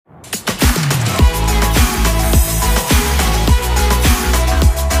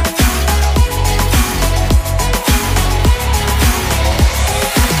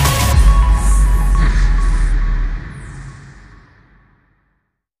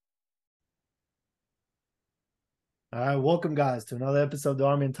All right, welcome guys to another episode of the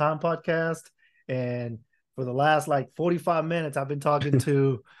Army and Time podcast. And for the last like 45 minutes, I've been talking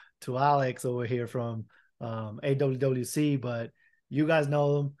to Alex over here from AWWC, but you guys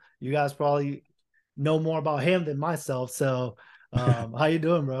know him. You guys probably know more about him than myself. So, how you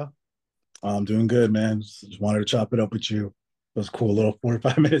doing, bro? I'm doing good, man. Just wanted to chop it up with you. It was a cool little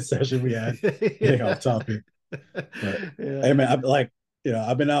 45-minute session we had getting off Yeah. topic. But Yeah. hey, man,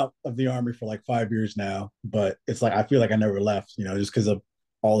 I've been out of the army for like 5 years now, but it's like I feel like I never left, just because of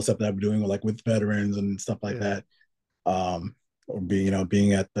all the stuff that I'm doing like with veterans and stuff like Yeah. that. Or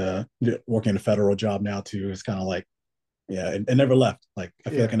being at the working a federal job now too. It's kind of like, yeah, it never left. Like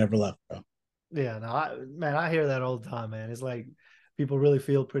I feel like I Yeah. never left, bro. Yeah. No, man, I hear that all the time, man. It's like people really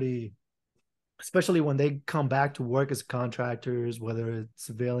feel pretty, especially when they come back to work as contractors, whether it's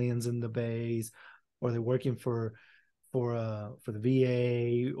civilians in the base or they're working for the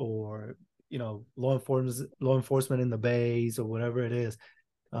VA or law enforcement in the base or whatever it is.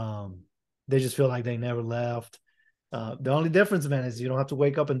 Um, they just feel like they never left. The only difference, man, is you don't have to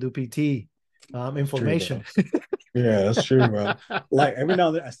wake up and do PT True, information. bro. Yeah, that's true, bro. Like every now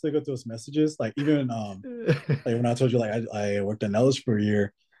and then I still get those messages. Like even like when I told you like I worked at Nellis for a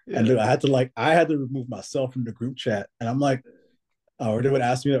year, and Yeah, dude, I had to remove myself from the group chat, and I'm like, or they would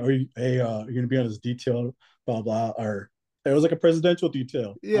ask me, "Are you hey you're gonna be on this detail, blah blah," or it was like a presidential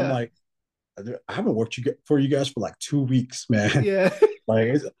detail. I'm yeah, like, I haven't worked for you guys for like 2 weeks, man. yeah,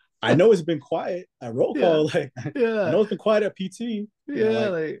 Like I know it's been quiet at roll yeah, call, like I yeah, know it's been quiet at PT. yeah,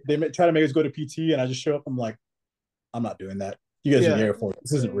 Like like try to make us go to PT, and I just show up. I'm like, I'm not doing that. You guys are in the yeah, Air Force.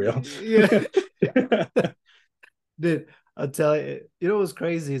 This isn't real. yeah. Dude, I'll tell you, what's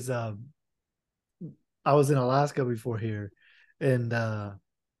crazy is I was in Alaska before here, and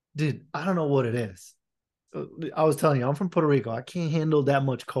dude, I don't know what it is. I was telling you, I'm from Puerto Rico. I can't handle that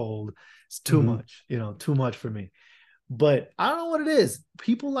much cold. It's too Mhm. much, too much for me. But I don't know what it is.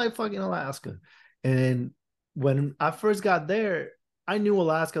 People like fucking Alaska. And when I first got there, I knew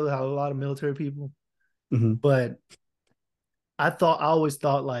Alaska had a lot of military people, Mhm. but I always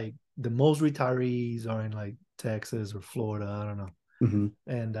thought like the most retirees are in like Texas or Florida. I don't know. Mhm.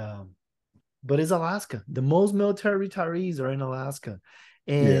 And but it's Alaska. The most military retirees are in Alaska.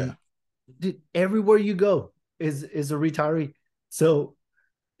 Yeah. And dude, everywhere you go is a retiree. So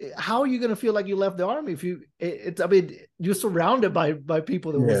how are you going to feel like you left the army if I mean you're surrounded by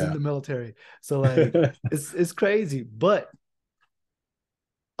people that was in Yeah. the military, so like it's crazy. But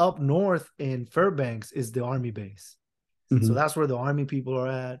up north in Fairbanks is the army base, so Mhm. that's where the army people are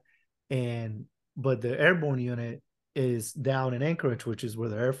at. And but the airborne unit is down in Anchorage, which is where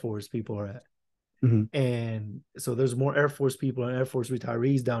the Air Force people are at. Mhm. And so there's more Air Force people and Air Force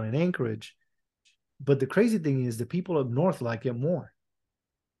retirees down in Anchorage. But the crazy thing is the people up north like it more.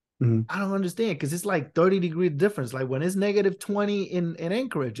 Mhm. I don't understand because it's like 30-degree difference. Like when it's negative 20 in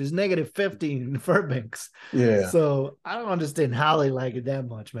Anchorage, it's negative 50 in Fairbanks. Yeah. So I don't understand how they like it that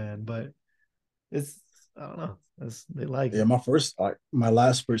much, man. But it's, I don't know. They like Yeah. it. My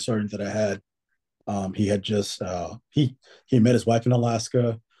last first sergeant that I had, he had just he met his wife in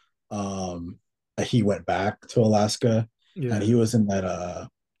Alaska. Um, he went back to Alaska, and Yeah. he was in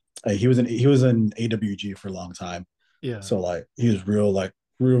AWG for a long time. Yeah. So like he was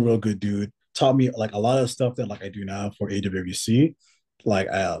real good dude. Taught me like a lot of stuff that like I do now for AWWC. Like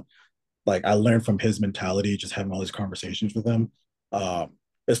I learned from his mentality, just having all these conversations with him.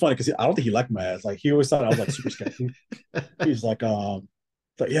 It's funny because I don't think he liked my ass. Like he always thought I was like super sketchy. He's like,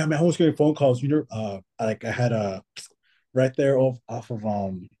 yeah, man, I was getting phone calls. Like I had a right there off of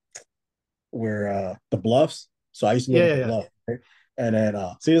where the bluffs. So I used to live at Yeah. the Yeah. bluff, right? And then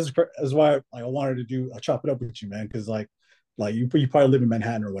see, this is why I wanted to do chop it up with you, man, because like you probably live in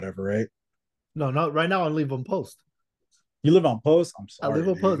Manhattan or whatever, right? No, no. Right now I live on post. You live on Post. I'm I live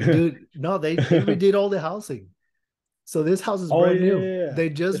sorry, on post, dude. dude. No, they redid all the housing. So this house is Oh brand yeah, new. yeah, yeah. They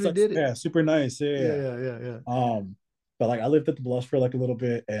just It's like redid it. yeah, super nice. Yeah, Yeah. yeah. Yeah. Yeah. Yeah. But like I lived at the Bluffs for like a little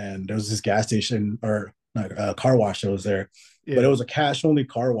bit, and there was this gas station or like a car wash that was there, but it Yeah. was a cash only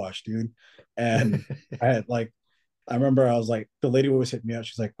car wash, dude. And I had like I remember I was like the lady always hit me up.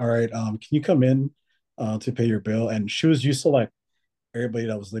 She's like, "All right, can you come in to pay your bill?" And she was used to like everybody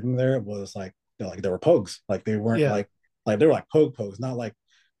that was living there was like they were pogues, like they weren't Yeah. like they were like pogues, not like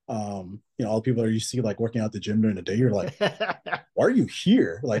all the people that you see like working out the gym during the day. You're like, why are you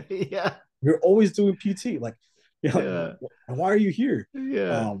here? Like Yeah. you're always doing PT. Like, like, Yeah. why are you here?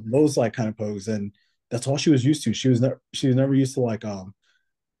 Yeah. Those like kind of pose, and that's all she was used to. She was never used to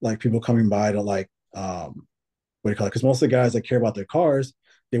like people coming by to like what do you call it? Because most of the guys that care about their cars,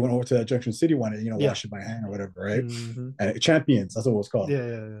 they went over to that Junction City one and Yeah. wash it by hand or whatever, right? Mm-hmm. And Champions, that's what it was called. Yeah,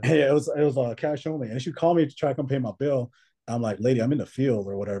 yeah, yeah. Yeah, it was cash only, and she called me to try to come pay my bill. I'm like, lady, I'm in the field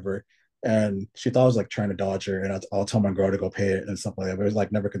or whatever, and she thought I was like trying to dodge her, and I'll tell my girl to go pay it and stuff like that. But it was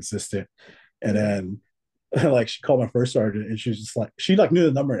like never consistent. And Yeah. then like she called my first sergeant, and she was just like, she like knew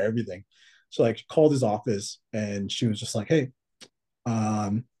the number and everything. So like she called his office, and she was just like, hey,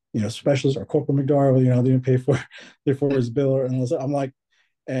 specialist or Corporal McDowell, they didn't pay for his bill, and I'm like,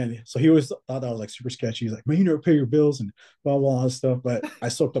 and so he always thought that was like super sketchy. He's like, man, you never pay your bills and blah blah blah and stuff. But I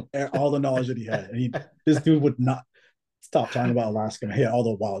soaked up all the knowledge that he had, and this dude would not stop talking about Alaska. And he had all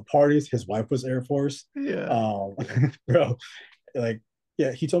the wild parties. His wife was Air Force, Yeah. bro. Like,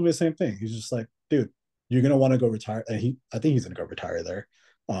 yeah, he told me the same thing. He's just like, dude, you're gonna want to go retire, and I think he's gonna go retire there.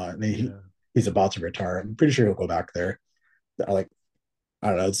 And he's about to retire. I'm pretty sure he'll go back there. Like, I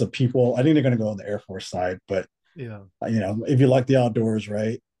don't know. It's the people. I think they're gonna go on the Air Force side, but Yeah. if you like the outdoors,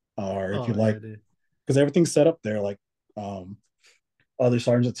 right? Or if you Oh yeah, like, dude. because everything's set up there. Like, other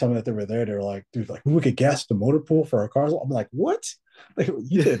sergeants tell me that they were there. They're like, dude, like we could gas the motor pool for our cars. I'm like, what? Like,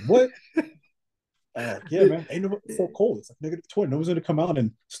 you did what? Yeah, man. Ain't no, it's so cold. It's like -20. No one's gonna come out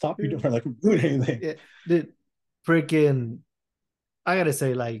and stop you doing like doing anything. Yeah, dude, freaking. I gotta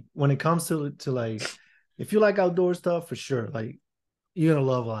say, like, when it comes to like, if you like outdoor stuff, for sure, like, you're gonna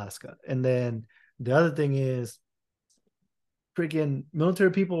love Alaska. And then the other thing is, freaking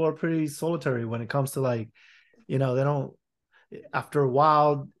military people are pretty solitary when it comes to like, they don't. After a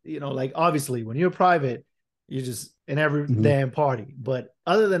while, like obviously when you're private, you're just in every Mm-hmm. damn party. But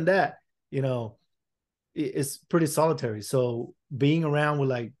other than that, you know, it's pretty solitary. So being around with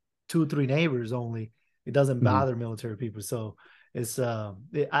like 2 3 neighbors only, it doesn't Mm-hmm. bother military people. So it's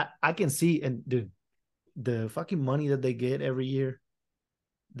I can see, and dude, the fucking money that they get every year,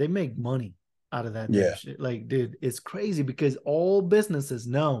 they make money out of that damn Yeah. shit. Like, dude, it's crazy because all businesses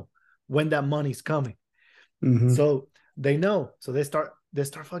know when that money's coming. Mm-hmm. So they know. So they start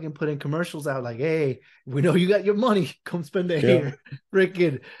fucking putting commercials out like, hey, we know you got your money. Come spend it Yeah. here.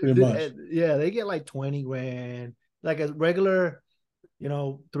 Freaking Pretty much. yeah, they get like 20 grand. Like a regular,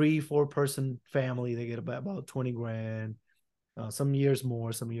 3 4 person family, they get about 20 grand. Some years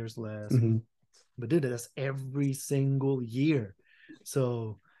more, some years less. Mm-hmm. But dude, that's every single year.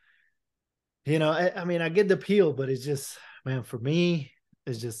 So, I mean, I get the appeal, but it's just, man, for me,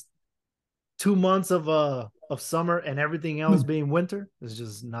 it's just 2 months of summer and everything else being winter is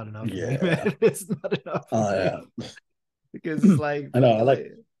just not enough for me, Yeah. man. It's not enough for me Yeah. because it's like I know. like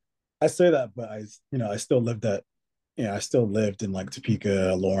I say that, but I still lived that. I still lived in like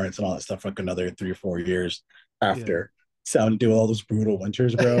Topeka, Lawrence, and all that stuff for like another 3 or 4 years yeah. after. So I would do all those brutal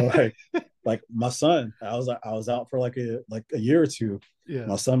winters, bro. Like my son, I was out for like a year or two. Yeah.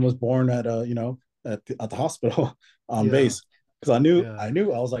 My son was born at the hospital on Yeah. base because Yeah.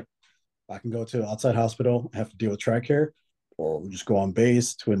 I was like I can go to an outside hospital, have to deal with TRICARE, or we just go on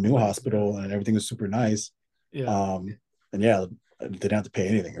base to a new Like, yeah. hospital and everything is super nice. Yeah. And yeah, I didn't have to pay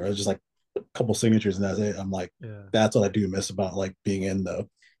anything. It was just like a couple signatures and that's it. I'm like, Yeah. that's what I do miss about like being in the.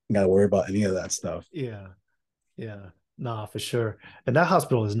 You got to worry about any of that stuff. Yeah. Yeah. Nah, for sure. And that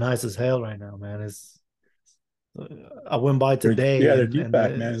hospital is nice as hell right now, man. It's I went by today Their and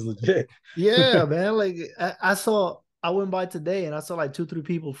DPAC man is legit. yeah, man. Like I went by today and I saw like 2 3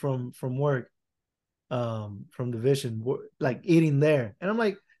 people from work, from division, like eating there, and I'm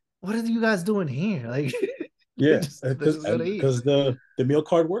like, what are you guys doing here? Like, Yeah, they're just gonna eat. because the meal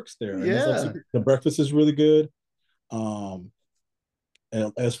card works there, and it's like Yeah. the breakfast is really good. Um,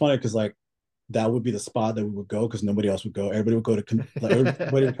 and it's funny because like that would be the spot that we would go because nobody else would go. Everybody would go to like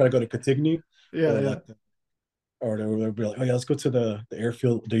everybody would try to go to Cotigny Yeah, or yeah, like or they would be like, oh yeah, let's go to the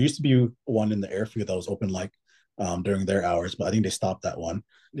airfield. There used to be one in the airfield that was open like during their hours, but I think they stopped that one. And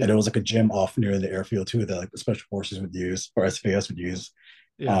yeah, there was like a gym off near the airfield too that like the special forces would use or SFAS would use.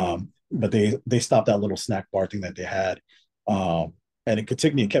 yeah, But they stopped that little snack bar thing that they had. And in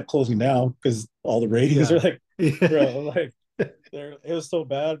Cotigny, it kept closing down because all the ratings are yeah, like, yeah, bro, like it was so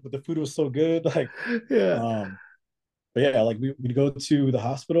bad, but the food was so good. Like, yeah, um, but yeah, like we'd go to the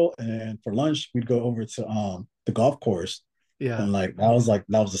hospital and for lunch we'd go over to the golf course yeah, and like that was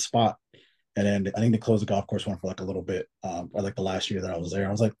the spot. And then I think they closed the golf course one for like a little bit, or like the last year that I was there.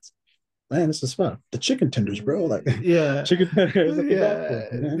 I was like, man, this is fun. The chicken tenders, bro. Like yeah, chicken tenders at the golf course,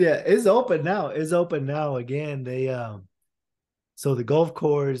 yeah, man. yeah. It's open now. It's open now again. So the golf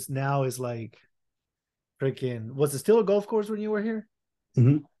course now is like freaking. Was it still a golf course when you were here?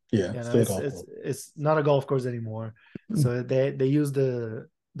 Mm-hmm. Yeah, Yeah, no, still a it's golf it's course. it's not a golf course anymore. So they use the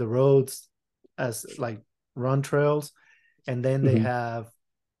roads as like run trails, and then they Mm-hmm. have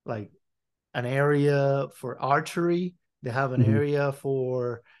like an area for archery, They have an Mhm. area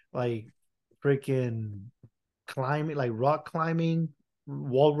for like freaking climbing, like rock climbing,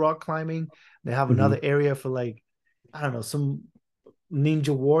 wall rock climbing. They have another Mhm. area for like, I don't know, some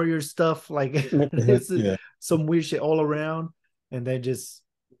ninja warrior stuff. Like Mhm. it's Yeah. some weird shit all around. And they just,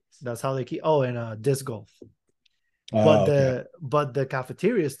 that's how they keep. Oh, and disc golf. But Oh, okay. the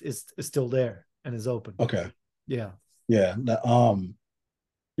cafeteria is still there and is open. Okay. Yeah. Yeah.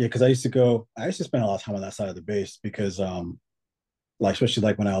 Yeah, because I used to spend a lot of time on that side of the base because like especially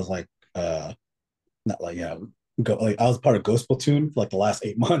like when I was like not like yeah, like I was part of Ghost Platoon for like the last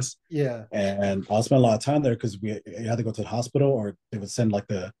 8 months. Yeah. And I'll spend a lot of time there because we you had to go to the hospital or they would send like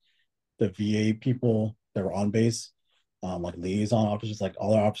the VA people that were on base, like liaison officers, like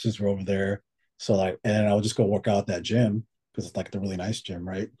all our officers were over there. So like, and then I would just go work out at that gym because it's like the really nice gym,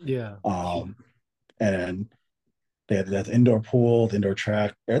 right? Yeah. Um, and they had the indoor pool, the indoor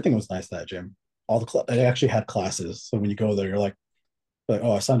track, everything was nice at that gym. They actually had classes, so when you go there, you're like,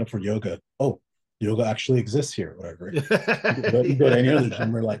 oh, I signed up for yoga. Oh, yoga actually exists here, whatever. You go to any other Yeah.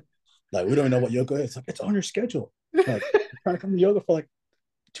 gym, we're like we don't even know what yoga is. It's like it's on your schedule. Like I'm trying to come to yoga for like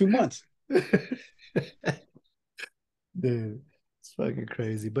 2 months. Dude, it's fucking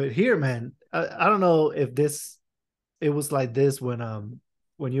crazy. But here, man, I don't know if this it was like this when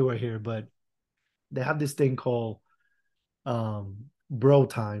you were here, but they have this thing called bro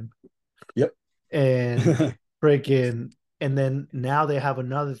time. Yep. And freaking, and then now they have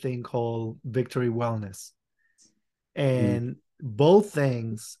another thing called Victory Wellness. Mm, And both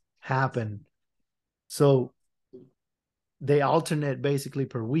things happen. So they alternate basically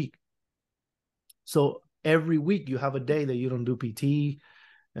per week. So every week you have a day that you don't do PT,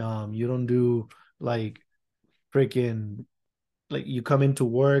 you don't do like freaking, like you come into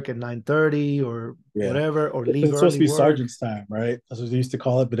work at 9:30 or yeah. whatever, or leave It's supposed early to be work. sergeant's time, right? That's what they used to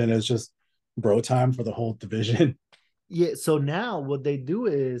call it, but then it's just bro time for the whole division. Yeah. So now what they do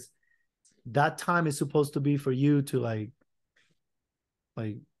is that time is supposed to be for you to like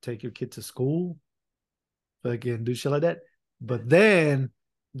take your kid to school, again, do shit like that. But then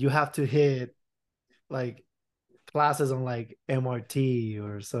you have to hit like classes on like MRT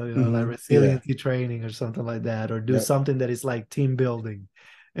or so, like Yeah. resiliency training or something like that, or do Yep. something that is like team building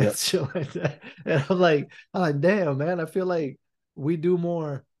and Yep. shit like that. And I'm like, damn, man, I feel like we do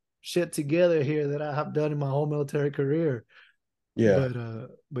more shit together here than I have done in my whole military career. Yeah.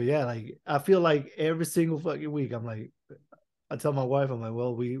 But yeah, like I feel like every single fucking week, I'm like, I tell my wife, I'm like,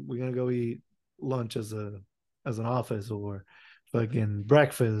 well, we're gonna go eat lunch as an office or fucking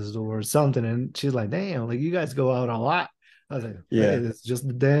breakfast or something, and she's like, damn, like you guys go out a lot. I was like, hey, Yeah. it's just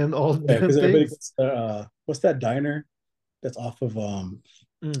the damn all the Yeah. damn Because everybody things. gets what's that diner that's off of Mm.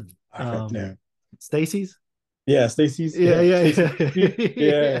 I forgot the Um, name. Stacy's. Yeah, Stacy's. Yeah, Yeah, yeah, Stacy's. yeah, Yeah,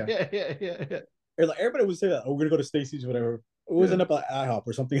 yeah, yeah, yeah. yeah, yeah, yeah, Or like everybody would say that. Oh, we're gonna go to Stacy's, whatever. It was yeah, end up at IHOP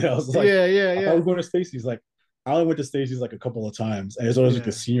or something else. It's like yeah, yeah, I thought we yeah, were going to Stacy's. Like I only went to Stacy's like a couple of times, and it's always like the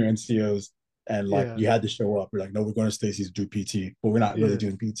yeah, senior NCOs, and like yeah, you had to show up. We're like, no, we're going to Stacy's to do PT, but we're not really yeah,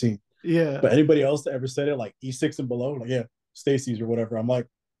 doing PT. yeah. But anybody else that ever said it, like E6 and below, like yeah, Stacy's or whatever. I'm like,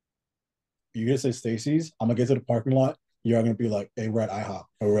 you gonna say Stacy's? I'm gonna get to the parking lot. You're gonna be like, hey, we're at IHOP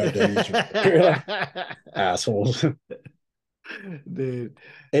or we're at Denny's. You're like assholes. Dude,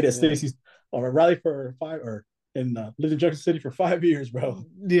 Hey, at yeah, Stacy's or a rally for 5 or in lived in Junction City for 5 years, bro.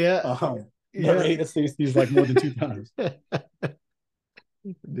 yeah, Never yeah. ate at Stacy's like more than 2 times. Dude,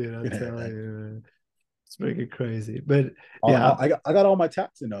 I'm Good hair, telling man. you, man. It's freaking crazy. But yeah, I got all my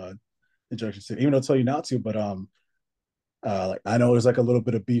tats in Junction City, even though I tell you not to, but like I know there's like a little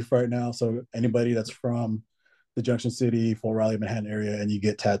bit of beef right now. So anybody that's from the Junction City, Fort Riley, Manhattan area, and you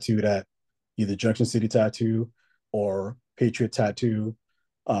get tattooed at either Junction City Tattoo or Patriot Tattoo,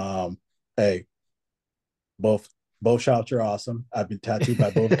 um, hey, both both shops are awesome. I've been tattooed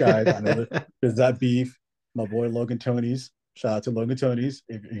by both guys. I know that there's that beef. My boy Logan Tony's. Shout out to Logan Tony's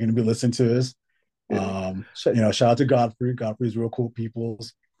if you're gonna be listening to this. Shout out to Godfrey. Godfrey's real cool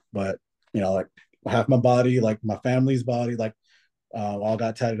peoples, but like half my body, like my family's body, like all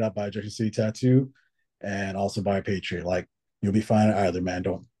got tatted up by a Jersey City tattoo, and also by a Patriot. Like you'll be fine either, man.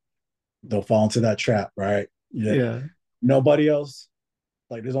 Don't fall into that trap, right? Yeah, yeah, nobody else.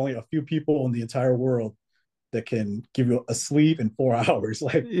 Like there's only a few people in the entire world that can give you a sleeve in 4 hours.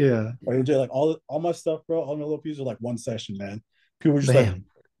 yeah. Like all my stuff, bro. All my little pieces are like one session, man. People were just like, Bam.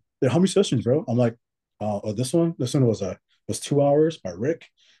 how many sessions, bro? I'm like, this one was 2 hours by Rick.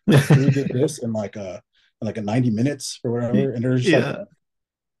 Us three did this in like a 90 minutes or whatever. And they're just like, Yeah,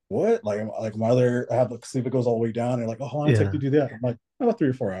 what? Like my other I have like sleeve that goes all the way down. And they're like, oh, how long did it take yeah, to do that? I'm like, about 3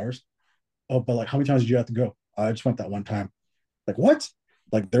 or 4 hours. Oh, but like how many times did you have to go? I just went that one time. Like what?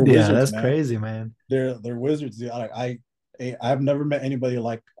 Like they're yeah. wizards, That's man. crazy, man. They're wizards. I've never met anybody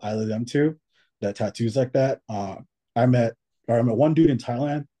like either of them two that tattoos like that. I met I met one dude in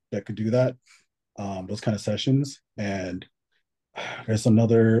Thailand that could do that, those kind of sessions. And there's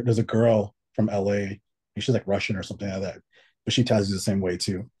a girl from LA. She's like Russian or something like that, but she tattoos the same way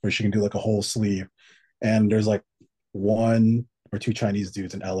too, where she can do like a whole sleeve. And there's like one or two Chinese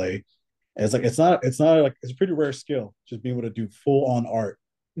dudes in LA. And it's not like it's a pretty rare skill, just being able to do full on art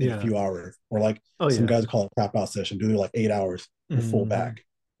in a Yeah. few hours. Or like Oh some yeah. guys call it tap out session, do like 8 hours of full Hmm. back.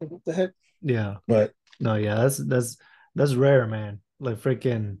 What the heck? Yeah. But No, yeah, that's rare, man. Like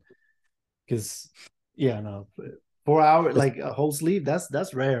freaking, because yeah, no, 4 hours, it's like a whole sleeve,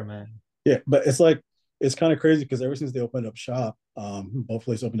 that's rare, man. yeah, but it's like it's kind of crazy because ever since they opened up shop, both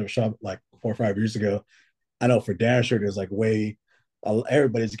places opened up shop like 4 or 5 years ago. I know for damn sure there's like way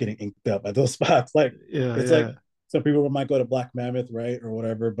everybody's getting inked up at those spots. Like Yeah, it's like yeah, some people might go to Black Mammoth, right, or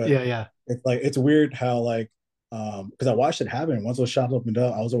whatever, but yeah, yeah, it's like it's weird how like because I watched it happen once those shops opened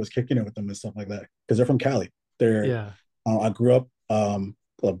up. I was always kicking it with them and stuff like that because they're from Cali. They're yeah, I grew up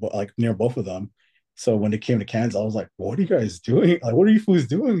like near both of them. So when they came to Kansas, I was like, "What are you guys doing? Like, what are you fools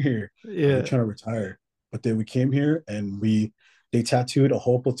doing here?" Like, we're yeah, trying to retire. But then we came here and they tattooed a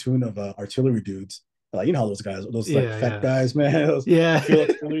whole platoon of artillery dudes. Like you know how those guys, those like yeah, fat yeah, guys, man, those yeah, field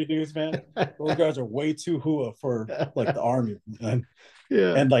artillery dudes, man. Those guys are way too hua for like the army, man.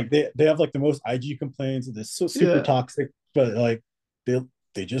 yeah, And like they have like the most IG complaints. They're so super yeah, toxic, but like they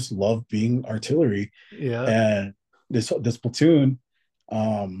they just love being artillery. yeah, And this platoon,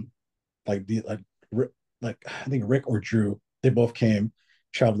 um, like the like I think Rick or Drew, they both came,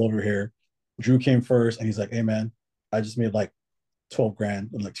 traveled over here. Drew came first, and he's like, "Hey man, I just made like 12 grand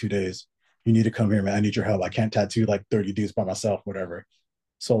in like 2 days. You need to come here, man. I need your help. I can't tattoo like 30 dudes by myself, whatever."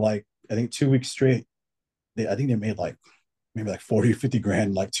 So like I think 2 weeks straight, I think they made like maybe like 40 or 50 grand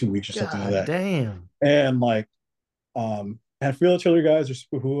in like 2 weeks or something like God that. damn. And like and field artillery guys are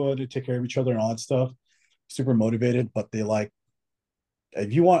super cool to take care of each other and all that stuff, super motivated, but they like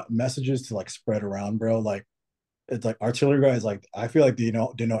if you want messages to like spread around, bro, like it's like artillery guys, like I feel like they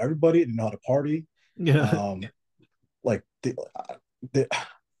know everybody, they know how to party. Yeah, Um, like they,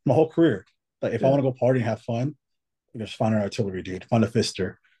 my whole career, like if I yeah, want to go party and have fun, just find an artillery dude, find a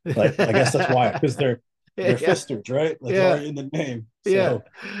fister. Like I guess that's why, because they're yeah, fisters, right? Like it's yeah, already in the name. yeah, So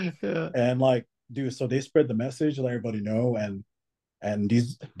yeah, and like, dude, so they spread the message, let everybody know, and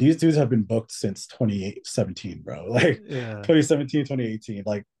these dudes have been booked since 2017, bro. Like yeah, 2017, 2018,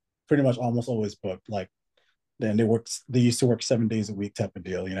 like pretty much almost always booked. Like then they used to work 7 days a week type of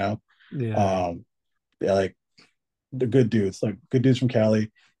deal, you know. yeah, Um, they're like they're good dudes, like good dudes from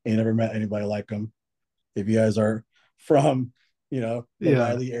Cali. Ain't never met anybody like them. If you guys are from, the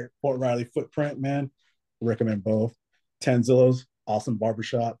yeah, Fort Riley footprint, man, recommend both. Tanzillo's awesome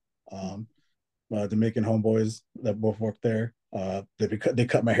barbershop. Jamaican homeboys that both work there. They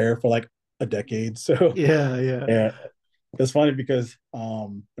cut my hair for like a decade. So yeah, yeah, yeah, it's funny because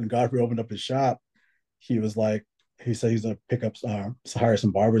when Godfrey opened up his shop, he was like, he said he's gonna pick up hire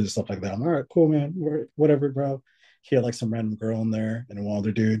some barbers and stuff like that. I'm all right, cool, man, whatever, bro. He had like some random girl in there and then one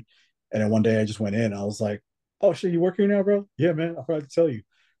other dude. And then one day I just went in. I was like, "Oh shit, you work here now, bro?" "Yeah, man. I forgot to tell you,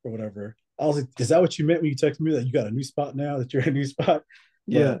 or whatever." I was like, "Is that what you meant when you texted me that you got a new spot now? That you're in a new spot?"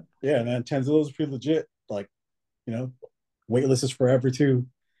 yeah, But yeah, man, Tanzillo's pretty legit. Like, you know, waitlist is forever too.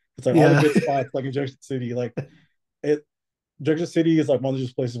 It's like all the yeah, good spots, like in Junction City. Like it, Junction City is like one of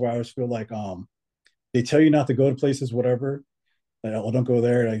those places where I always feel like they tell you not to go to places, whatever. Like, oh, don't go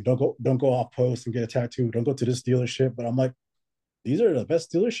there. Like, don't go off post and get a tattoo. Don't go to this dealership. But I'm like, these are the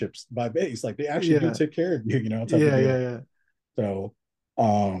best dealerships by base. Like they actually do yeah, take care of you, type of yeah, deal. yeah, So,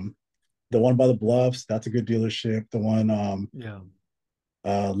 the one by the Bluffs, that's a good dealership. The one, yeah,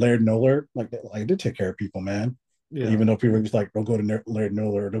 Laird Noller, like they take care of people, man. yeah, Even though people are just like, don't go to Laird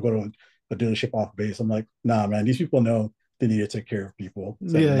Noller, don't go to a dealership off base. I'm like, nah, man. These people know they need to take care of people,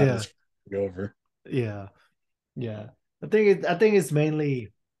 so they're yeah, not yeah, just go over. yeah, yeah. I think it's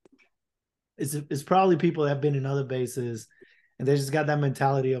mainly it's probably people that have been in other bases and they just got that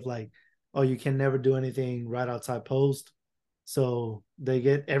mentality of like, oh, you can never do anything right outside post. So they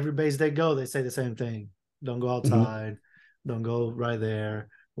get every base they go, they say the same thing. Don't go Mhm. outside, don't go right there,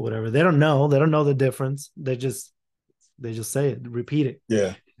 or whatever. They don't know. They don't know the difference. They just say it, repeat it.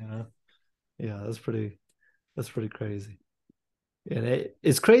 Yeah. You know? Yeah, that's pretty crazy. And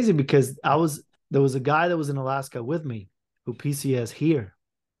it's crazy because there was a guy that was in Alaska with me who PCS here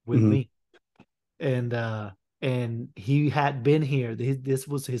with Hmm. me, and he had been here. This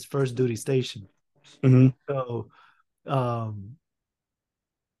was his first duty station. Hmm. So um,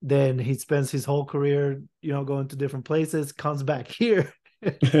 then he spends his whole career, going to different places, comes back here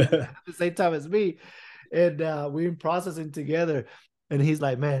at the same time as me, and we're in processing together. And he's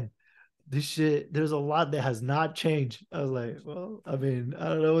like, man, this shit, there's a lot that has not changed. I was like, well, I mean, I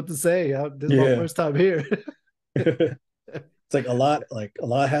don't know what to say. This is my Yeah. first time here. It's like a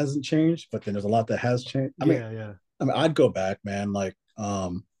lot hasn't changed, but then there's a lot that has changed. Yeah, yeah, I mean, I'd go back, man. Like I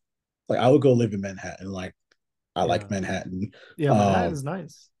would go live in Manhattan. Like I like yeah, Manhattan. yeah. Manhattan Um, is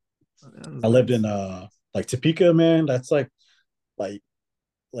nice. Manhattan is I lived in nice. like Topeka, man. That's like like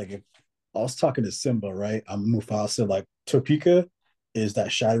if I was talking to Simba, right? I'm Mufasa. Like Topeka is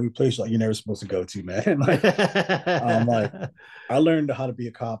that shadowy place like you're never supposed to go to, man. Like I learned how to be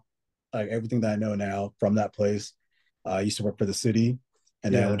a cop, like everything that I know now from that place. I used to work for the city,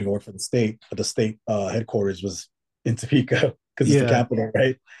 and then I went Yeah, to go work for the state. But the state headquarters was in Topeka because it's the yeah, capital,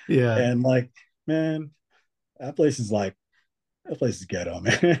 right? yeah. And like, man, that place is like that place is ghetto,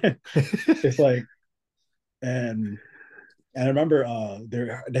 man. It's like, and I remember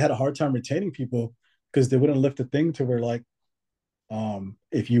they had a hard time retaining people because they wouldn't lift the thing to where like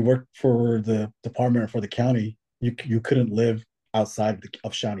if you worked for the department or for the county, you couldn't live outside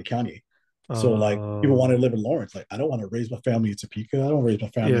of Shawnee County. So like people want to Oh, live in Lawrence. Like I don't want to raise my family in Topeka. I don't raise my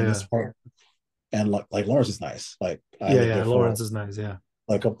family in this yeah, part. And like Lawrence is nice. Like I yeah, lived yeah. there for Lawrence is nice. Yeah,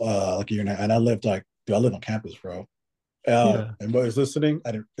 like a year and a half, and I lived like dude, I live on campus, bro. yeah. And boys listening,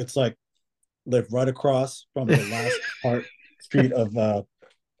 it's like live right across from the last part street of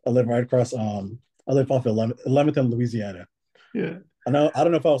I live right across I live off 11th in Louisiana. Yeah. I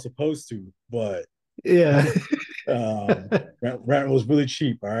don't know if I was supposed to, but Yeah. rent was really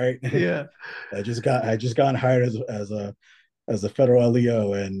cheap. All right, Yeah. I just got hired as a federal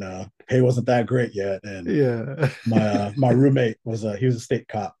LEO, and pay wasn't that great yet. And Yeah. my roommate was he was a state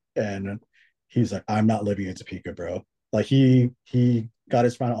cop, and he's like, I'm not living in Topeka, bro. Like he got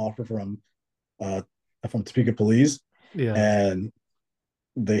his final offer uh from Topeka police, Yeah. and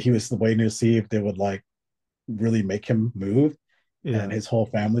he was waiting to see if they would like really make him move. And Yeah. his whole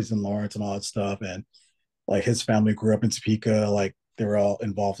family's in Lawrence and all that stuff, and like his family grew up in Topeka, like they were all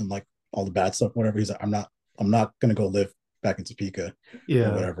involved in like all the bad stuff, whatever. He's like, I'm not gonna go live back in Topeka or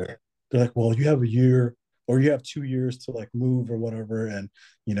Yeah. whatever. They're like, well, you have a year or you have 2 years to like move or whatever, and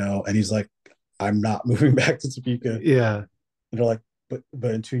and he's like, I'm not moving back to Topeka. Yeah. And they're like,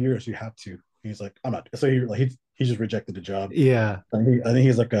 but in 2 years you have to. He's like, I'm not. So he just rejected the job. Yeah. I think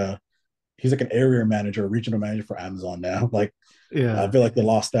he's like an area manager, a regional manager for Amazon now. Like I Yeah. feel like they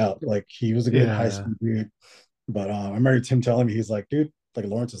lost out. Like he was a good high Yeah. school dude, but I remember Tim telling me he's like, dude, like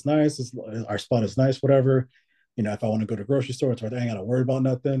Lawrence is nice. Our spot is nice, whatever. If I want to go to the grocery store, it's right there. I ain't gotta worry about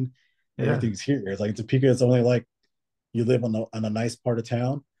nothing. Yeah. Everything's here. It's like in Topeka, it's only like you live on a nice part of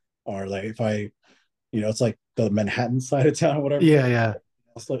town, or like if it's like the Manhattan side of town or whatever. Yeah. Yeah.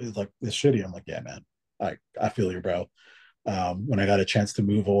 It's like it's shitty. I'm like, yeah, man. I feel you, bro. When I got a chance to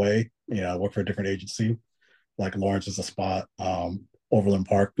move away, I work for a different agency. Like Lawrence is a spot. Overland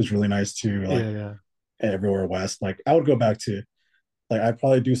Park was really nice too. Like Yeah. Yeah. everywhere west. Like I would go back to like I'd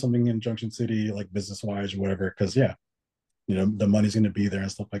probably do something in Junction City, like business wise or whatever, because yeah, the money's gonna be there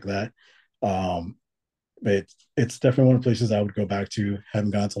and stuff like that. Um, but it's definitely one of the places I would go back to.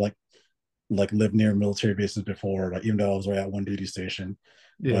 Haven't gone to like live near military bases before, like even though I was right at one duty station.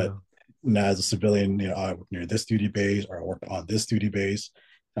 But Yeah. now as a civilian, I work near this duty base or I work on this duty base.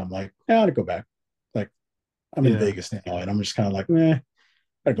 And I'm like, yeah, I'd go back. Like I'm in Yeah. Vegas now, and I'm just kind of like, nah,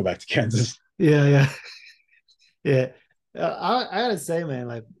 I'd go back to Kansas. Yeah. Yeah. Yeah. I gotta say, man,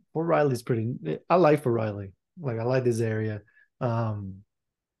 like Fort Riley's pretty. I like Fort Riley. Like I like this area. Um,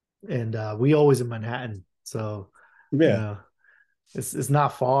 and we always in Manhattan, so you Yeah. know it's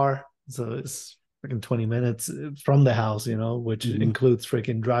not far. So it's freaking 20 minutes from the house, which Mhm. includes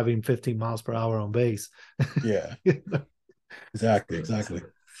freaking driving 15 miles per hour on base. Yeah. Exactly. so, Exactly.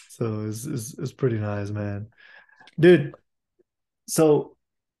 so it's pretty nice, man, dude. So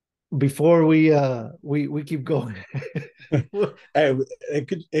before we keep going, Hey, it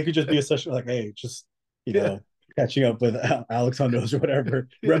could just be a session like, hey, just yeah, catching up with Alex Hundos or whatever,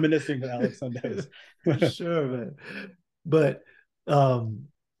 yeah, reminiscing with Alex Hundos. for sure, man. But um,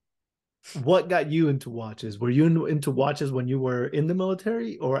 what got you into watches? Were you into watches when you were in the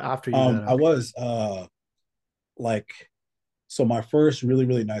military or after you got I out? was like so my first really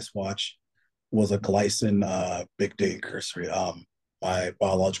really nice watch was a Glycin Big Day Cursory. My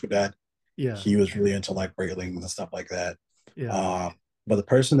biological dad, Yeah, he was really into like Breitling and stuff like that. yeah, Um, but the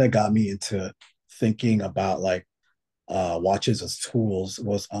person that got me into thinking about like watches as tools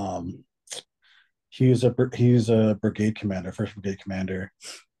was he was a brigade commander, first brigade commander.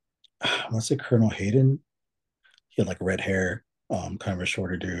 I want to say Colonel Hayden. He had like red hair, kind of a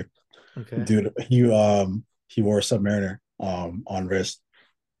shorter dude. okay, Dude, he wore a Submariner on wrist,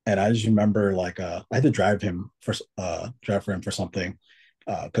 And I just remember like I had to drive for him for something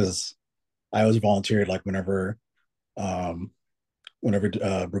because I was volunteered like um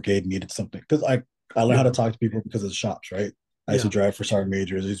whenever brigade needed something because I learned how to Yeah. talk to people because of the shops, right? I used to Yeah. drive for sergeant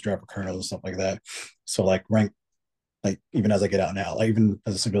majors, I used to drive for colonels and stuff like that. So like rank, like even as I get out now, like even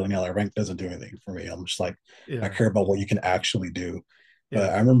as a civilian now, like rank doesn't do anything for me. I'm just like I Yeah. care about what you can actually do. But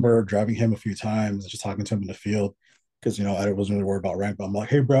Yeah. I remember driving him a few times, just talking to him in the field because I wasn't really worried about rank. But I'm like,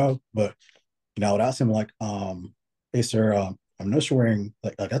 hey, bro, but I would ask him like, hey, sir, I'm noticed you're wearing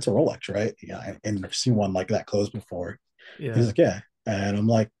like that's a Rolex, right? Yeah, and I've seen one like that close before. He's Yeah. like, yeah, and I'm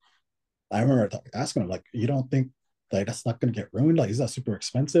like, I remember asking him like, you don't think like that's not going to get ruined? Like, is that super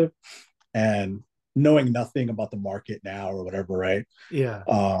expensive? And knowing nothing about the market now or whatever, right? Yeah.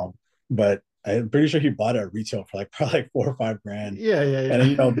 But I'm pretty sure he bought it at retail for like probably like 4 or 5 grand. Yeah. And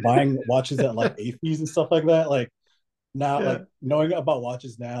then, Yeah. buying watches at like AFES and stuff like that. Like now, like Yeah. knowing about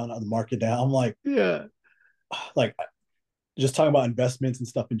watches now and on the market now, I'm Yeah. like just talking about investments and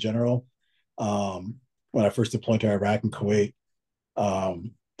stuff in general. Um, when I first deployed to Iraq and Kuwait,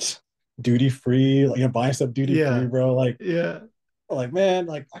 um, duty free, like buying stuff duty free, Yeah. bro. Yeah. Like man,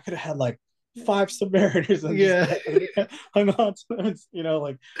 like I could have had like 5 Submariners and just Yeah. hung on to them, and,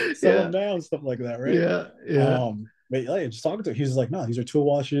 like sell them Yeah. now and stuff like that, right? Yeah. Yeah. But like just talking to him, he's like, no, these are tool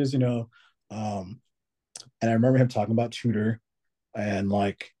washes, and I remember him talking about Tudor and and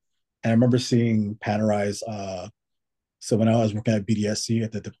I remember seeing Panerai. So when I was working at BDSC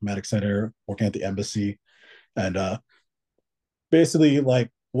at the Diplomatic Center, working at the embassy, and basically like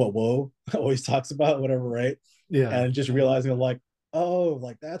what Woe always talks about, whatever, right? Yeah. And just realizing like, oh,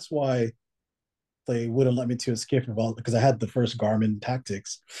 like that's why they wouldn't let me to escape involved because I had the first Garmin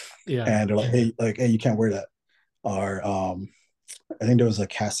Tactics, Yeah. and they're like, hey, you can't wear that. Or I think there was a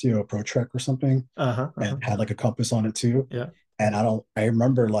Casio Pro Trek or something, Uh-huh. and Uh-huh. had like a compass on it too. Yeah. And I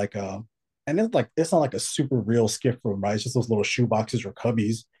remember and it's not like a super real skiff room, right? It's just those little shoe boxes or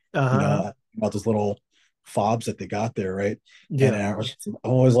cubbies, Uh-huh. about those little fobs that they got there, right? And Yeah. I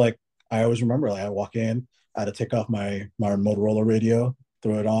always remember like I walk in, I had to take off my Motorola radio,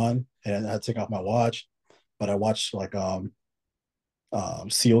 throw it on, and I had to take off my watch. But I watched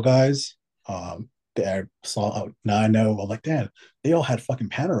SEAL guys. That I saw now I know I'm like, damn, they all had fucking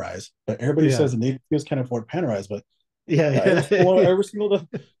Panerais, but everybody says Yeah. the Navy SEALs can't afford Panerais, but Yeah. Yeah. every single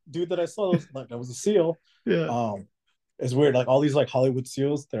dude that I saw was like that was a SEAL. Yeah. Um, it's weird, like all these like Hollywood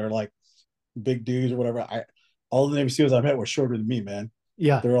SEALs, they're like big dudes or whatever. All the Navy SEALs I met were shorter than me, man.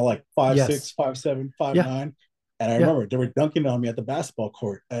 Yeah. They were like 5'6", Yes. 5'7", five Yeah. nine. And I Yeah. remember they were dunking on me at the basketball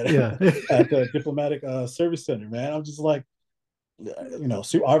court at, Yeah. at the diplomatic service center, man. I'm just like,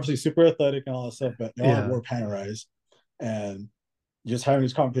 obviously super athletic and all that stuff, but they all Yeah. wore Panerais. And just having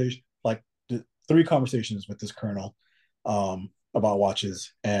this conversation, like 3 conversations with this colonel about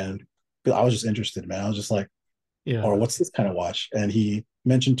watches. And I was just interested, man. I was just like, or Yeah. what's this kind of watch? And he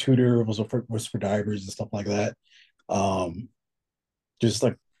mentioned Tudor was for divers and stuff like that. Um, just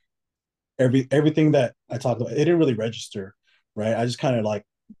like everything that I talked about, it didn't really register, right? I just kind of like,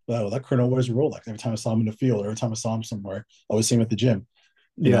 oh, that colonel wears a Rolex. Every time I saw him in the field, every time I saw him somewhere, I always see him at the gym.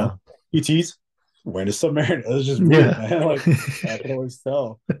 You know, Yeah. ETs wearing a submarine. It was just weird, Yeah. man. Like I could always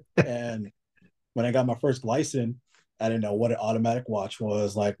tell. And when I got my first license, I didn't know what an automatic watch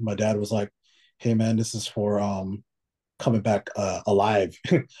was. Like my dad was like, "Hey man, this is for coming back alive,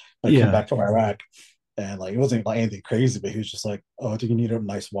 like come Yeah. back from Iraq." And like it wasn't like anything crazy, but he was just like, "Oh, do you need a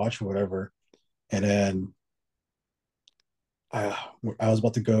nice watch or whatever?" And then I I was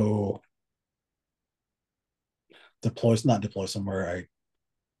about to go not deploy somewhere.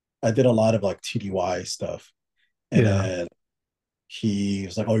 I did a lot of like TDY stuff, and Yeah. then he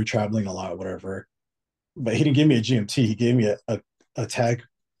was like, "Oh, you're traveling a lot, whatever." But he didn't give me a GMT. He gave me a tag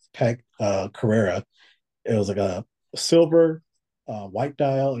Carrera. It was like a silver white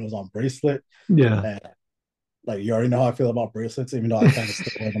dial. It was on bracelet, Yeah. and like you already know how I feel about bracelets, even though I kind of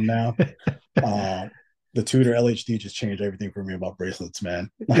still wear them now. Um, the Tudor LHD just changed everything for me about bracelets, man.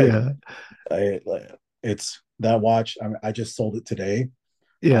 Yeah. Like it's that watch. I mean, I just sold it today,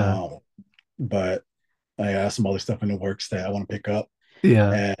 Yeah. um, but I got some other stuff in the works that I want to pick up,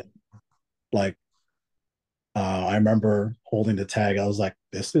 Yeah. and like I remember holding the tag. I was like,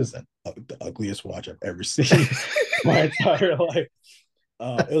 "This is the ugliest watch I've ever seen my entire life."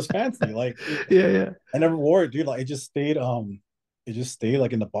 It was fancy. Yeah. Yeah. I never wore it, dude. Like it just stayed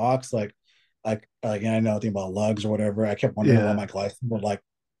like in the box. Like I know nothing about lugs or whatever. I kept wondering why Yeah. my glasses would like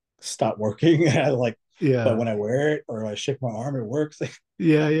stop working. And but Yeah. when I wear it or I shake my arm, it works.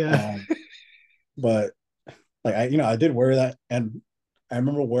 Yeah. Yeah. um, but like I did wear that, and I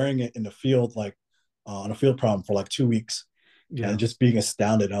remember wearing it in the field, like on a field problem for like 2 weeks, and Yeah. just being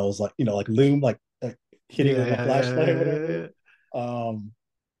astounded. I was like, like loom, like hitting it Yeah. with my Yeah. Yeah. flashlight or whatever. Yeah. Um,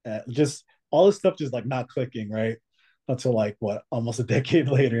 and just all this stuff just like not clicking, right? Until like what, almost a decade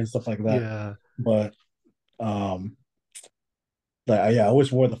later and stuff like that. Yeah. But um, like yeah, I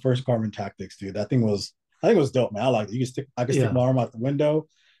always wore the first Garmin Tactics, dude. That thing was, I think it was dope, man. I like it. I could stick Yeah. my arm out the window,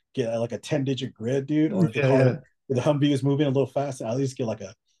 get like a 10-digit grid, dude, or if the Yeah. Yeah. if the Humvee is moving a little fast, I at least get like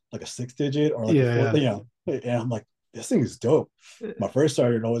a 6 digit or like a four, Yeah. And I'm like, this thing is dope. Yeah. My first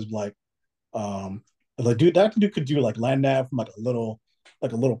started always um, like, dude, that dude could do like land nav from like a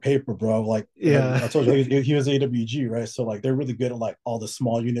little paper, bro. Like Yeah. I told you, he was AWG, right? So like they're really good at like all the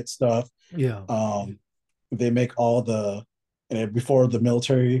small unit stuff. Yeah. Um, they make all the, and before the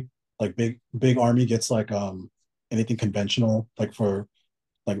military, like big army gets like anything conventional, like for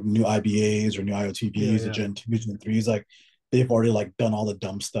like new IBAs or new Yeah. IOTBs or Yeah. Gen 2s and 3s, like they've already like done all the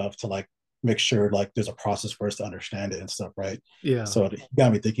dumb stuff to like make sure like there's a process for us to understand it and stuff, right? Yeah. So it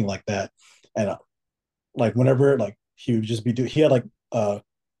got me thinking like that. And like whenever like he would just be he had like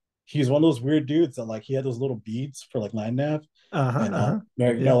he's one of those weird dudes that like he had those little beads for like line nav, Uh-huh. and Uh-huh.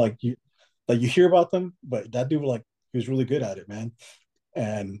 Yeah. like you hear about them, but that dude like he was really good at it, man.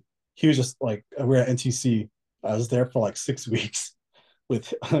 And he was just like, we were at NTC. I was there for like 6 weeks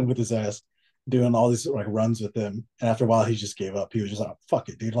with with his ass doing all these like runs with him. And after a while, he just gave up. He was just like, "Fuck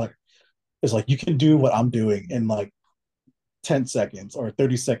it, dude! Like, it's like you can do what I'm doing in like 10 seconds or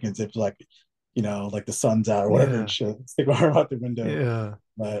 30 seconds if like like the sun's out or whatever and Yeah. shit. Stick my arm out the window." Yeah.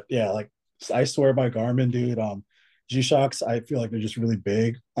 But yeah, like I swear by Garmin, dude. G Shocks, I feel like they're just really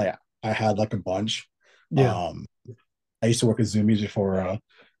big. I had like a bunch. Yeah. Um, I used to work at Zoomies for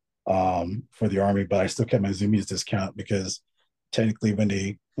the army, but I still kept my Zoomies discount because technically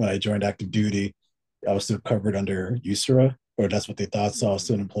when I joined active duty, I was still covered under USERA, or that's what they thought. So I was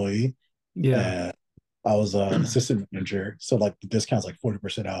still an employee, Yeah. and I was an assistant manager. So like the discount's like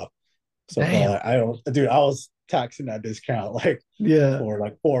 40% out. So bro, Damn. like, I was taxing that discount like Yeah. for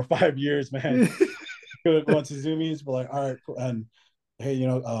like 4 or 5 years, man. Going to Zoomies, but like, all right, cool. And hey,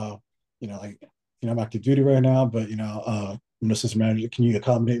 like, I'm active duty right now, but I'm an assistant manager. Can you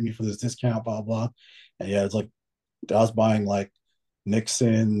accommodate me for this discount? Blah blah. And yeah, it's like I was buying like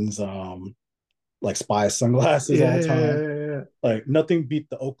Nixon's, like spy sunglasses Yeah. all the time. Yeah. Like nothing beat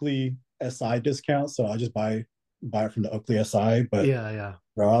the Oakley SI discount, so I just buy it from the Oakley SI. But Yeah. Yeah.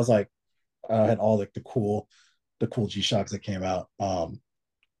 bro, I was like, I had all like the cool G Shocks that came out.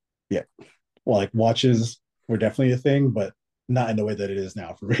 Yeah, well, like watches were definitely a thing, but not in the way that it is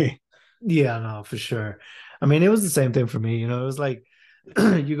now for me. Yeah, no, for sure. I mean, it was the same thing for me. It was like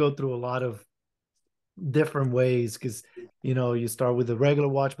you go through a lot of different ways because you start with a regular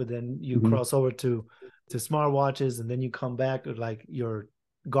watch, but then you Mhm. cross over to smart watches, and then you come back with like your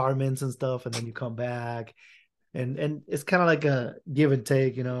Garments and stuff, and then you come back, and it's kind of like a give and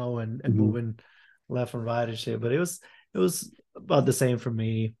take, and Mhm. moving left and right and shit. But it was about the same for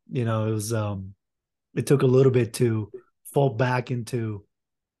me. It took a little bit to fall back into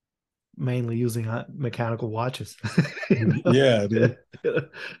mainly using mechanical watches. Yeah, dude. Um,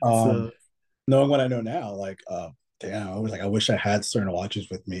 So Knowing what I know now, like, damn, I wish I had certain watches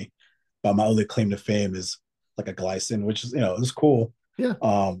with me. But my only claim to fame is like a Glycine, which is, it's cool. yeah,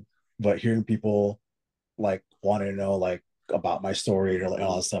 Um, but hearing people like wanting to know like about my story or like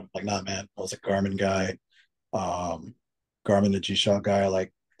all that stuff, like, nah, man, I was a Garmin guy, um, Garmin the G-Shock guy,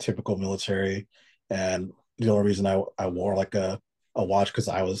 like typical military. And the only reason I wore like a watch because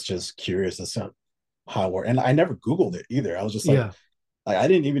I was just curious as to how it worked. And I never Googled it either. I was just yeah, like I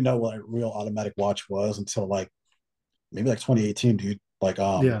didn't even know what a real automatic watch was until like maybe like 2018, dude. Like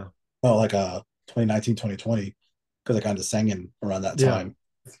yeah, oh like 2019, 2020, because I kind of sang in around that yeah. time.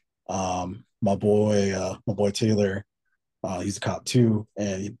 My boy Taylor, he's a cop too,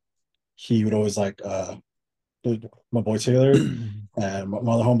 and he would always like my boy Taylor and my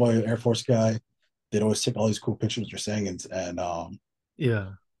other homeboy Air Force guy. They'd always take all these cool pictures with their singings, and Yeah.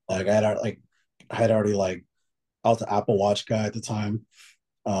 like I had already like I was the Apple Watch guy at the time.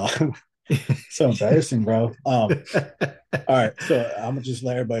 Uh, so embarrassing, bro. All right, so I'm gonna just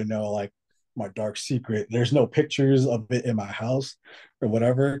let everybody know like my dark secret. There's no pictures of it in my house or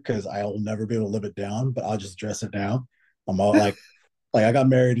whatever because I will never be able to live it down. But I'll just dress it down. I'm all like I got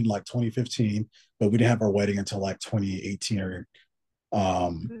married in like 2015, but we didn't have our wedding until like 2018 or yeah,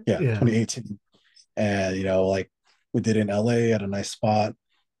 Yeah. 2018. And like we did in LA at a nice spot.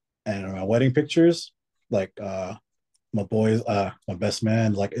 And my wedding pictures, like my best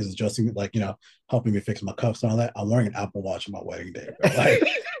man, like is adjusting, like helping me fix my cuffs and all that. I'm wearing an Apple Watch on my wedding day, bro. Like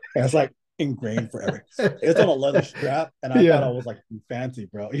it's like ingrained forever. It's on a leather strap, and I thought I Yeah. was like fancy,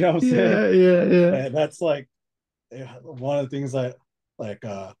 bro. You know what I'm saying? Yeah. Yeah. Yeah. And that's like one of the things that I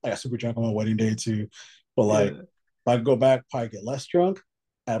got super drunk on my wedding day too, but like Yeah. if I go back, probably get less drunk.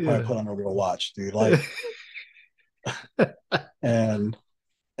 I'd probably Yeah. put on a real watch, dude. Like, and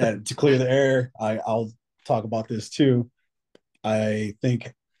to clear the air, I'll talk about this too. I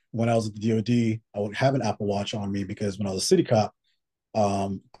think when I was at the DoD, I would have an Apple Watch on me because when I was a city cop, I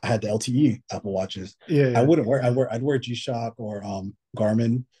had the LTE Apple Watches. Yeah. I Yeah. wouldn't wear I'd wear G-Shock or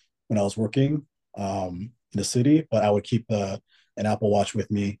Garmin when I was working in the city, but I would keep an Apple Watch with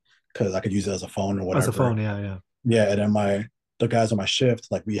me because I could use it as a phone or As a whatever. phone. Yeah. Yeah. Yeah, and then the guys on my shift,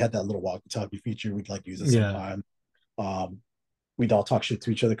 like we had that little walkie-talkie feature. We'd like use it Yeah. sometime. Um, we'd all talk shit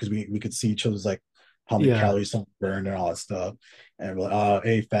to each other because we could see each other's like how many Yeah. calories some burned and all that stuff. And we're like,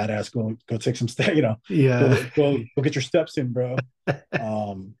 hey, fat ass, go take some steps, Yeah. go get your steps in, bro.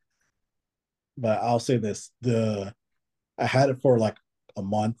 Um, but I'll say this: I had it for like a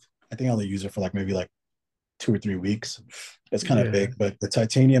month. I think I only used it for like maybe like 2 or 3 weeks. It's kind of Yeah. big, but the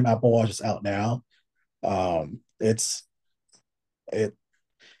titanium Apple Watch is out now. It's it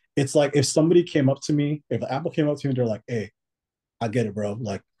it's like if somebody came up to me, if Apple came up to me and they're like, "Hey, I get it, bro.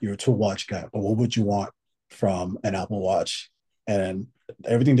 Like you're a tool watch guy, but what would you want from an Apple Watch?" And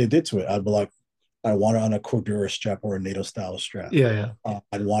everything they did to it, I'd be like, I want it on a Cordura strap or a NATO style strap. Yeah. Yeah.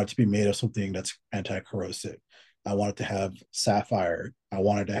 I'd want it to be made of something that's anti-corrosive. I want it to have sapphire. I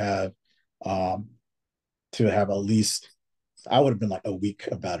wanted um, to have at least, I would have been like a week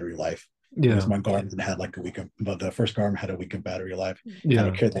of battery life because Yeah. my Garmin had like a week of, but the first Garmin had a week of battery life, and I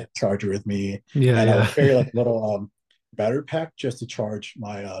would Yeah. carry that charger with me, Yeah. and I would Yeah. carry like a little battery pack just to charge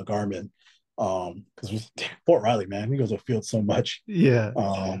my Garmin. Because Fort Riley, man, he goes to field so much. Yeah.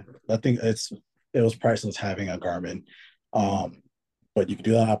 I think it was priceless having a Garmin. Um, but you can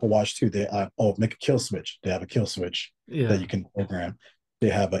do that on Apple Watch too. Make a kill switch. They have a kill switch that Yeah. you can program. They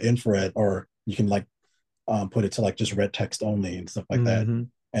have an infrared, or you can like put it to like just red text only and stuff like that. Hmm.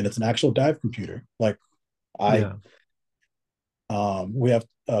 And it's an actual dive computer. Like I, Yeah. we have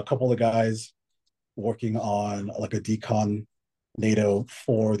a couple of guys working on like a decon NATO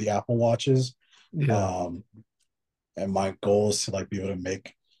for the Apple Watches. Yeah. Um, and my goal is to like be able to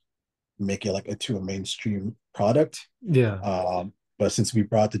make it like into a mainstream product. Yeah. But since we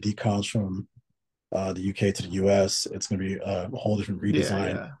brought the decons from the UK to the US, it's going to be a whole different Yeah.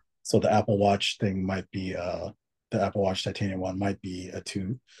 redesign. Yeah. So the Apple Watch thing might be the Apple Watch titanium one might be a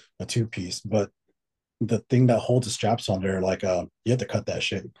two piece, but the thing that holds the straps on there, like you have to cut that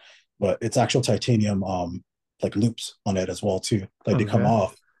shit, but it's actual titanium like loops on it as well too. Like they come Okay.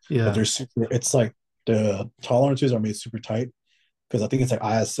 off, but Yeah. they're super. It's like the tolerances are made super tight because I think it's like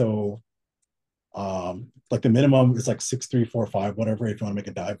ISO like the minimum is like 6345 whatever if you want to make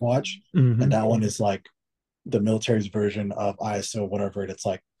a dive watch, and Hmm. that one is like the military's version of ISO whatever. It's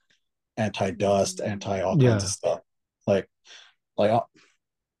like anti-dust, anti all kinds of Yeah. stuff. Like like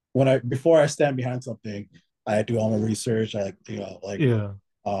when I before I stand behind something, I do all my research. I like Yeah.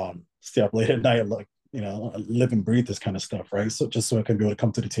 stay up late at night, like live and breathe this kind of stuff, right? So just so I can be able to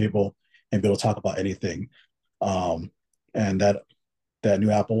come to the table and be able to talk about anything. Um, and that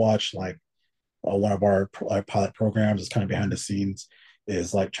new Apple Watch, like one of our pilot programs is kind of behind the scenes,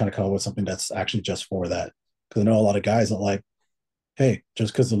 is like trying to come up with something that's actually just for that. Because I know a lot of guys that like, hey,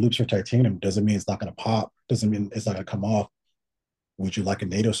 just because the loops are titanium doesn't mean it's not going to pop, doesn't mean it's not going to come off. Would you like a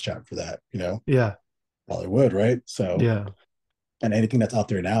NATO strap for that? Yeah. Well, it would, right? So, Yeah. and anything that's out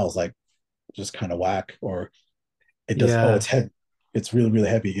there now is like just kind of whack, or it does. Oh, Yeah. it's heavy. It's really, really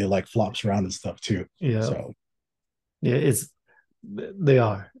heavy. It like flops around and stuff too. Yeah. So, Yeah. They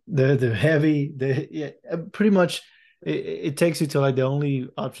are. They're heavy. They yeah. Pretty much. It takes you to like the only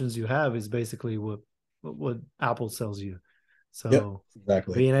options you have is basically what Apple sells you. yep, So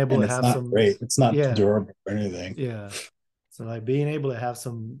exactly. being able And to it's have not some, great. It's not yeah, durable or anything. yeah. So like being able to have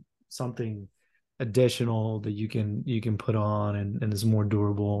something additional that you can put on and is more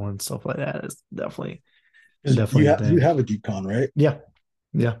durable and stuff like that is Because definitely a you thing. have a decon, right? Yeah.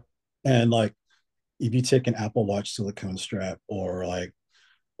 Yeah. And like if you take an Apple Watch silicone strap or like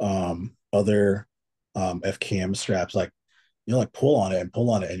other FKM straps, like like pull on it and pull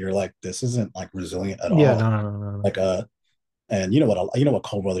on it, and you're like, this isn't like resilient at Yeah. No, all. no, no, no, no. Like and you know what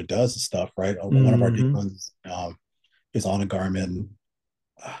cold weather does and stuff, right? One of our Mm-hmm. decons is on a Garmin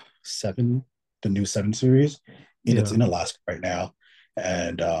 7, the new 7 series, and it's Yeah. in Alaska right now.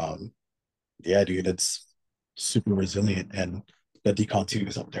 And yeah, dude, it's super resilient. And the Decon 2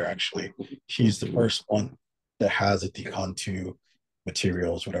 is up there actually. He's the first one that has a Decon 2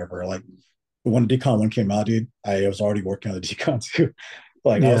 materials, whatever. Like when Decon 1 came out, dude, I was already working on the Decon 2.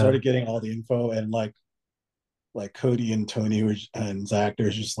 Like I was already Yeah. getting all the info, and like Cody and Tony and Zach,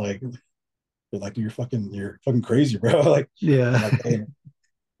 there's just like they're like, you're fucking crazy, bro. Like, I'm Yeah. like, hey,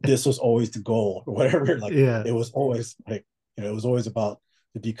 this was always the goal or whatever. Like, Yeah. it was always like, it was always about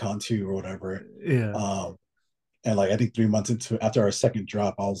the decon 2 or whatever. Yeah. Um, and like, I think 3 months into after our second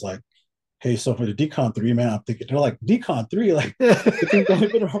drop, I was like, hey, so for the decon 3, man, I'm thinking they're like decon 3, like the thing's only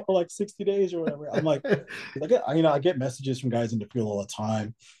been around for like 60 days or whatever. I'm I get messages from guys in the field all the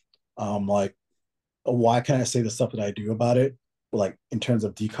time. Like, why can I say the stuff that I do about it? Like in terms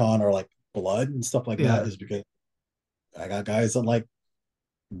of decon or like blood and stuff like that, Yeah. is because I got guys that like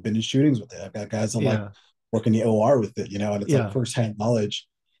been in shootings with it. I've got guys that like Yeah. work in the OR with it, and it's like Yeah. firsthand knowledge.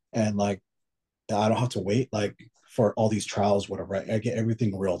 And like, I don't have to wait like for all these trials, whatever. I get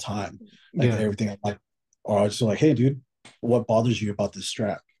everything real time. I get Yeah. everything like, or I was just like, hey, dude, what bothers you about this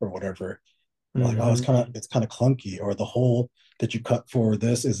strap or whatever? Like, oh, Hmm. it's kind of clunky, or the hole that you cut for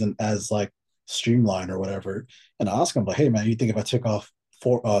this isn't as like streamlined or whatever. And I ask him, like, hey man, you think if I took off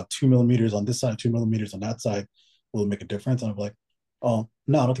 2 millimeters on this side, 2 millimeters on that side, will it make a difference? And I'm like, oh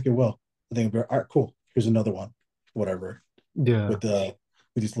no, I don't think it will. I think it'll be all right, cool. Here's another one, whatever, Yeah. with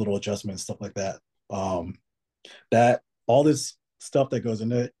these little adjustments, stuff like that. That all this stuff that goes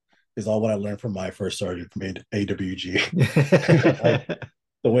into it is all what I learned from my first sergeant from AWG. Like,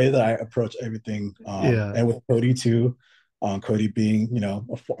 the way that I approach everything, Yeah. and with Cody too, Cody being,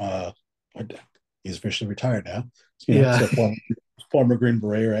 he's officially retired now, Yeah. so former Green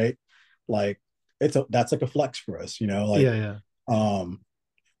Beret, right? Like, that's like a flex for us, like, Yeah. Yeah. um,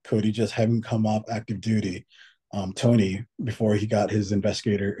 Cody just having come off active duty. Tony, before he got his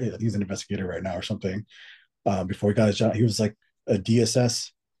investigator, he's an investigator right now or something. Before he got his job, he was like a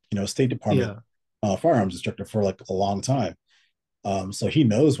DSS, State Department Yeah. firearms instructor for like a long time. So he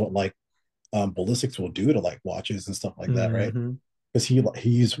knows what like ballistics will do to like watches and stuff like that, right? Hmm. Because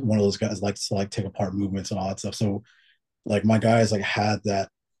he's one of those guys that likes to like take apart movements and all that stuff. So like my guys like had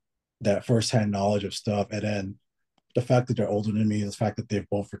that firsthand knowledge of stuff, and then the fact that they're older than me, the fact that they've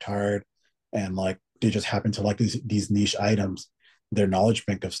both retired, and like they just happen to like these niche items, their knowledge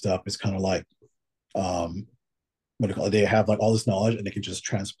bank of stuff is kind of like, um what do you call it? They have like all this knowledge and they can just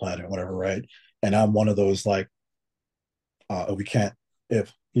transplant it, whatever, right? And I'm one of those like, we can't,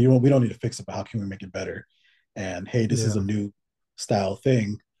 if we don't need to fix it, but how can we make it better? And hey, this is a Yeah. new style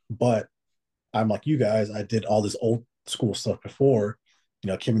thing, but I'm like you guys, I did all this old school stuff before,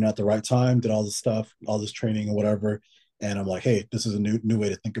 came in at the right time, did all this stuff, all this training and whatever. And I'm like, hey, this is a new way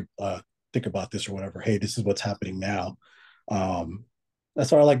to think about this or whatever. Hey, this is what's happening now. Um,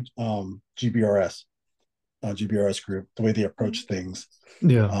 that's why I like GBRS group, the way they approach things.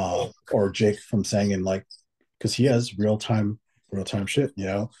 Yeah. Or Jake from Sangin, like, because he has real time shit.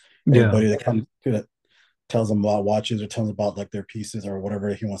 Yeah. Everybody that comes that tells him about watches or tells him about like their pieces or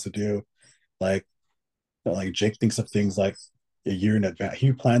whatever he wants to do, like Jake thinks of things like a year in advance.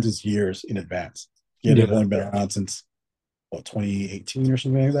 He plans his years in advance. Yeah, they've Yeah. only been around since 2018 or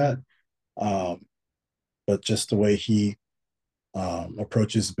something like that. Um, but just the way he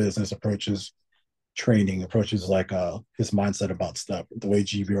approaches business, approaches training, approaches like his mindset about stuff, the way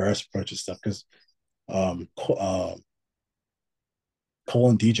GBRS approaches stuff. Because um, Cole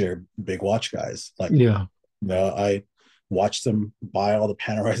and DJ are big watch guys. Like, Yeah. I watched them buy all the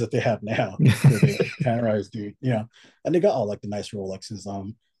Panerais that they have now. Because they Panerais, dude. And they got all like the nice Rolexes.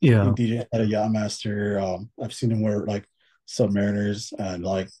 I Yeah. think DJ had a Yachtmaster. I've seen them wear like Submariners, and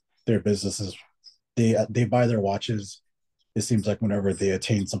like their businesses. They buy their watches. It seems like whenever they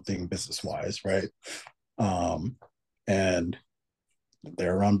attain something business wise, right? Um, and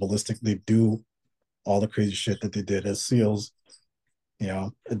they're around ballistic. They do all the crazy shit that they did as SEALs.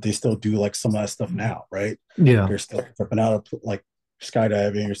 They still do like some of that stuff now, right? Yeah. They're still flipping out of like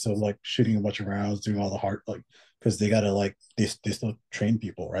skydiving, or still like shooting a bunch of rounds, doing all the hard, like, because they gotta like they still train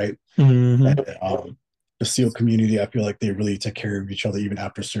people, right? Hmm. And the SEAL community, I feel like they really take care of each other even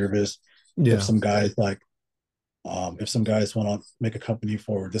after service. If Yeah. some guys like, if some guys want to make a company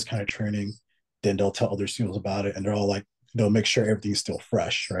for this kind of training, then they'll tell other SEALs about it, and they're all like, they'll make sure everything's still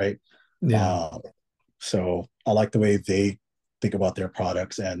fresh, right? Yeah. Um, so I like the way they think about their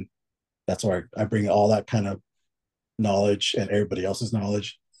products, and that's why I bring all that kind of knowledge and everybody else's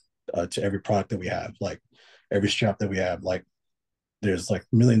knowledge to every product that we have. Like every strap that we have, like there's like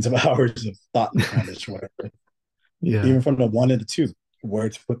millions of hours of thought behind this, whatever. Yeah. Even from the one and the two, where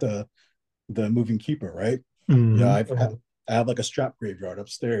to put the moving keeper, right? Yeah, Hmm. I have like a strap graveyard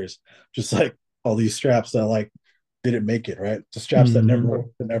upstairs, just like all these straps that like didn't make it, right? The straps Hmm.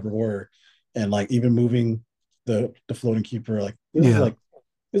 that never were, and like even moving the floating keeper, like Yeah.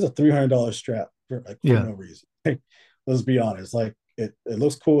 this is a $300 strap for Yeah. no reason. Let's be honest, like it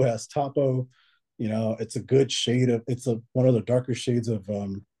looks cool, it has topo, it's a good shade of, it's a one of the darker shades of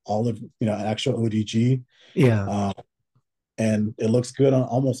all of actual ODG, Yeah. um, and it looks good on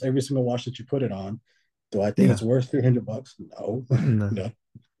almost every single watch that you put it on. Do I think it's Yeah. worth $300? No, No. no,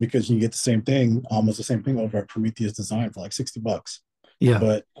 because you get the same thing, almost the same thing over at Prometheus Design for like $60. Yeah.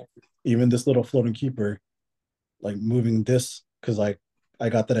 But even this little floating keeper, like moving this, because like I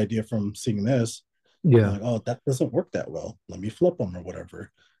got that idea from seeing this. I'm Yeah. like, oh, that doesn't work that well. Let me flip them or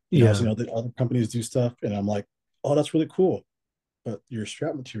whatever. So Yeah. the other companies do stuff, and I'm like, oh, that's really cool, but your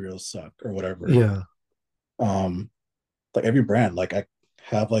strap materials suck or whatever. Yeah. Um, like every brand, like I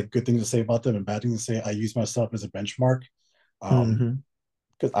have like good things to say about them and bad things to say. I use myself as a benchmark. Hmm.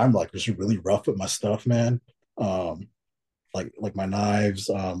 Because I'm like just really rough with my stuff, man. Like my knives,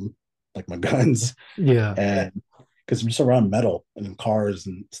 like my guns, Yeah. and because I'm just around metal and in cars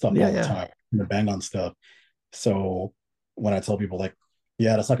and stuff Yeah. all the Yeah. time, and bang on stuff. So when I tell people like,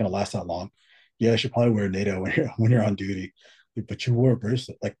 yeah, that's not gonna last that long. Yeah, I should probably wear NATO when you're on duty. But you wore a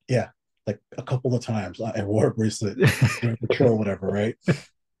bracelet, like yeah, like a couple of times I wore a bracelet during patrol, whatever, right?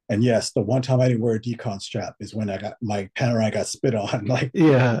 And yes, the one time I didn't wear a decon strap is when I got my panorama got spit on, like,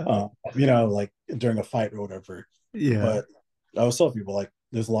 Yeah. like during a fight or whatever. Yeah. But I was telling people like,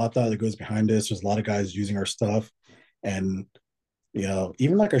 there's a lot that goes behind this. There's a lot of guys using our stuff, and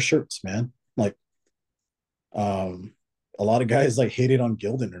even like our shirts, man. Like, um, a lot of guys like hated on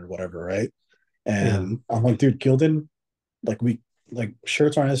Gildan or whatever, right? Yeah. And I'm like, dude, Gildan, like like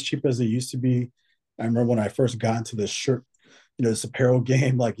shirts aren't as cheap as they used to be. I remember when I first got into this shirt, this apparel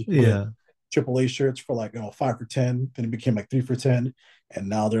game, like you could get Yeah. AAA shirts for like 5 for 10, then it became like 3 for 10, and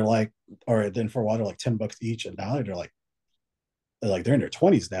now they're like, all right, then for a while they're like $10 each, and now they're in their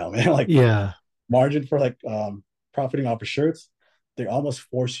 20s now, man. Like Yeah. margin for like profiting off of shirts, they almost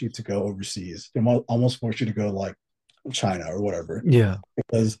force you to go overseas. They almost force you to go like China or whatever Yeah.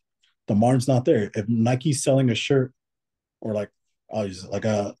 because the margin's not there. If Nike's selling a shirt or like I'll use it like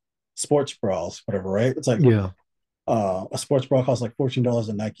a sports bras, whatever, right? It's like Yeah. a sports bra costs like $14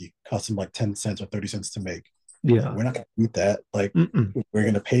 at Nike, costs them like 10 cents or 30 cents to make. Like Yeah. we're not gonna eat that. Like Mm-mm. we're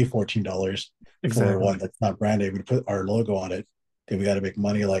gonna pay $14 for Exactly. one that's not branded. We put our logo on it. Then we gotta make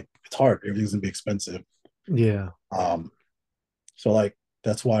money. Like it's hard. Everything's gonna be expensive. Yeah. Um, so like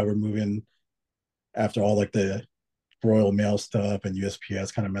that's why we're moving after all like the Royal Mail stuff and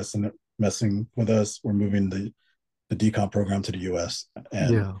USPS kind of messing with us. We're moving the decom program to the US,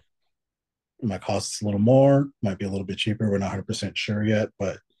 and Yeah. it might cost us a little more, might be a little bit cheaper. We're not 100% sure yet,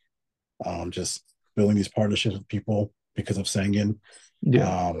 but just building these partnerships with people because of Sangan.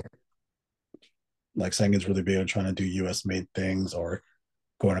 Yeah. Um, like Sangan's really big on trying to do US made things or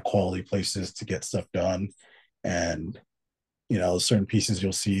going to quality places to get stuff done. And, certain pieces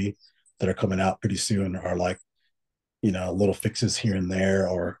you'll see that are coming out pretty soon are like, little fixes here and there,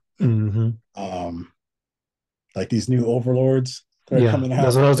 or Hmm. um, like these new overlords that are Yeah. coming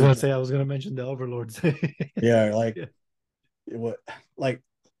That's out. what I was gonna say. I was gonna mention the overlords. Yeah, like Yeah. what, like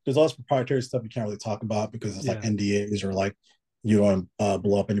there's all this proprietary stuff you can't really talk about because it's like Yeah. NDAs or like you don't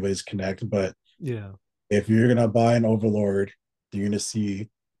blow up anybody's connect. But Yeah. if you're gonna buy an overlord, you're gonna see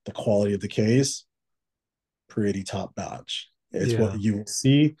the quality of the case pretty top notch. It's what Yeah. you will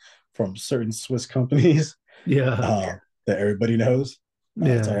see from certain Swiss companies Yeah. that everybody knows.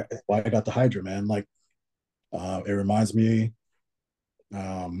 Yeah. It's why I got the Hydra, man. Like it reminds me,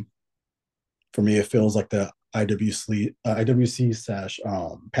 um, for me, it feels like the IWC slash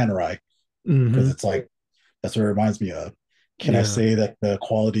Panerai, because Hmm. it's like that's what it reminds me of. Can I Yeah. say that the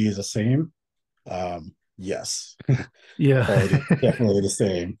quality is the same? Yes, Yeah. quality is definitely the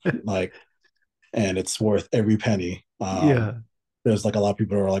same. Like, and it's worth every penny. Yeah. There's like a lot of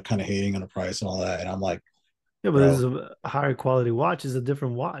people who are like kind of hating on the price and all that, and I'm like, Yeah, but this is bro, a higher quality watch. Is a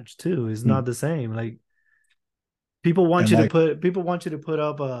different watch too. It's hmm. not the same. Like And like, people want you to put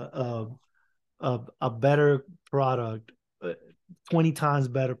up a better product, 20 times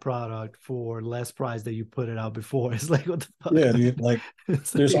better product for less price that you put it out before. It's like what the fuck? yeah, dude, like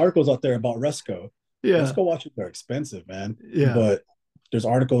It's there's like, articles out there about Resco. yeah, Resco watches are expensive, man, yeah, but there's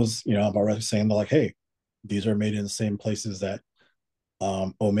articles, about Resco saying they're like, hey, these are made in the same places that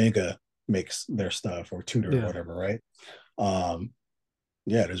Omega makes their stuff or Tudor or yeah, whatever, right? Um,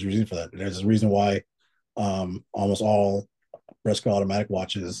 yeah, there's a reason for that. There's a reason why almost all Resco automatic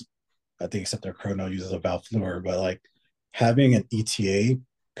watches, I think except their chrono uses a valve fluor, but like having an ETA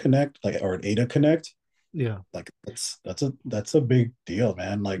connect, like or an ADA connect, yeah, like that's a big deal,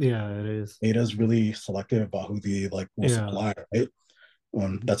 man. Like yeah. It is. ADA's really selective about who they like will Yeah. supply, right?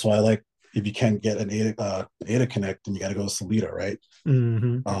 That's why like if you can't get an ADA connect, then you got to go to Solita, right?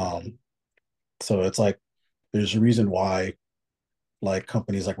 Hmm. Um, so it's like there's a reason why like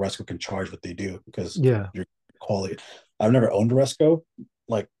companies like Resco can charge what they do because Yeah. your quality. I've never owned a Resco,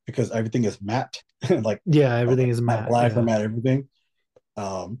 like because everything is matte, like Yeah, everything like is matte matte. black or Yeah. matte everything.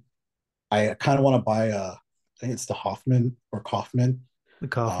 Um, I kind of want to buy I think it's the Hoffman or Kaufman. The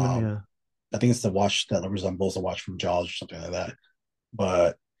Kaufman, Um, yeah. I think it's the watch that resembles the watch from Jaws or something like that.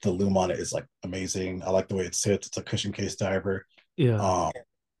 But the loom on it is like amazing. I like the way it sits. It's a cushion case diver. Yeah. Um,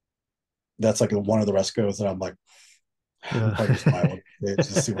 that's like one of the Rescos that I'm like, I'm Yeah. probably just buy one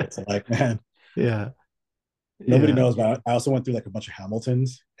just to see what it's like, man. Yeah. Nobody Yeah. knows, but I also went through like a bunch of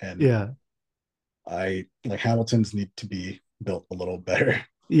Hamiltons, and Yeah. I like Hamiltons need to be built a little better.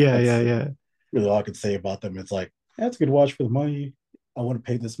 Yeah. Yeah. That's Yeah. really all I could say about them. It's like that's a good watch for the money. I wouldn't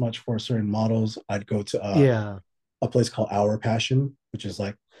pay this much for certain models. I'd go to Yeah. a place called Our Passion, which is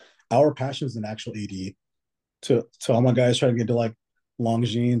like Our Passion is an actual AD to all my guys trying to get to like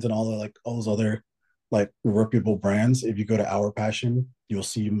Longines and all those other like reputable brands. If you go to Our Passion, you'll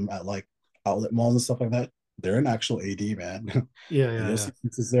see them at like outlet malls and stuff like that. They're an actual AD, man. Yeah. Like Yeah. you'll Yeah. see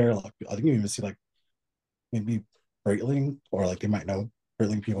pieces there. Like I think you even see like maybe Breitling or like they might know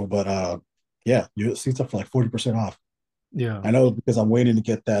Breitling people, but yeah, you see stuff for like 40% off. Yeah. I know because I'm waiting to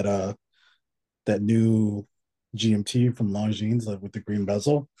get that new GMT from Longines like with the green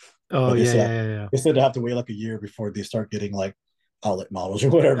bezel, Oh but yeah. Yeah. Yeah. they said they have to wait like a year before they start getting like outlet models or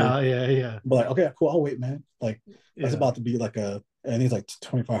whatever. Yeah. Yeah. Yeah. But like, okay, cool, I'll wait, man. Like that's Yeah. about to be like I think it's like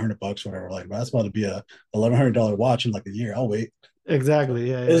 $2,500 or whatever. Like that's about to be a $1,100 watch in like a year. I'll wait. So Exactly.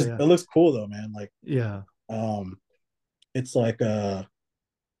 Yeah. Yeah. it Yeah. looks cool though, man. Like Yeah. um, it's like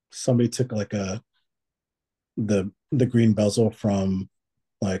somebody took like the green bezel from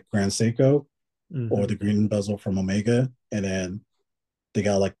like Grand Seiko or Hmm. the green bezel from Omega, and then they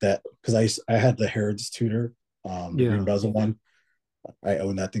got like that because I had the Harrods Tudor, the green Yeah. bezel one. I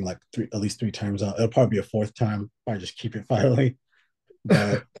own that thing like at least three times out. It'll probably be a fourth time. I just keep it finally.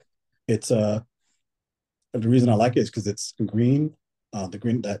 But it's the reason I like it is because it's green, the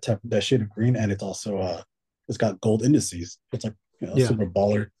green that shade of green, and it's also it's got gold indices. It's like Yeah. super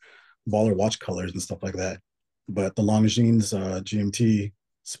baller watch colors and stuff like that. But the Longines GMT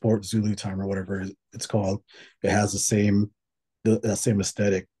Sport Zulu time or whatever it's called, it has that same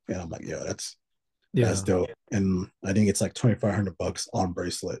aesthetic. And I'm like, yo, that's Yeah. dope. And I think it's like $2,500 on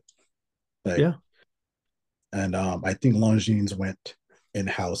bracelet. Like, Yeah. and I think Longines went in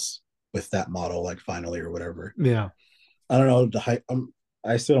house with that model, like finally or whatever. Yeah. I don't know the hype.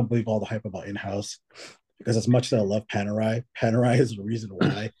 I still don't believe all the hype about in house because as much as I love Panerai is the reason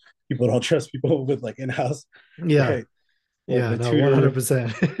why people don't trust people with like in house, Yeah. right? Like Yeah. when No,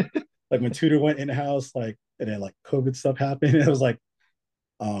 100%. Tudor went in house, like and then like COVID stuff happened. It was like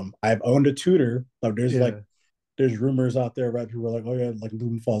I've owned a Tudor. Yeah. There's rumors out there about people like, oh yeah, like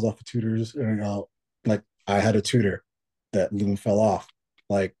Loom falls off of Tudors, and like I had a Tudor that Loom fell off,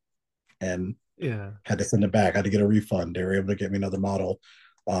 like and Yeah. had to send it back. I had to get a refund. They were able to get me another model,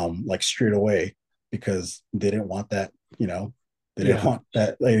 like straight away because they didn't want that, they didn't Yeah. want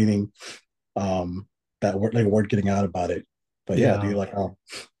that anything, um, that word like word getting out about it. But yeah, dude, Yeah.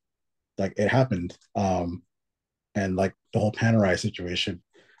 like it happened, and like the whole Panerai situation.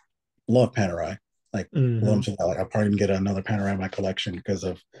 Love Panerai. Like love them Hmm. to that. Like I'll probably get another Panerai in my collection because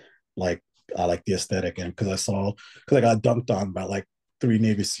of like I like the aesthetic and because I got dunked on by like three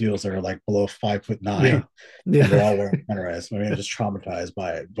Navy SEALs that are like below 5'9", Yeah. and they're Yeah. all wearing Panarais. Maybe I'm just traumatized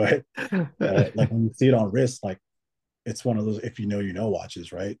by it. But like when you see it on wrist, like it's one of those if you know you know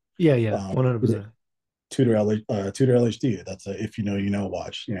watches, right? Yeah. Yeah. Um, 100%. Tudor LHD. That's a if you know you know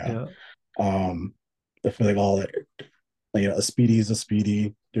watch. Yeah. Um, I feel like all that. Like, a speedy is a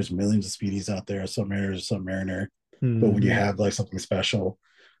speedy. There's millions of speedies out there. Some mariners, some mariner. But when you Hmm. have like something special,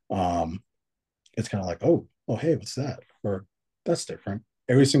 um, it's kind of like, oh, hey, what's that? Or that's different.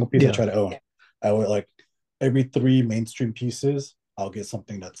 Every single piece I Yeah. try to own, I would like every three mainstream pieces, I'll get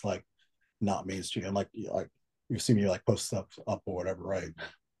something that's like not mainstream. And like you see me like post stuff up or whatever, right?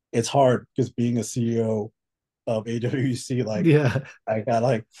 It's hard because being a CEO of AWWC, like Yeah. I got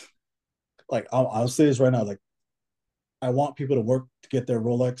I'll say this right now, like I want people to work to get their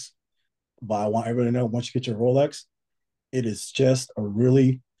Rolex, but I want everybody to know once you get your Rolex, it is just a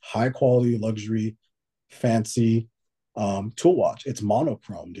really high quality luxury fancy tool watch. It's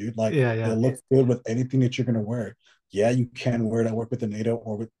monochrome, dude. Like Yeah. it Yeah. looks good with anything that you're gonna wear. Yeah, you can wear it at work with a NATO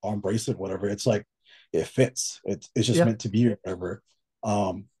or with arm bracelet, whatever. It's like it fits. It's just Yeah. meant to be or whatever.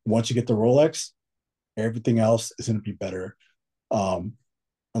 Once you get the Rolex, everything else is gonna be better. Um,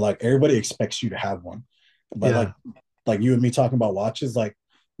 like everybody expects you to have one, but Yeah. like you and me talking about watches, like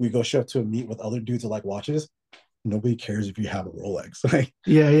we go show up to a meet with other dudes that like watches. Nobody cares if you have a Rolex. Like,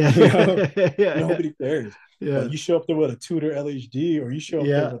 Yeah. Yeah. you know, Yeah. Yeah. nobody cares. But Yeah. you show up there with a Tudor LHD, or you show up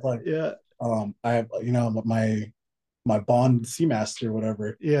there Yeah. with like, Yeah. I have, my my Bond Seamaster or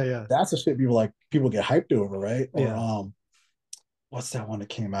whatever. Yeah, yeah, That's the shit people get hyped over, right? Or yeah, what's that one that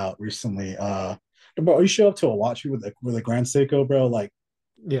came out recently? Bro, you show up to a watch with a Grand Seiko, bro. Like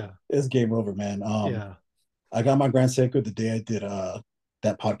yeah, it's game over, man. yeah, I got my Grand Seiko the day I did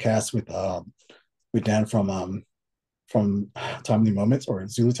that podcast with Dan from Timely Moments or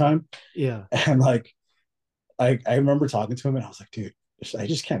Zulu Time, yeah, and like I remember talking to him and I was like, dude, I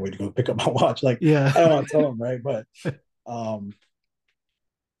just can't wait to go pick up my watch. Like yeah, I don't want to tell him, right? But um,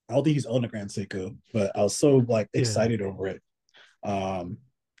 I don't think he's owned a Grand Seiko, but I was so like yeah, excited over it. Um,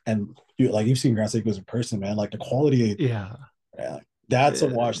 and you've seen Grand Seikos in person, man. Like the quality, yeah, yeah, that's a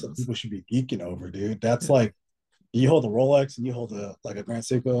watch that yes, people should be geeking over, dude. That's yeah, like you hold a Rolex and you hold a Grand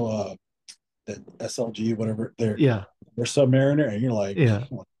Seiko, the SLG, whatever. yeah, They're Submariner, and you're yeah,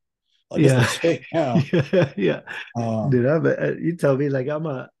 like this yeah, looks fake now. yeah, yeah. Um, Dude, you tell me like I'm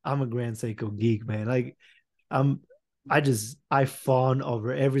a Grand Seiko geek, man. Like I'm I fawn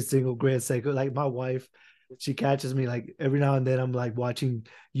over every single Grand Seiko. Like my wife, she catches me like every now and then. I'm like watching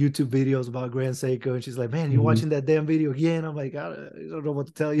YouTube videos about Grand Seiko, and she's like, "Man, you're mhm. watching that damn video again?" I'm like, I don't know what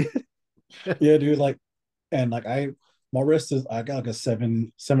to tell you. Yeah, dude. Like, and like my wrist is I got like a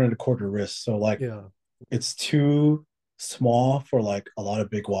seven and a quarter wrist, so like Yeah, it's too small for like a lot of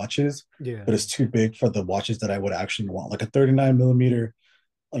big watches, yeah, but it's too big for the watches that I would actually want. Like a 39 millimeter,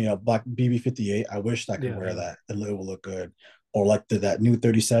 black BB 58. I wish I could wear yeah, that. It will look good. Or like that new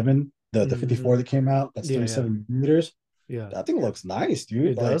 37, the hmm 54 that came out. That's yeah, yeah, 37 millimeters. yeah. That thing looks nice,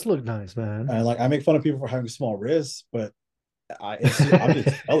 dude. It Like, does look nice, man. and like I make fun of people for having small wrists, but I'm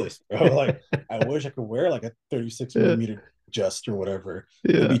just jealous, bro. Like I wish I could wear like a 36 Yeah, millimeter just or whatever.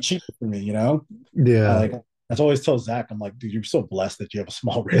 It'd yeah, be cheaper for me, you know? I yeah, like that's always tell Zach, I'm like, dude, you're so blessed that you have a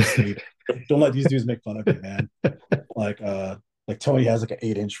small wrist, dude. Don't let these dudes make fun of you, man. Like like Tony has like an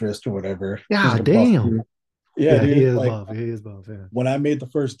 8-inch wrist or whatever. He's yeah. like a buff Damn. dude. Yeah, Yeah, he dude. is Like buff. He is buff. Yeah, when I made the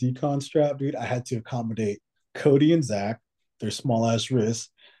first decon strap, dude, I had to accommodate Cody and Zach, their small ass wrists,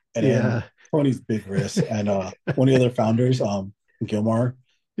 and then yeah, Tony's big wrist, and one of the other founders, Gilmar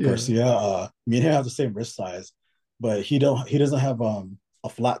yeah, Garcia, me and him have the same wrist size, but he doesn't have a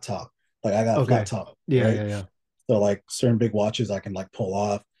flat top. Like I got a flat okay, top, yeah, right? yeah, yeah, So like certain big watches I can like pull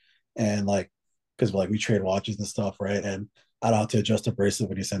off, and like because like we trade watches and stuff, right? And I don't have to adjust the bracelet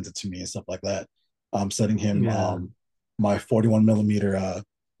when he sends it to me and stuff like that. I'm setting him yeah, my 41 millimeter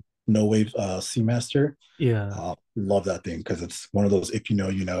no wave Seamaster. yeah. Love that thing because it's one of those if you know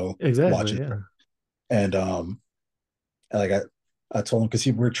you know Exactly. watches. Yeah, And like I told him because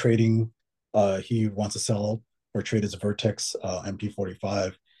we're trading. He wants to sell or trade his Vertex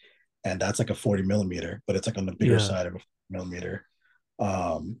MP45, and that's like a 40 millimeter, but it's like on the bigger yeah, side of a millimeter.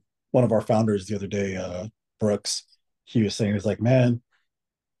 One of our founders the other day, Brooks, he was saying, he's like, man,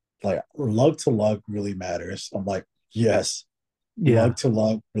 like lug to lug really matters. I'm like, yes, yeah, lug to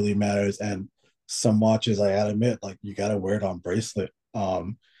lug really matters. And some watches, I gotta admit, like you gotta wear it on bracelet.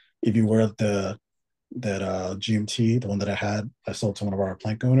 If you wear that GMT, the one that I sold to one of our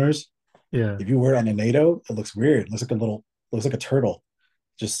plank owners. yeah, If you wear it on a NATO, it looks weird. It looks like a turtle,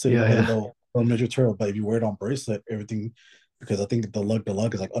 just sitting yeah, on like a yeah, little miniature turtle. But if you wear it on bracelet, everything, because I think the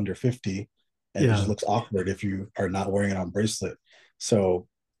lug is like under 50, and it just yeah, looks awkward if you are not wearing it on bracelet. So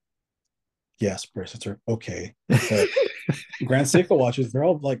yes, bracelets are okay, but Grand Seiko watches, they're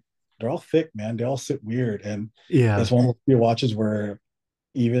all thick, man. They all sit weird, and it's yeah, one of the few watches where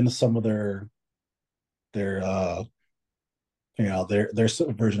even some of their their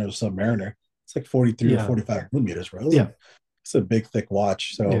version of Submariner. It's like 43 or yeah, 45 millimeters, bro. yeah, It's a big, thick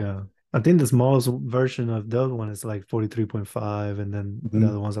watch. So, yeah. I think the smallest version of the other one is like 43.5, and then the mhm.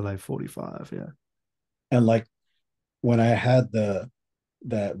 other ones are like 45. Yeah, And like when I had that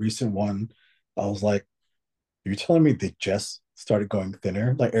recent one, I was like, you're telling me they just started going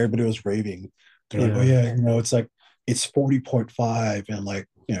thinner? Like everybody was raving. They're like, oh yeah, yeah, it's like it's 40.5, and like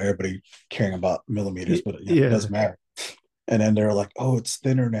everybody caring about millimeters, but it yeah, doesn't matter. And then they're like, oh, it's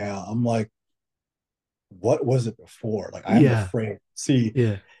thinner now. I'm like, what was it before? Like I'm yeah, afraid to see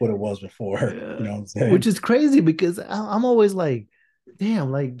yeah. what it was before. You Yeah. know what I'm Which saying? is crazy because I'm always like,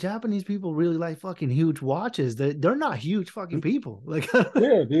 damn, like Japanese people really like fucking huge watches. They're not huge fucking people. Like,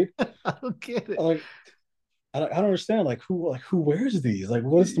 Yeah, dude. I don't get it. Like I don't understand. Like who wears these? Like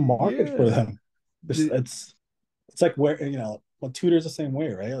what is the market for Yeah. them? It's The- it's it's like where well, Tudor's the same way,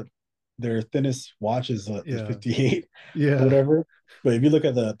 right? Like their thinnest watch is yeah. 58 or Yeah. whatever. But if you look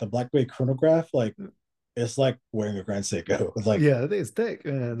at the Black Bay chronograph, like it's like wearing a Grand Seiko. It's Yeah. They thick,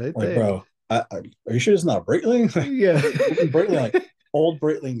 man. They like thick. bro, are you sure it's not a Breitling? Yeah. Breitling, like old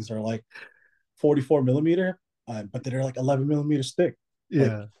Breitlings are like 44 millimeter, but they're like 11 millimeters thick. Like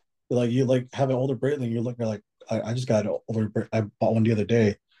Yeah. like you like have an older Breitling, you're looking like I just got over. I bought one the other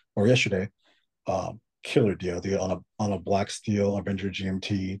day or yesterday. Killer deal, dude, on a Black Steel Avenger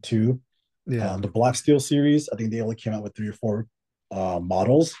GMT 2. Yeah. The Black Steel series, I think they only came out with 3 or 4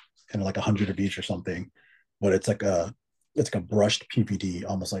 models and like 100 of each or something. But it's like a brushed PVD,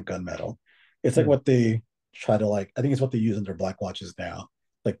 almost like gunmetal. It's like Hmm. what they try to like. I think it's what they use in their black watches now.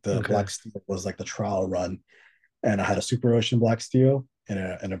 Like the Okay. Black Steel was like the trial run, and I had a Super Ocean Black Steel and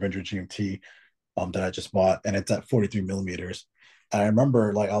an Avenger GMT that I just bought, and it's at 43 millimeters. And I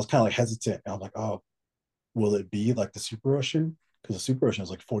remember like I was kind of like hesitant. I was like, oh, will it be like the Super Ocean? Because the Super Ocean is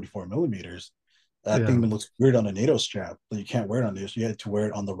like 44 millimeters. That thing Yeah. looks weird on a NATO strap, but you can't wear it on this. You had to wear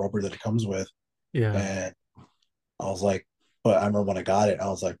it on the rubber that it comes with. Yeah. And I was like, but I remember when I got it, I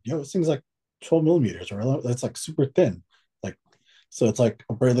was like, yo, this thing's like 12 millimeters, or it's like super thin. Like, so it's like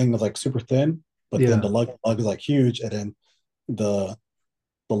a Breitling is like super thin, but then Yeah. the lug is like huge, and then the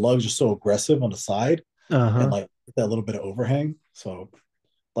the lug is just so aggressive on the side and Uh-huh. like that little bit of overhang. So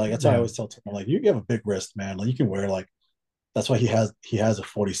like that's why I Yeah. always tell Tim, like, you have a big wrist, man. Like you can wear like that's why he has a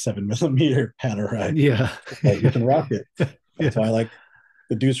 47 millimeter Panerai. Yeah. Like he Yeah. can rock it. That's Yeah. why like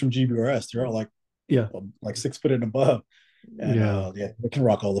the dudes from GBRS, they're all Yeah. like 6 foot and above. And Yeah. yeah, they can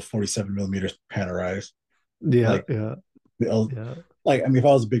rock all the 47 millimeters Panerais. Yeah. Like Yeah. they'll Yeah. like I mean if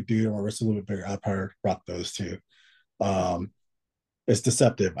I was a big dude or my wrist a little bit bigger, I'd probably rock those too. Um it's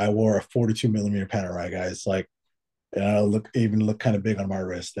deceptive. I wore a 42 millimeter Panerai, guys. Like and I look kind of big on my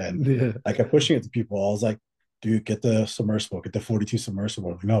wrist. And Yeah. I kept pushing it to people. I was like, dude, get the submersible, get the 42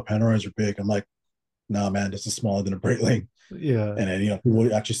 submersible. Like, no, Panoramas are big. I'm like, no, man, this is smaller than a Breitling. Yeah. And then,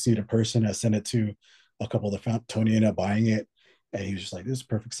 people actually see it in person. I sent it to a couple of the found Tony ended up buying it. And he was just like, this is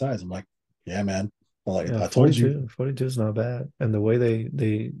perfect size. I'm like, yeah, man. I'm like, Yeah. I told you. 42 is not bad. And the way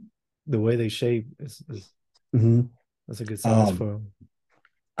they shape is Mm-hmm. that's a good size Um, for them.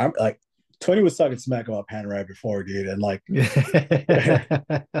 I'm like, Tony was talking smack about Panerai before, dude. And like, and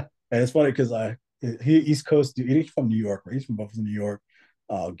Yeah. it's funny because he East Coast dude. He's from New York, right? He's from Buffalo, New York.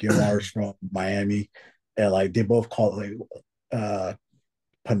 Gilmar's from Miami, and like they both call it like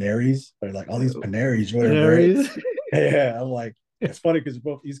Paneris or like all these Paneris, whatever, right? Canaries. Yeah, I'm like, it's funny because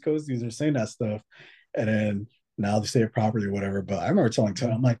both East Coast dudes are saying that stuff, and then now they say it properly, or whatever. But I remember telling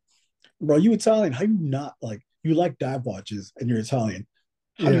Tony, I'm like, bro, you Italian? How you not like you like dive watches and you're Italian?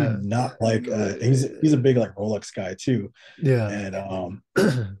 How do you Yeah. not like? He's a big like Rolex guy too, Yeah. and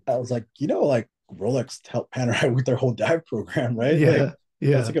I was like, like Rolex helped Panerai with their whole dive program, right? Like Yeah. that's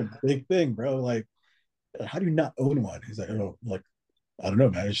Yeah. like a big thing, bro. Like, how do you not own one? He's like, oh, like I don't know,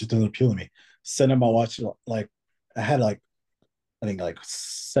 man. It just doesn't appeal to me. Send him my watch. Like, I had like I think like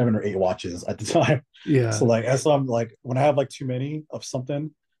 7 or 8 watches at the time. So Yeah. like, as I'm like, when I have like too many of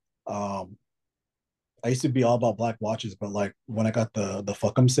something, um, I used to be all about black watches, but like when I got the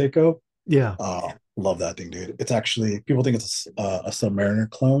Fuckum Seiko, Yeah. love that thing, dude. It's actually people think it's a Submariner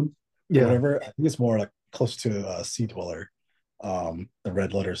clone or Yeah. whatever. I think it's more like close to Sea Dweller, the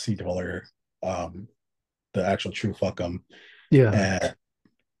red letter Sea Dweller, um, the actual true Fuckum. Yeah. And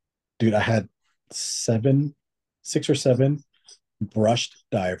dude, I had 6 or 7 brushed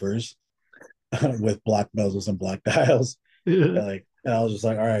divers with black bezels and black dials. Yeah. And I was just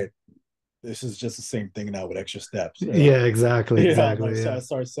like, all right, this is just the same thing now with extra steps. Yeah, exactly, Like exactly. so I Yeah.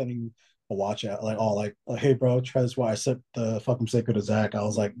 started sending a watch out, like, oh, hey, bro, try this watch. I sent the fucking Seiko to Zach. I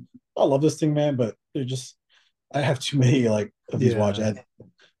was like, I love this thing, man, but they're just, I have too many like of these watches. I Yeah. had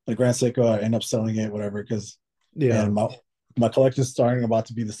the Grand Seiko, I end up selling it, whatever, because Yeah. and my collection's starting about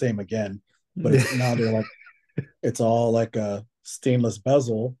to be the same again, but it's now they're like it's all like a stainless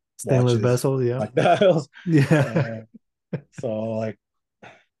bezel Stainless watches, vessel, yeah. like dials, Yeah. and so like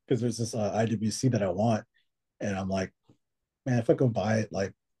because there's this IWC that I want, and I'm like, man, if I go buy it,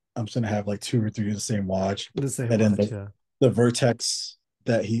 like I'm just gonna have like 2 or 3 of the same watch, The same and then watch, the yeah. the Vertex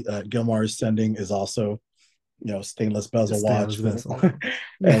that he Gilmar is sending is also stainless The bezel stainless watch, vessel.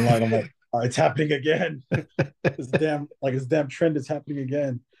 and like I'm like, oh, it's happening again. This damn trend is happening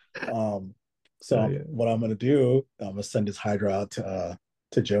again. Um, so Oh, yeah. what I'm gonna do, I'm gonna send this Hydra out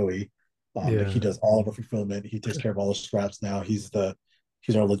to Joey. Like he Yeah. does all of our fulfillment. He takes care of all the straps now. He's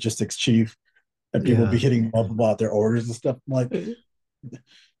our logistics chief, and people be Yeah. hitting him up about their orders and stuff. I'm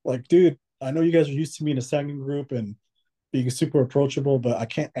like, dude, I know you guys are used to me in a second group and being super approachable, but I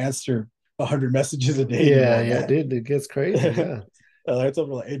can't answer 100 messages a day Yeah, anymore, yeah, man. dude, it gets crazy. Yeah. I told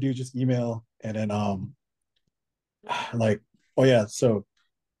him like, hey, dude, just email, and then like, oh yeah, so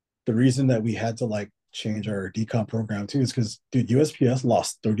the reason that we had to like change our decom program too is because dude, USPS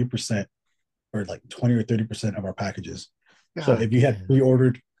lost 30% or like 20 or 30% of our packages. So God damn. if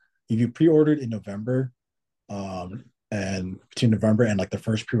you pre-ordered in November, and between November and like the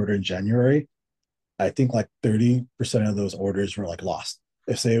first pre-order in January, I think like 30% of those orders were like lost.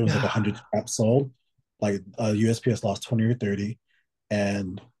 If say it was like Yeah. 100 scraps sold, like USPS lost 20 or 30,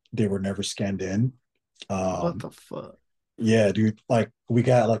 and they were never scanned in. What Um, the fuck? yeah, dude. Like we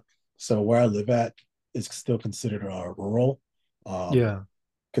got like so where I live at is still considered rural, Yeah.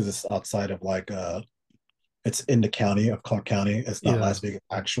 because it's outside of like it's in the county of Clark County. It's not Yeah. Las Vegas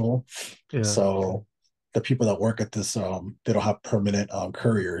actual. Yeah. So the people that work at this they don't have permanent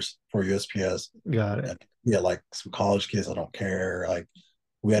couriers for USPS. Got it. And yeah, like some college kids that don't care. Like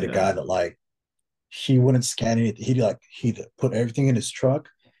we had a guy Yeah. that like he wouldn't scan anything. He'd put everything in his truck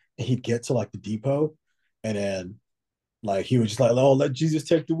and he'd get to like the depot and then like he was just like, oh, let Jesus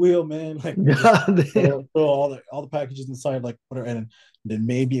take the wheel, man. Like we just God damn. throw all the packages inside, like whatever, and then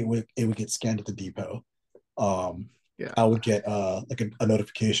maybe it would get scanned at the depot. Um, Yeah. I would get like a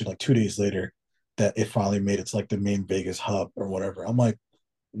notification like 2 days later that it finally made it to like the main Vegas hub or whatever. I'm like,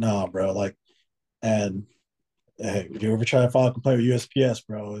 nah, bro. Like, and hey, if you ever try to file a complaint with USPS,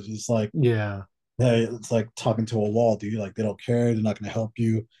 bro, it's just like, Yeah. hey, it's like talking to a wall, dude. Like they don't care, they're not gonna help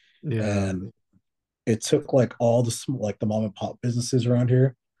you. Yeah. And it took like all like the mom and pop businesses around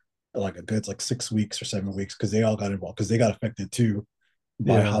here like a good like 6 weeks or 7 weeks because they all got involved because they got affected too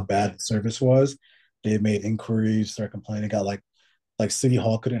by how Yeah. bad the service was. They made inquiries, started complaining, got like City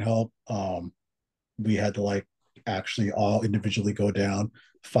Hall couldn't help. We had to like actually all individually go down,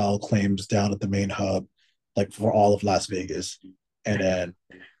 file claims down at the main hub, like for all of Las Vegas. And then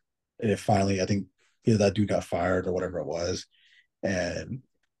it finally, I think either that dude got fired or whatever it was. And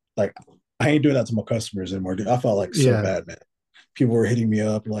like I ain't doing that to my customers anymore, dude. I felt like so Yeah. bad, man. People were hitting me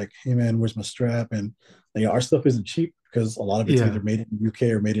up like, "Hey, man, where's my strap?" And you know, our stuff isn't cheap because a lot of it's either Yeah. made in the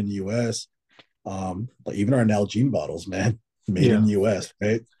UK or made in the US. Like even our Nalgene bottles, man, made in Yeah. the US,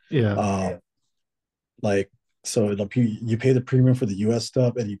 right? Yeah. Um, like so, like you pay the premium for the US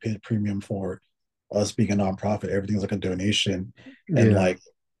stuff, and you pay the premium for us being a nonprofit. Everything's like a donation, and Yeah. like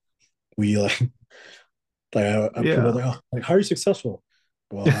we people are Yeah. like, oh, like how are you successful?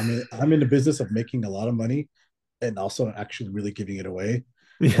 Well, I'm in the business of making a lot of money and also actually really giving it away.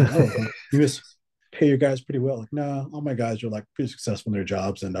 They're Yeah. like, oh, you guys pay your guys pretty well. Like, no, all my guys are like pretty successful in their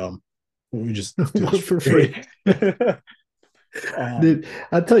jobs, and we just do this Work for for free. free. um, Dude,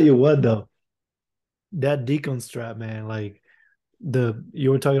 I tell you what though, that decon strap, man, like the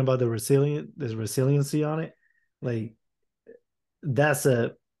you were talking about there's resiliency on it. Like that's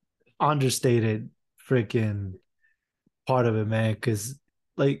a understated freaking part of it, man. Cause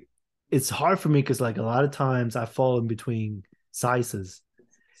like it's hard for me because like a lot of times I fall in between sizes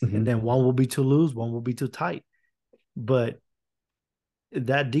and mhm, then one will be too loose, one will be too tight. But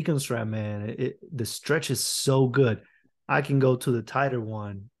that decon strap, man, the stretch is so good. I can go to the tighter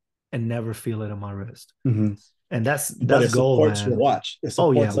one and never feel it on my wrist. mhm. And But that's it gold, supports your man. watch. It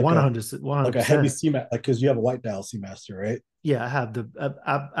Oh yeah, supports 100 like a heavy 100%. Seamaster, like because you have a white dial Seamaster, right? Yeah, I have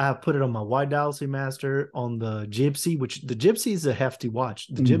I have put it on my White Dial Master on the Gypsy, which the Gypsy is a hefty watch.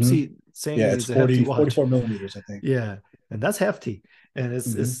 The Mm-hmm. Gypsy Yeah, saying it's is a hefty 40, watch. 44 millimeters, I think. Yeah, and that's hefty, and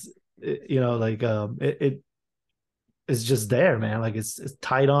Mm-hmm. you know like it's just there, man. Like it's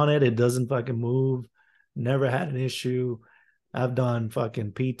tight on it. It doesn't fucking move. Never had an issue. I've done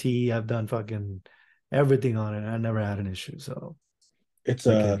fucking PT. I've done fucking everything on it. I never had an issue. So It's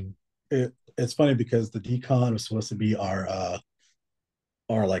freaking it's funny because the decon was supposed to be our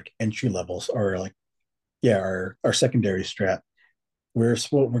like entry levels or like yeah our secondary strap. We're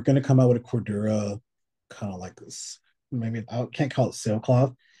gonna come out with a Cordura kind of like this. Maybe I can't call it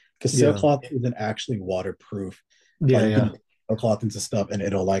sailcloth because yeah, sailcloth isn't actually waterproof. yeah, Like you yeah, can sailcloth into stuff and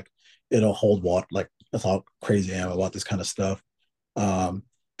it'll hold water. Like that's how crazy I am about this kind of stuff. Um,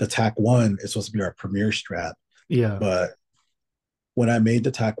 the Tac One is supposed to be our premier strap, yeah, but when I made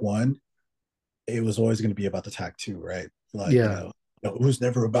the Tac One, it was always going to be about the Tac Two, right? Like yeah. it was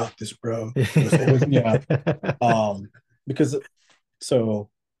never about this, bro. It was yeah. Um, because so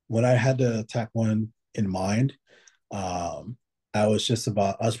when I had the Tac One in mind, um, I was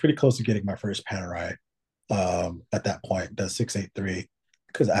pretty close to getting my first Panerai at that point, the 683,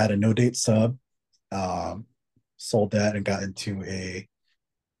 because I had a no date sub, um, sold that and got into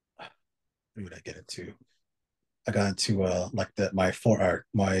what did I get into? I got into like that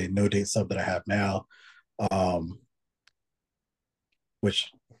my no date sub that I have now, um,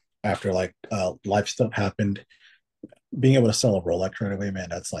 which after like life stuff happened, being able to sell a Rolex right away, man,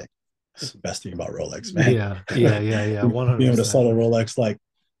 that's the best thing about Rolex, man. Yeah, yeah, yeah, yeah, Being able to sell 100%. a Rolex,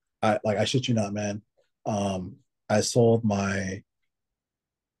 I shit you not, man. Um, I sold my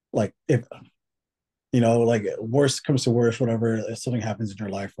like if like worst comes to worst, whatever, if something happens in your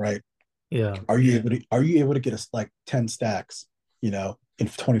life, right? Yeah, Are you able to get us like 10 stacks, in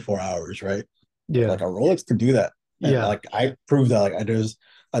 24 hours, right? Yeah. Like a Rolex can do that, and Yeah. like I proved that. Like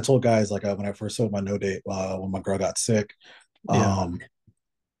I told guys like when I first sold my no date when my girl got sick, Yeah. um,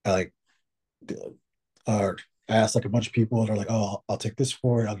 I like uh, I asked like a bunch of people. They're like, "Oh, I'll take this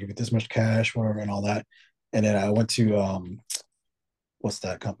for it. I'll give you this much cash, whatever, and all that." And then I went to what's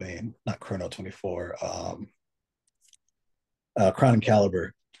that company? Not Chrono 24. Crown and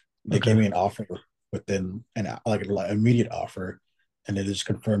Caliber. They gave Okay. me an offer within an immediate offer, and they just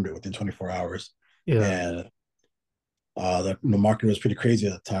confirmed it within 24 hours. Yeah. And the market was pretty crazy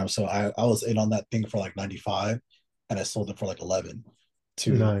at the time, so I was in on that thing for like 95, and I sold it for like 11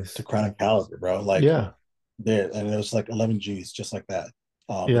 to Nice. Crown and Caliber, bro. Like Yeah. there, and it was like 11 G's just like that.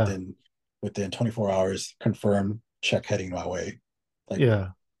 Yeah. Within 24 hours, confirmed check heading my way. Like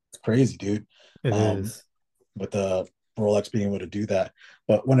Yeah. it's crazy, dude. It Um, is. with the Rolex being able to do that.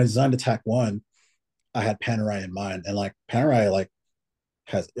 But when I designed the TAC One, I had Panerai in mind, and like Panerai like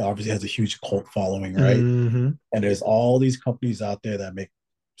has obviously has a huge cult following, right? Hmm. And there's all these companies out there that make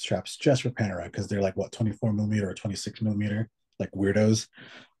straps just for Panerai because they're like what 24 millimeter or 26 millimeter, like weirdos.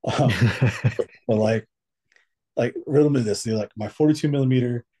 Um, but like rhythm of this, they're like my 42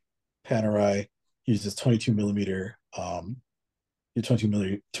 millimeter Panerai uses 22 millimeter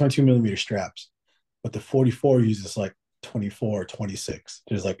your 22 millimeter straps, but the 44 uses like 24 or 26.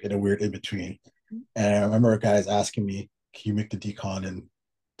 There's like in a weird in between. And I remember guys asking me, "Can you make the decon in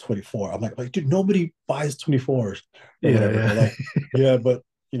 24?" I'm like, dude, nobody buys 24s or Yeah. whatever. They're like, Yeah. yeah, but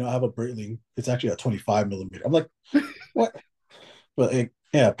I have a Breitling. It's actually a 25 millimeter. I'm like, what? But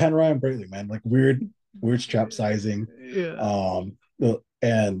yeah, Panerai and Breitling, man, like weird strap sizing. Yeah. Um,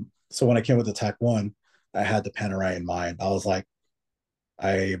 and so when I came with the TAC One, I had the Panerai in mind. I was like,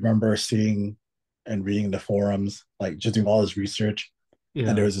 I remember seeing and reading the forums, like just doing all this research, and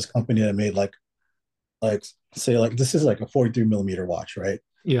there Yeah. was this company that made like say like this is like a 43 millimeter watch, right?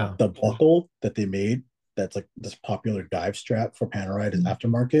 Yeah. The buckle that they made that's like this popular dive strap for Panerai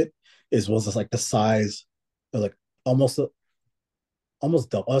aftermarket was just like the size of like almost almost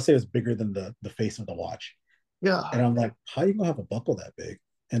double. I'll say it's bigger than the face of the watch. And Yeah. I'm like, how are you gonna have a buckle that big?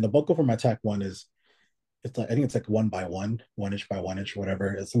 And the buckle for my TAC One is it's like I think it's like 1 by 1, 1 inch by 1 inch,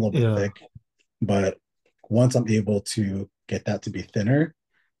 whatever. It's a little bit Yeah. thick, but once I'm able to get that to be thinner,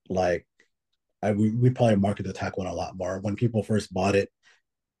 like we probably market the TAC One a lot more. When people first bought it,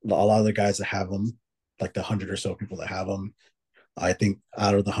 a lot of the guys that have them, like the 100 or so people that have them, I think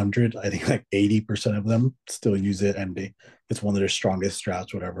out of the 100, I think like 80% of them still use it, and it's one of their strongest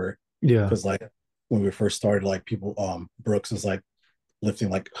straps, whatever. Yeah. Because like when we first started, like people, Brooks is like lifting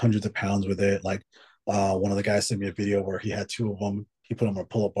like hundreds of pounds with it. Like one of the guys sent me a video where he had two of them. He put them on a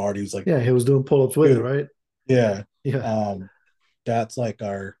pull-up bar. He was like, Yeah. He was doing pull-ups with it, dude, right? yeah. Yeah. Um, that's like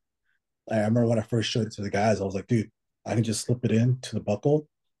our. I remember when I first showed it to the guys, I was like, dude, I can just slip it in to the buckle,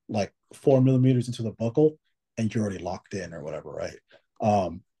 like 4 millimeters into the buckle, and you're already locked in or whatever, right?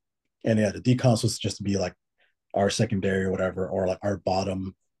 Um, and yeah, the decons was just to be like our secondary or whatever, or like our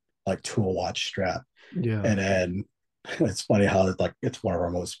bottom like tool watch strap. Yeah. And then it's funny how it's like it's one of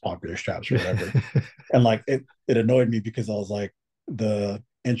our most popular straps or whatever. And like it annoyed me because I was like the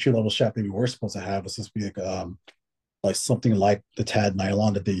entry level strap that we were supposed to have was supposed to be like something like the Tad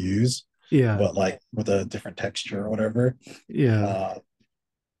nylon that they use, Yeah. but like with a different texture or whatever. Yeah. Uh,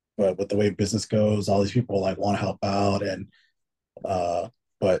 but with the way business goes, all these people like want to help out, and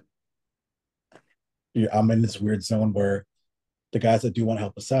but yeah, I'm in this weird zone where the guys that do want to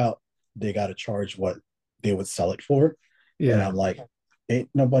help us out, they got to charge what they would sell it for, and Yeah. I'm like, ain't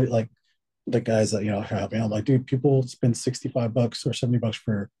nobody like the guys that help me. I'm like, dude, people spend $65 or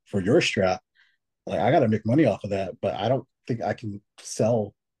 $70 for your strap. Like, I got to make money off of that, but I don't think I can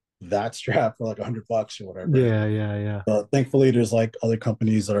sell that strap for like $100 or whatever. Yeah. Yeah. Yeah. But thankfully, there's like other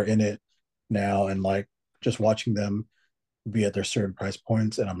companies that are in it now, and like just watching them be at their certain price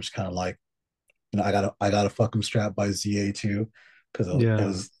points, and I'm just kind of like, I got a fucking strap by ZA too, because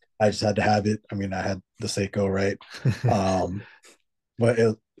Yeah. I just had to have it. I mean, I had the Seiko, right? Um, but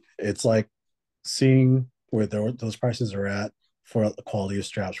it's like seeing where those prices are at for the quality of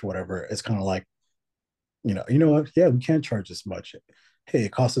straps or whatever. It's kind of like, what? Yeah, we can't charge this much. Hey,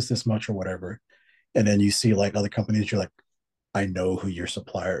 it costs us this much or whatever. And then you see like other companies, you're like, I know who your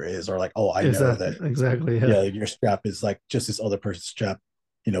supplier is, or like, oh, I know Exactly. that, Exactly. Yeah. yeah, your strap is like just this other person's strap,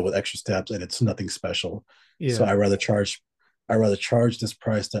 with extra steps, and it's nothing special. So Yeah. I rather charge this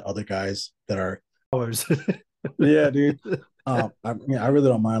price than other guys that are, Hours. yeah, dude. I mean, I really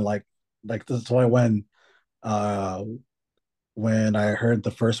don't mind like this is why uh when I heard the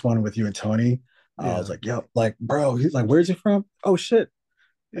first one with you and Tony, I was Yeah. like, yo, like, bro, he's like, where's he from? Oh shit.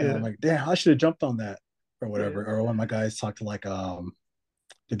 And I'm Yeah. like, damn, I should have jumped on that or Yeah. whatever. Or when my guys talked to like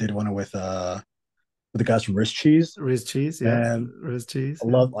they did one with the guys from Rich Cheese, Riz cheese, yeah. man. Riz cheese, I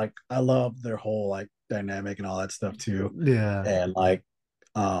yeah. love like I love their whole like dynamic and all that stuff too. Yeah. And like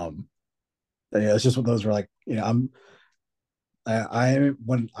um yeah, it's just one of those where like, I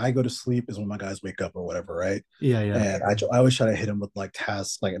when I go to sleep is when my guys wake up or whatever, right? Yeah, yeah. And I always try to hit them with like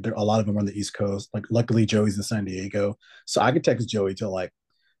tasks. Like there, a lot of them are on the East Coast. Like luckily Joey's in San Diego, so I could text Joey till like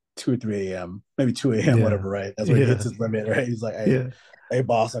 2 or 3 a.m., maybe 2 a.m., Yeah. whatever. Right? That's where he hits Yeah. his limit. Right? He's like, hey, Yeah. hey,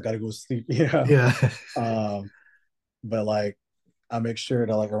 boss, I gotta go sleep. Yeah. Um, but like I make sure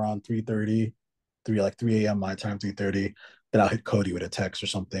to like around 3:30, 3 a.m. my time, 3:30, then I'll hit Cody with a text or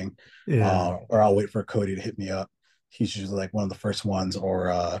something. Yeah. Or I'll wait for Cody to hit me up. He's usually like one of the first ones,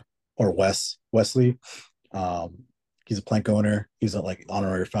 or Wesley. Um, he's a plank owner. He's a like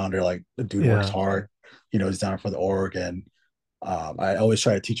honorary founder. Like the dude works Yeah. hard. He's down for the org, and I always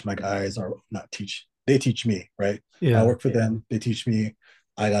try to teach my guys, or not teach. They teach me, right? I Yeah. work for them. They teach me.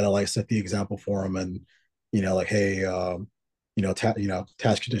 I gotta like set the example for them, and like, hey,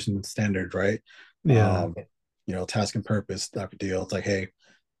 task condition standard, right? Yeah. Um, task and purpose type of deal. It's like, hey,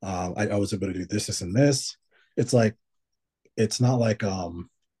 I was able to do this, and this. It's like it's not like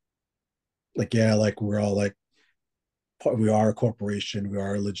yeah, like we're all we are a corporation, we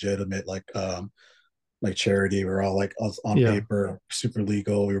are a legitimate like charity. We're all like us on Yeah. paper, super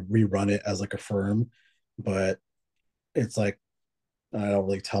legal. We run it as like a firm, but it's like I don't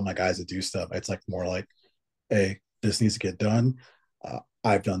really tell my guys to do stuff. It's like more like, hey, this needs to get done.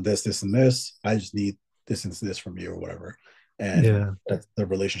 I've done this, and this. I just need this and this from you or whatever. And Yeah. that's the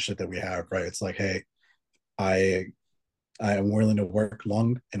relationship that we have, right? It's like, hey, I I am willing to work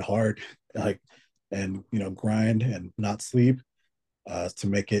long and hard, like, and grind and not sleep, to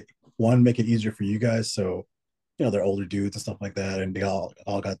make it easier for you guys. So they're older dudes and stuff like that, and they all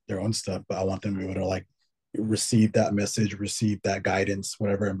got their own stuff. But I want them to be able to like receive that message, receive that guidance,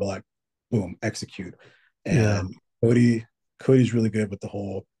 whatever, and be like, boom, execute. Yeah. And Cody's really good with the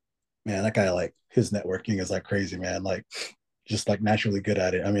whole, man. That guy, like, his networking is like crazy, man. Like, just like naturally good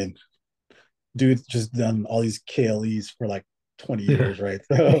at it. I mean, dude's just done all these KLEs for like 20 Yeah. years, right?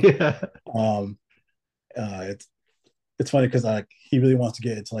 So Yeah. um it's funny because like he really wants to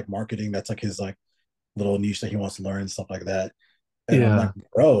get into like marketing. That's like his like little niche that he wants to learn and stuff like that. And I'm like, Yeah.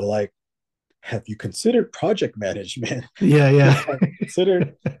 bro, like, have you considered project management? Yeah. Yeah. Like,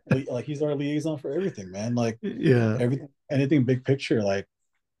 considered, like, he's our liaison for everything, man. Like, Yeah. everything, anything big picture, like,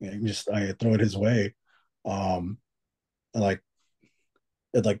 you just throw it his way. Um, like,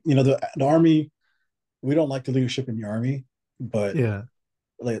 the army, we don't like the leadership in the army, but Yeah.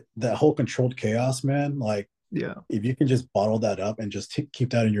 like that whole controlled chaos, man. Like, Yeah. if you can just bottle that up and just keep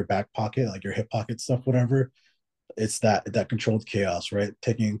that in your back pocket, like your hip pocket stuff, whatever, it's that controlled chaos, right?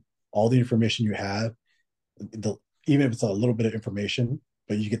 Taking all the information you have, the even if it's a little bit of information,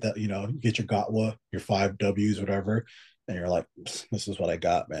 but you get that, you get your GOTWA, your 5 Ws, whatever, and you're like, this is what I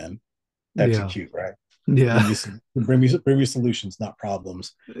got, man. Yeah. Execute, right? Yeah. Bring me solutions, not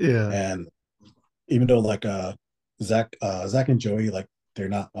problems. Yeah. And even though like Zach and Joey, like, they're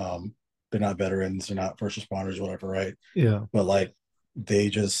not veterans, they're not first responders, whatever, right? Yeah. But like they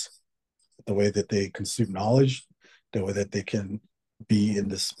just the way that they consume knowledge, the way that they can be in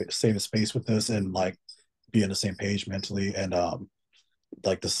this same space with us and like be on the same page mentally, and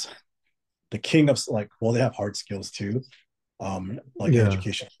like this the king of like, well, they have hard skills too, like Yeah.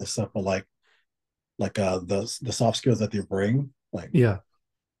 education and stuff, but like the soft skills that they bring, like, Yeah.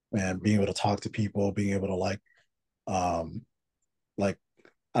 man, being able to talk to people, being able to um like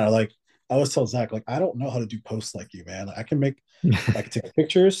like I always tell Zach, like, I don't know how to do posts like you, man. Like, I can take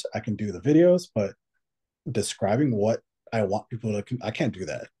pictures, I can do the videos, but describing what I want people to, I can't do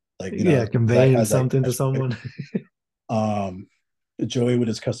that. Like, Yeah. Zach Conveying has that something to extra, someone. um Joey with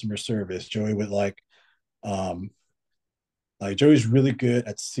his customer service, Joey with um like Joey's really good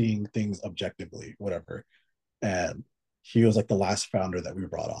at seeing things objectively, whatever. And he was like the last founder that we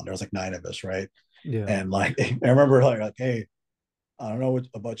brought on. There was like 9 of us, right? Yeah. And like I remember like, hey, I don't know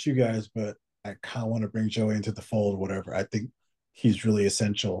about you guys, but I kind of want to bring Joey into the fold, whatever. I think he's really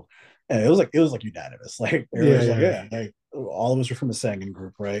essential. And it was like unanimous. Like Yeah. everybody's like, Yeah. yeah, like all of us were from the Sangan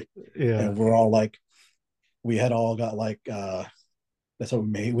group, right? Yeah. And we're all like, we had all got like that's what we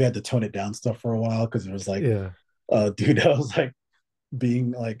made. We had to tone it down stuff for a while because it was like, Yeah. dude, that was like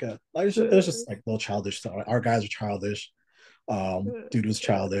being like it was just like little childish stuff. Our guys are childish. Dude was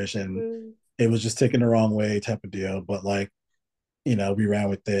childish, and it was just taken the wrong way type of deal. But like, we ran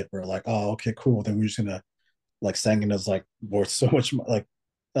with it. We're like, oh, okay, cool. Then we're just gonna, like, Sangan is like worth so much like,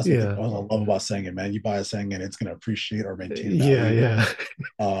 that's the thing I Yeah. love about Sangan, man. You buy a Sangan, it's gonna appreciate or maintain Yeah. value.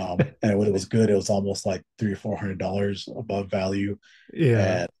 Yeah. And when it was good, it was almost like $300 or $400 above value.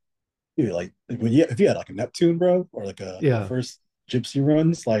 Yeah. And dude, like when you if you had like a Neptune, bro, or like a the Yeah, first Gypsy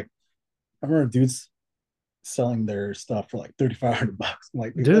runs, like I remember dudes selling their stuff for like $3,500. I'm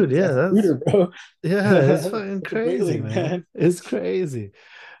like, dude, dude. Yeah, that's a that's shooter, bro. yeah. It's That's fucking a crazy, Breitling, man. man. It's crazy.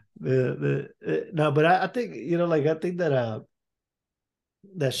 No, but I think like I think that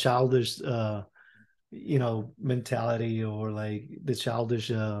that childish mentality, or like the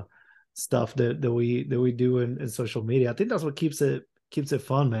childish stuff that we do in social media. I think that's what keeps it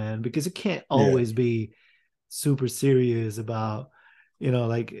fun, man, because it can't Yeah, always be super serious about,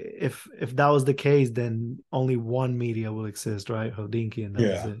 like if that was the case, then only one media will exist, right? Hodinky, and that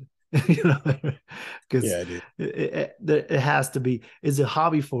was yeah, it. you know because yeah, dude. it has to be, it's a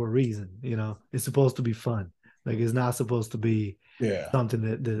hobby for a reason. It's supposed to be fun. Like, it's not supposed to be Yeah. something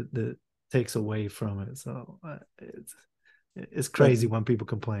that takes away from it. So it's Like crazy when people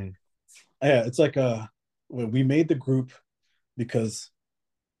complain. yeah, it's like when we made the group because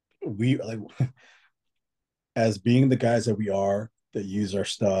we like as being the guys that we are that use our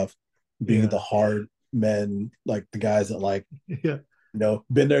stuff, being Yeah. the hard men, like the guys that like, Yeah.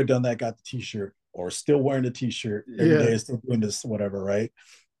 been there, done that, got the t-shirt, or still wearing the t-shirt every Yeah. day, still doing this, whatever, right?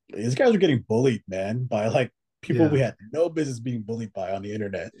 These guys are getting bullied, man, by like people we Yeah. had no business being bullied by on the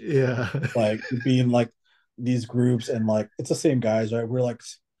internet. Yeah. Like being like these groups and like it's the same guys, right? We're like,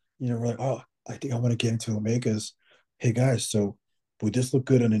 we're like, oh, I think I want to get into Omegas. Hey guys, so would this look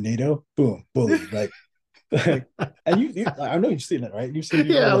good on a NATO? Boom, bully. Like, and I know you've seen it, right? You've seen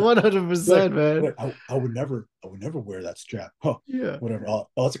people Yeah, like, 100%, man. I would never wear that strap. Huh? Yeah. Whatever. Oh,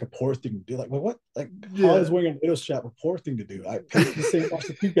 it's like a poor thing to do. Like, well, what? Like, how is Yeah. wearing a NATO strap a poor thing to do? I paid the same much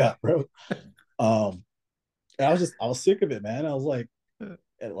that you got, bro. And I was sick of it, man. I was like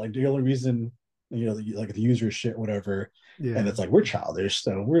the only reason, like the user shit, whatever. And Yeah. it's like we're childish,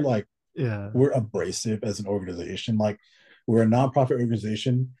 so we're like Yeah. we're abrasive as an organization. Like we're a nonprofit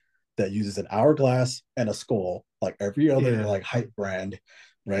organization that uses an hourglass and a skull, like every other Yeah. like hype brand,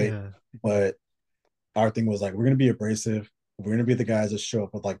 right? Yeah. But our thing was like we're gonna be abrasive. We're gonna be the guys that show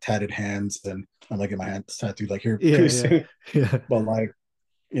up with like tatted hands, and I'm like, get my hands tattooed like here Yeah. pretty Yeah. soon. Yeah. But like,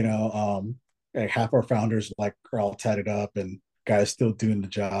 you know, like half our founders like are all tatted up and guys still doing the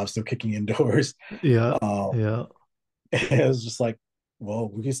job, still kicking indoors. Yeah. Um, Yeah. it was just like, well,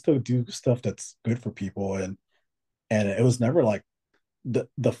 we can still do stuff that's good for people, and it was never like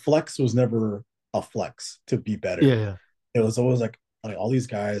the flex was never a flex to be better. Yeah. It was always like all these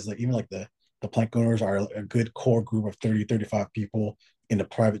guys, like even like the plank owners are a good core group of 30-35 people in the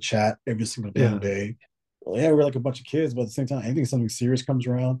private chat every single damn Yeah. day. Well, yeah, we're like a bunch of kids, but at the same time, anything something serious comes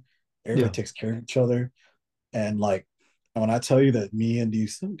around, everybody Yeah. takes care of each other. And like when I tell you that me and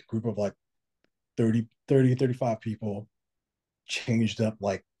these group of like 35 people changed up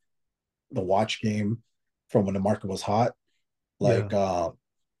like the watch game from when the market was hot. Yeah. Like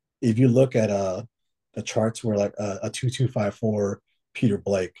if you look at the charts where like a 2254 Peter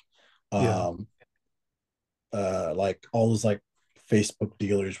Blake, Yeah. um like all those like Facebook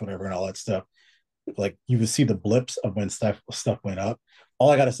dealers, whatever, and all that stuff, like you would see the blips of when stuff went up. All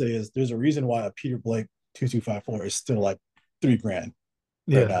I gotta say is there's a reason why a Peter Blake 2254 is still like 3 grand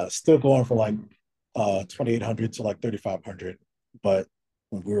right Yeah. now. It's still going for like 2,800 to like 3,500. But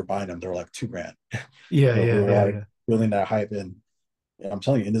when we were buying them, they were like 2 grand. Yeah. But we Yeah. were Yeah. like Yeah. building that hype in. And I'm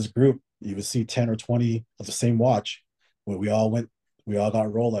telling you, in this group, you would see 10 or 20 of the same watch where we all got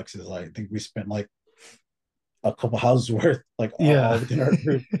Rolexes. Like, I think we spent like a couple houses worth, like all Yeah. within our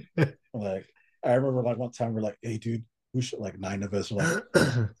group. Like, I remember like one time we're like, hey, dude, we should like 9 of us were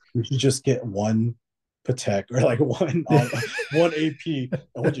like, we should just get one Patek or like one AP and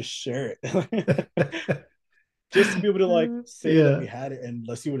we'll just share it. Just to be able to like say that we Yeah. had it and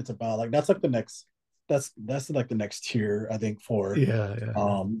let's see what it's about. Like that's like the next that's like the next tier, I think, for Yeah.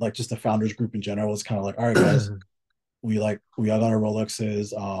 Yeah. like just the founders group in general. It's kind of like, all right, guys, we all got our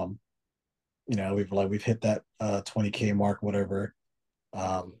Rolexes. We've hit that 20K mark, whatever.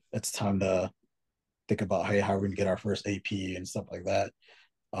 It's time to think about, hey, how are we gonna get our first AP and stuff like that.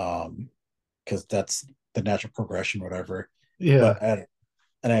 Because that's the natural progression, whatever. Yeah.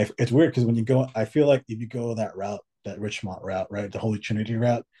 But it's weird because when you go, I feel like if you go that route, that Richmond route, right, the Holy Trinity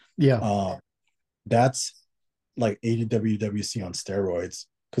route, Yeah. um, that's like AWWC on steroids.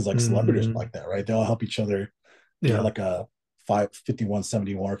 Because like celebrities are Hmm. like that, right? They all help each other get Yeah. like a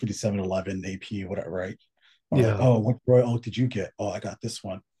 55171 or 5711 AP, whatever, right? Or like, Yeah. oh, what Royal Oak did you get? Oh, I got this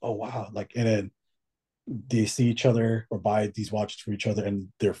one. Oh wow. Like, and then they see each other or buy these watches for each other,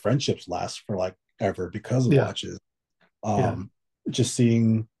 and their friendships last for like ever because of Yeah. watches. Yeah. Just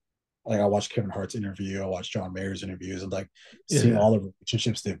seeing, like, I watched Kevin Hart's interview, I watched John Mayer's interviews, and like seeing Yeah. all the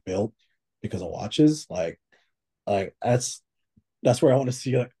relationships they've built because of watches, like that's that's where I want to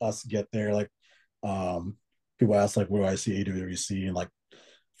see like us get there. Like, um, people ask like, where do I see AWWC in like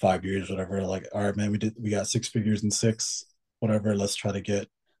 5 years, whatever. Like, all right, man, we got six figures in six, whatever.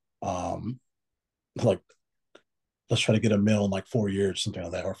 Um, like, let's try to get a mill in like 4 years, something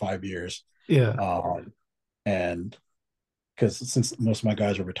like that, or 5 years. Yeah. Um, and because since most of my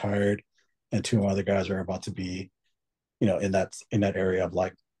guys are retired, and two of my other guys are about to be, in that area of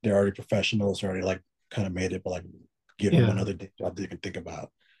like they're already professionals, already like kind of made it, but like give them Yeah. another day job they can think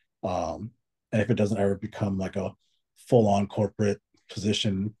about. Um, and if it doesn't ever become like a full on corporate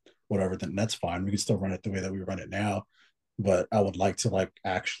position, whatever, then that's fine. We can still run it the way that we run it now. But I would like to like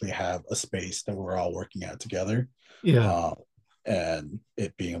actually have a space that we're all working at together. Yeah. Um, and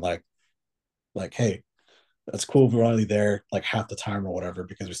it being like, hey, that's cool if we're only there like half the time or whatever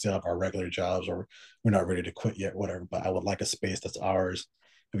because we still have our regular jobs or we're not ready to quit yet, whatever. But I would like a space that's ours.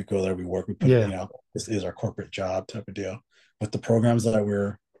 We go there, we work, we put, Yeah. this is our corporate job type of deal. With the programs that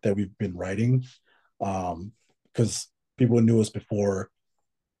we've been writing, because people knew us before,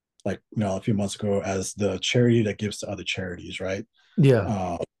 like a few months ago as the charity that gives to other charities, right? Yeah.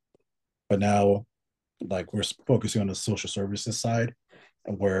 Uh, but now, like we're focusing on the social services side,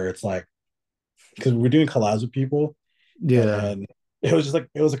 where it's like because we're doing collabs with people, Yeah. and it was like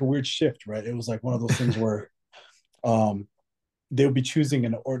a weird shift, right? It was like one of those things where um they would be choosing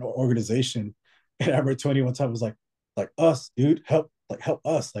an organization, and I remember Tony one time was like us, dude, help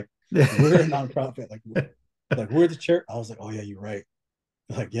us, like we're a nonprofit, like we're the chair. I was like, oh yeah, you're right.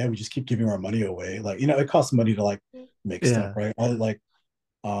 Like yeah, we just keep giving our money away. Like it costs money to like make stuff, Yeah. right?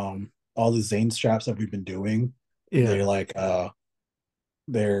 All the Zane straps that we've been doing, they Yeah. like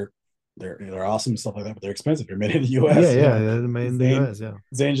they're they're awesome and stuff like that, but they're expensive. They're made in the Yeah. U.S. Yeah. Yeah. Made in the Zane US. Yeah.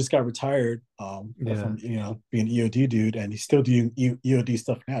 Zane just got retired Yeah. from being an EOD dude, and he's still doing EOD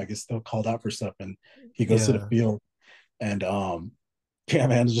stuff now. He gets still called out for stuff, and he goes to the Yeah. field, and yeah,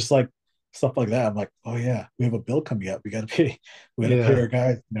 man, it's just like stuff like that. I'm like, oh yeah, we have a bill coming up. We got to pay Yeah. our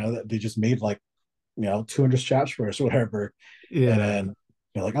guys. That they just made like 200 straps for us, or whatever, and Yeah. then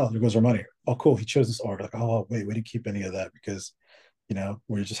like, oh, there goes our money. Oh, cool. He chose this org. Like, oh, wait, we didn't keep any of that because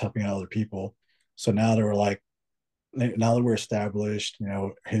we're just helping out other people. So now that we're established,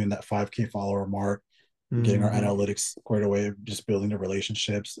 hitting that 5K follower mark, getting our Hmm. analytics squared away, just building the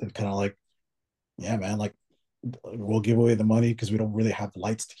relationships and kind of like, yeah, man, like we'll give away the money because we don't really have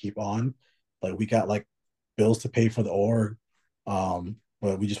lights to keep on. Like we got like bills to pay for the org.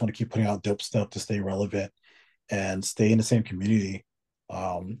 But we just want to keep putting out dope stuff to stay relevant and stay in the same community.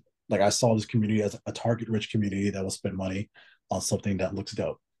 Um, like I saw this community as a target rich community that will spend money on something that looks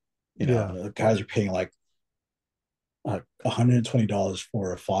dope. Yeah. The guys are paying like $120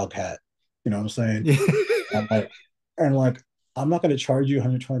 for a fog hat. You know what I'm saying? I'm like, and like, I'm not going to charge you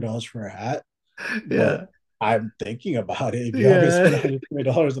 $120 for a hat, but Yeah. I'm thinking about it. If y'all gonna Yeah. spend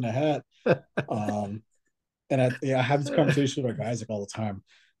 $120 on a hat, um, and I have this conversation with our guys like all the time.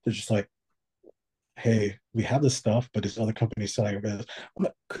 They're just like, "Hey, we have this stuff, but there's other companies selling it." I'm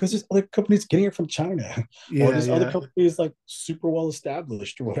like, "Because there's other companies getting it from China, or Yeah. there's other Yeah. companies like super well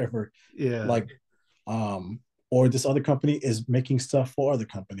established or whatever." Yeah. Like, or this other company is making stuff for other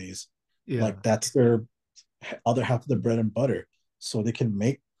companies. Like Yeah. that's their other half of the bread and butter, so they can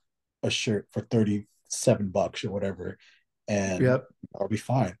make a shirt for $37 or whatever, and Yep. I'll be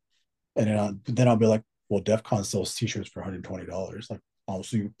fine. And then I'll be like, well, DEF CON sells t-shirts for $120. Like, I don't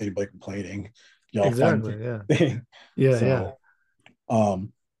see anybody complaining. Y'all find Exactly. Yeah. the thing. Yeah. Yeah. So,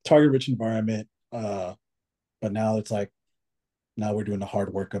 um, target rich environment. But now it's like now we're doing the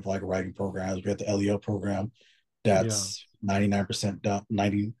hard work of like writing programs. We have the LEO program Yeah. that's 99% done,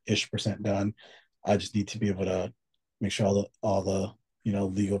 90-ish% done. I just need to be able to make sure all the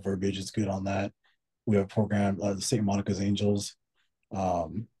legal verbiage is good on that. We have a program, the St. Monica's Angels.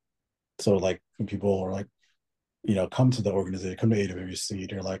 Um, so like when people are like, come to the organization, come to AWWC,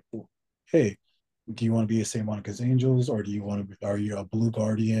 they're like, hey, do you want to be a St. Monica's Angels, or are you a Blue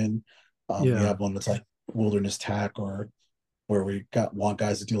Guardian? We Yeah. have one that's like Wilderness Tac, or where we want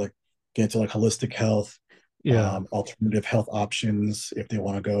guys to do like get into like holistic health, Yeah. alternative health options if they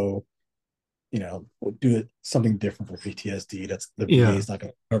want to go, do it something different for PTSD. That's the VA Yeah. is not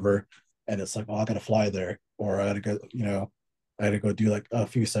going to cover, and it's like, oh, I got to fly there, or I got to go, I had to go do like a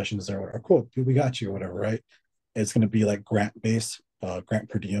few sessions there. Or cool, dude, we got you, or whatever, right? It's going to be like grant based, grant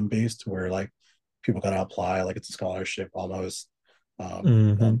per diem based, where like people got to apply, like it's a scholarship almost.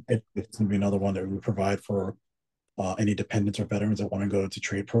 Hmm. It's going to be another one that we provide for any dependents or veterans that want to go to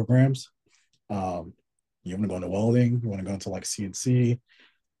trade programs. Um, you want to go into welding, you want to go into like CNC,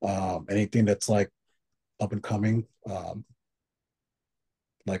 anything that's like up and coming,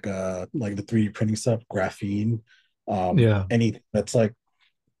 like the 3D printing stuff, graphene. Yeah. Anything that's like,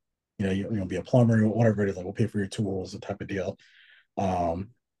 be a plumber, whatever it is, like we'll pay for your tools, the type of deal. Um,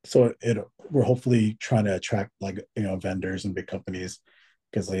 so we're hopefully trying to attract like vendors and big companies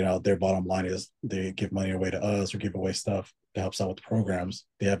because their bottom line is they give money away to us or give away stuff that helps out with the programs.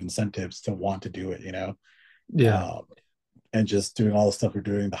 They have incentives to want to do it, Yeah. um, and just doing all the stuff we're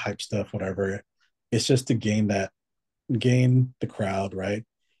doing, the hype stuff, whatever. It's just to gain the crowd, right?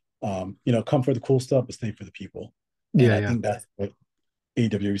 Come for the cool stuff, but stay for the people. And Yeah. I Yeah. think that's what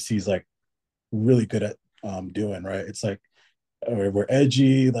AWWC is like really good at doing, right? It's like we're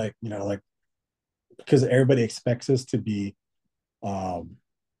edgy, like like because everybody expects us to be um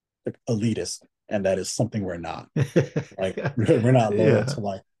like elitist, and that is something we're not. Like we're not loyal Yeah. to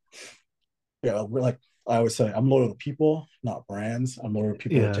like we're like I always say I'm loyal to people, not brands. I'm loyal to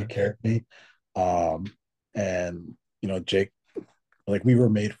people that Yeah. take care of me. Um and Jake, like we were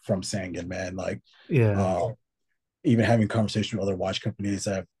made from Sangan, man. Like Yeah. uh even having conversation with other watch companies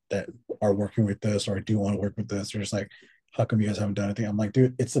that are working with this or do want to work with this, they're just like, how come you guys haven't done anything? I'm like,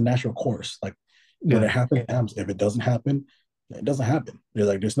 dude, it's a natural course. Like when it Yeah. happens, it happens. If it doesn't happen, it doesn't happen. There's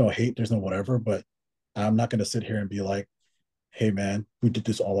like there's no hate, there's no whatever, but I'm not gonna sit here and be like, hey man, we did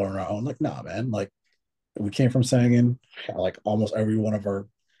this all on our own. Like, nah, man. Like we came from Sangin, like almost every one of our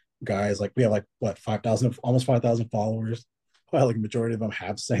guys, like we have like what 5,000, almost 5,000 followers. Well, like majority of them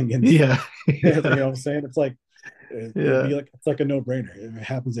have Sangins. Yeah. You know Yeah. what I'm saying? It's like it'd Yeah. be like it's like a no-brainer. If it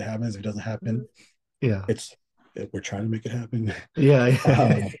happens, it happens. If it doesn't happen, Yeah. it's we're trying to make it happen. Yeah.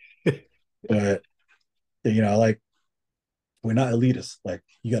 uh, but like we're not elitist. Like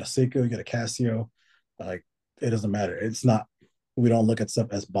you got a Seiko, you got a Casio, like it doesn't matter. It's not. We don't look at stuff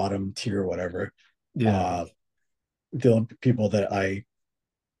as bottom tier or whatever. Yeah. Uh, the only people that I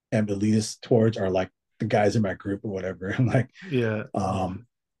am elitist towards are like the guys in my group or whatever. I'm Yeah. um,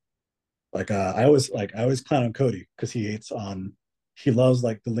 I always clown on Cody because he loves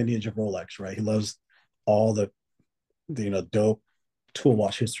like the lineage of Rolex, right? He loves all the dope tool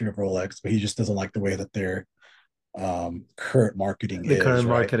watch history of Rolex, but he just doesn't like the way that their current marketing The is, current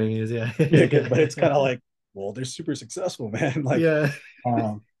right? marketing is, yeah. Yeah, but it's kind of like, well, they're super successful, man. Like, Yeah.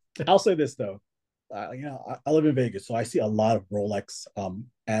 um, I'll say this though, I live in Vegas, so I see a lot of Rolex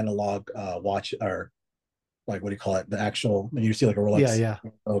analog watch or like what do you call it? The actual you see like a Yeah. Rolex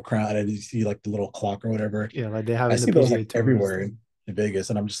Yeah. crown and you see like the little clock or whatever. Yeah. Like they have I in the see those PGA like tours. everywhere in Vegas,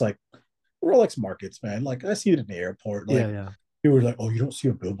 and I'm just like Rolex markets, man. Like I see it in the airport. Yeah. Like Yeah. people are like, "Oh, you don't see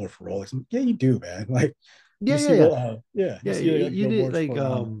a billboard for Rolex?" Yeah, you do, man. Like Yeah. you Yeah. see, Yeah. yeah, you Yeah. see like You did billboards like,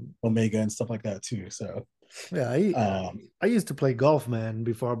 for Omega and stuff like that too. So, yeah. um, I used to play golf, man,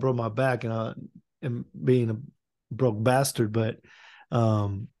 before I broke my back and being a broke bastard. But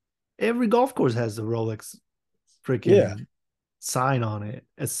um, every golf course has a Rolex yeah. freaking sign on it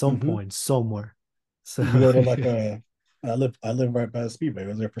at some Mm-hmm. point somewhere. So You go to like I live right by the speedway. I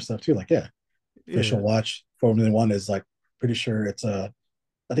was there for stuff too. Like, yeah, official yeah, watch Formula One is like pretty sure it's I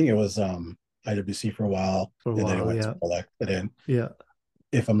think it was IWC for a while, for a and then it while, went to yeah, Rolex, and then yeah,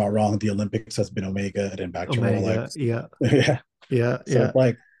 if I'm not wrong, the Olympics has been Omega, and then back to Omega, Rolex. yeah, Yeah, yeah, so yeah, it's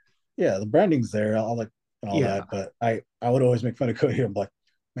like yeah, the branding's there, all like and all yeah, that, but I would always make fun of Cody. I'm like,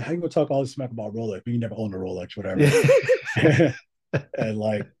 man, how you gonna talk all this smack about Rolex, but you never owned a Rolex, whatever. yeah, And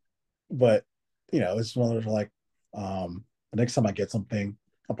like, but it's one of those like, the next time I get something,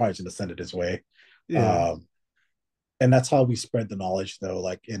 I'm probably just gonna send it his way. yeah, Um, and that's how we spread the knowledge though,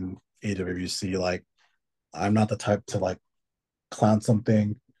 like in AWWC. Like I'm not the type to like clown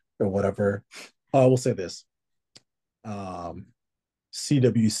something or whatever. I will say this. Um,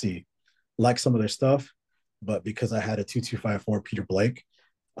 CWC, like some of their stuff, but because I had a 2254 Peter Blake,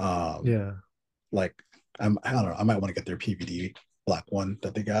 um, yeah, like I don't know, I might want to get their PVD black one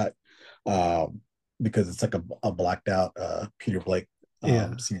that they got. Um, because it's like a blacked out Peter Blake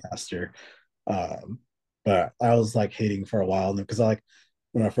yeah, Seamaster. Um, but I was like hating for a while because I like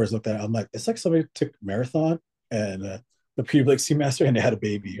when I first looked at it, I'm like, it's like somebody took marathon and the Peter Blake Seamaster and they had a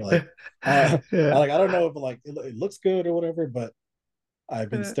baby. Like, yeah, I don't know if like it looks good or whatever, but I've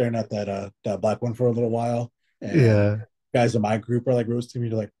been staring at that black one for a little while, and yeah, guys in my group are like roasting me.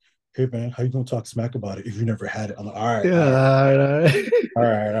 They're like, "Hey man, how you gonna talk smack about it if you never had it?" I'm like, "All right, all right, yeah,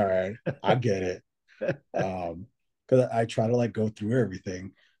 all right, I get it." Because I try to like go through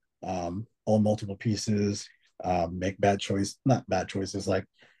everything, own multiple pieces, make bad choice, not bad choices. Like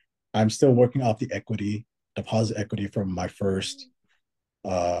I'm still working off the equity, deposit equity from my first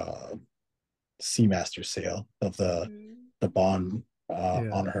uh Seamaster sale of the bond yeah,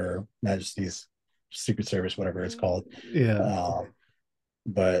 on Her Majesty's Secret Service, whatever it's called. yeah, Um,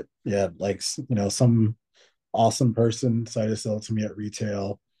 but yeah, like some awesome person decided to sell it to me at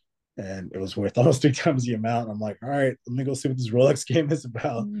retail. and it was worth almost 3 times the amount. I'm like, all right, let me go see what this Rolex game is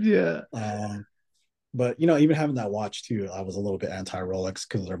about. Yeah. But you know, even having that watch too, I was a little bit anti Rolex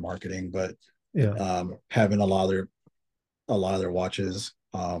because of their marketing. But Yeah. having a lot of their watches,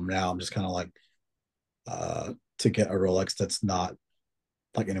 now I'm just kind of like to get a Rolex that's not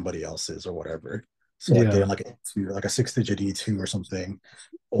like anybody else's or whatever. So like getting Yeah. like like a 6 digit E2 or something,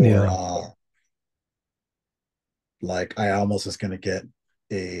 or Yeah. like I almost was gonna get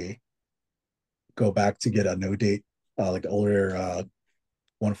a go back to get a no date, like older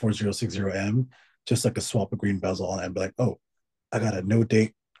 14060M, just like a swap a green bezel on it and be like, oh, I got a no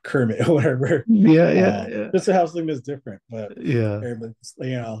date Kermit or whatever. Yeah. Yeah. Yeah. Just to have something that's different. But Yeah. everybody's,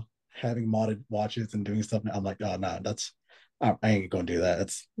 you know, having modded watches and doing stuff. I'm like, oh no, that's I ain't gonna do that.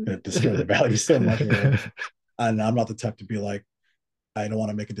 That's gonna destroy the value so much. And I'm not the type to be like, I don't want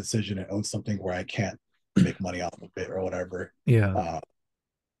to make a decision and own something where I can't make money off of it or whatever. Yeah. Uh,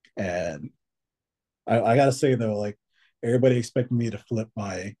 and I gotta say though, like everybody expected me to flip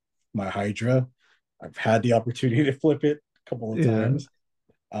my Hydra. I've had the opportunity to flip it a couple of Yeah. times.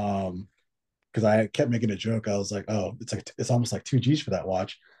 Because I kept making a joke. I was like, oh, it's almost like 2 G's for that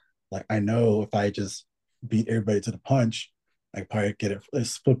watch. Like I know if I just beat everybody to the punch, I could probably get it,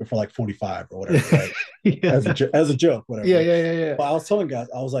 let's flip it for like 45 or whatever, right? Yeah. As a joke, Yeah. whatever. Yeah. Yeah. Yeah. But I was telling guys,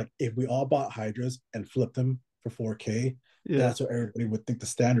 I was like, if we all bought Hydras and flipped them for 4K, Yeah. that's what everybody would think the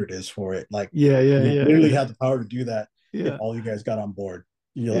standard is for it. Like Yeah. Yeah. we Yeah. literally Yeah. have the power to do that if Yeah. all you guys got on board.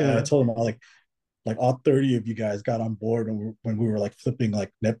 You know, and I Yeah. told them like all 30 of you guys got on board when we were like flipping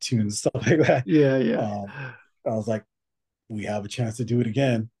like Neptune and stuff like that. Yeah. Yeah. Um, I was like, we have a chance to do it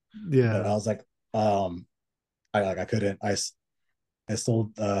again, but I Yeah. was like, I couldn't. I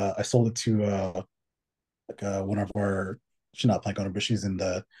sold it to like one of our. She's not plank owner, but she's in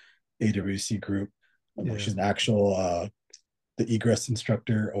the AWWC group. Like Yeah. she's an actual the egress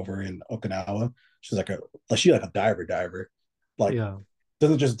instructor over in Okinawa. She's like a diver, like Yeah.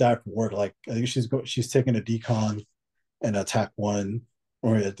 doesn't just dive for work. Like I think she's taking a decon and attack one,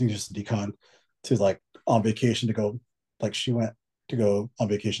 or I think just a decon to like on vacation to go. Like she went to go on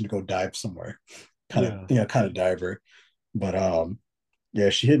vacation to go dive somewhere, Yeah. kind of diver. But yeah,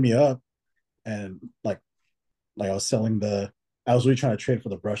 she hit me up and like I was really trying to trade for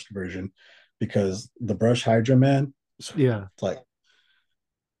the brushed version because the brush Hydra man, it's Yeah. like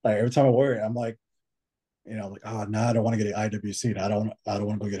every time I wear it, I'm like, you know, like, oh, now I don't want to get an IWC. I don't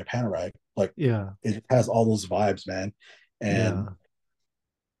want to go get a Panerai. Like, Yeah. it has all those vibes, man. And Yeah.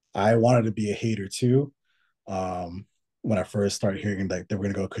 I wanted to be a hater too. When I first started hearing that they were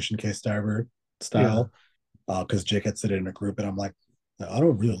going to go cushion case diver Yeah. style, because Jake had said it in a group, and I'm like, I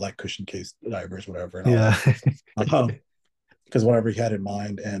don't really like cushion case divers, whatever, and all Yeah. that. Because whatever he had in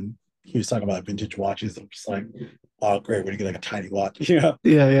mind, and he was talking about vintage watches. I'm just like, oh great, we're gonna get like a tiny watch, you know?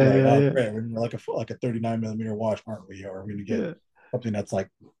 Yeah. Yeah. Like, Yeah. oh Yeah. great, we're gonna like a 39 millimeter watch, aren't we? Or we're gonna get Yeah. something that's like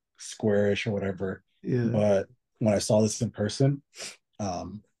squarish or whatever. Yeah. But when I saw this in person,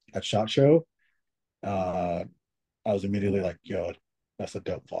 um, at Shot Show, uh, I was immediately like, yo, that's a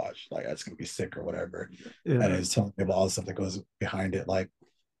dope watch. Like that's gonna be sick or whatever. And Yeah. he's telling me about all the stuff that goes behind it. Like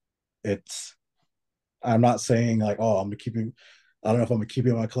it's I'm not saying like, oh, I'm gonna keep it. I don't know if I'm gonna keep it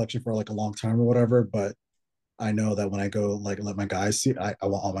in my collection for like a long time or whatever, but I know that when I go like let my guys see, I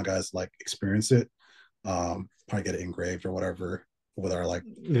want all my guys to like experience it. Probably get it engraved or whatever with our like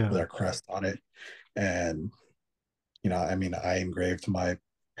with Yeah. our crest on it. And you know, I mean, I engraved my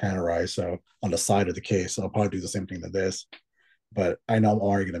Panerai, so on the side of the case, so I'll probably do the same thing to this. But I know I'm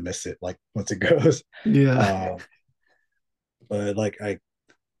already gonna miss it like once it goes. Yeah. Um, but like I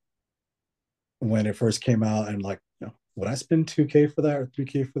when it first came out and like, you know, would I spend 2K for that or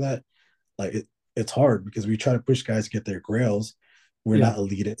 3K for that? Like it's hard because we try to push guys to get their grails. We're not Yeah.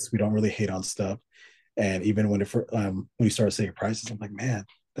 elitists. We don't really hate on stuff. And even when you start saying prices, I'm like, man,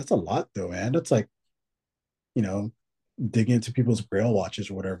 that's a lot though, man. That's like, you know, digging into people's grail watches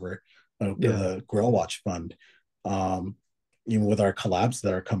or whatever, Yeah. the grail watch fund. Um, Even with our collabs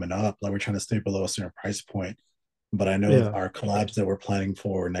that are coming up, like we're trying to stay below a certain price point. But I know Yeah. our collabs that we're planning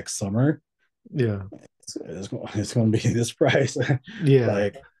for next summer, Yeah. it's going to be this price. Yeah.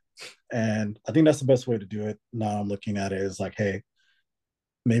 Like, and I think that's the best way to do it. Now I'm looking at it as like, hey,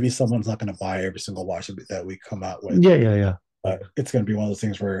 maybe someone's not going to buy every single watch that we come out with. Yeah. Yeah. Yeah. It's going to be one of those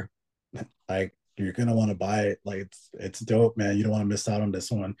things where like you're going to want to buy it. Like it's dope, man. You don't want to miss out on this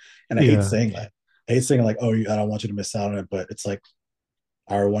one. And I hate Yeah. saying that. I hate saying like, oh, I don't want you to miss out on it, but it's like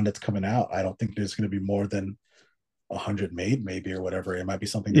our one that's coming out. I don't think there's going to be more than 100 made, maybe or whatever. It might be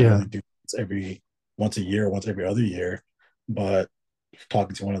something they Yeah. only do once a year, once every other year. But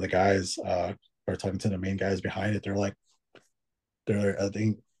talking to one of the guys, or talking to the main guys behind it, they're like, I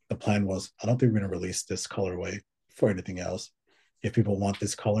think the plan was, I don't think we're going to release this colorway for anything else. If people want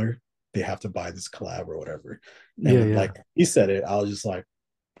this color, they have to buy this collab or whatever. And Yeah, when yeah. like he said it, I was just like,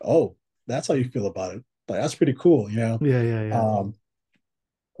 oh, that's how you feel about it. Like that's pretty cool, you know. Yeah, yeah, yeah.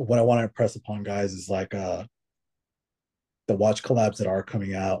 What I want to impress upon guys is like the watch collabs that are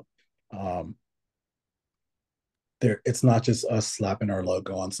coming out. Um, there, it's not just us slapping our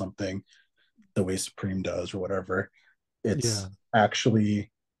logo on something the way Supreme does or whatever. Yeah. It's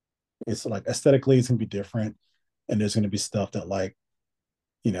actually, it's like aesthetically it's gonna be different, and there's gonna be stuff that like,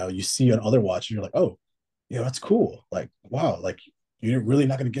 you know, you see on other watches, you're like, oh, yeah, that's cool. Like, wow, like you're really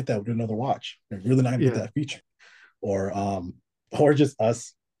not gonna get that with another watch. You're really not gonna get Yeah. that feature. Or or just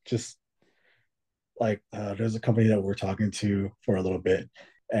us, just like there's a company that we're talking to for a little bit,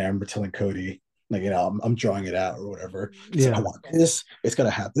 and we're telling Cody, like, you know, I'm drawing it out or whatever. He's like, I Yeah. want this. It's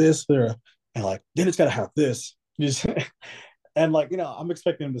gotta have this. There, and like, then it's gotta have this. Just and like, you know, I'm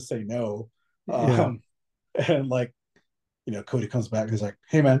expecting him to say no. Yeah. And like, you know, Cody comes back and he's like,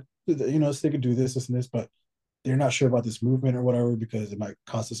 hey man, you know, so they could do this and this, but they're not sure about this movement or whatever because it might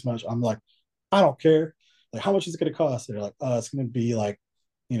cost this much. I'm like, I don't care. Like, how much is it gonna cost? They're like, it's gonna be like,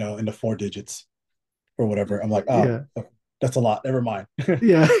 you know, in the 4 digits or whatever. I'm like, oh, Yeah. that's a lot. Never mind.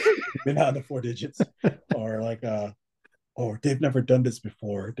 Yeah. They're not in the 4 digits. Or like or they've never done this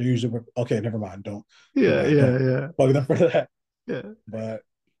before. They're usually okay, never mind. Yeah. Yeah. Don't Yeah. bug them for that. Yeah. But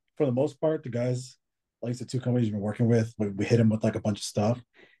for the most part, the guys, like the two companies we've been working with, we hit them with like a bunch of stuff.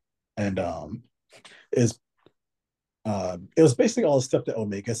 And is it was basically all the stuff that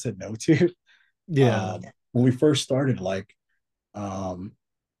Omega said no to. Yeah. When we first started, like um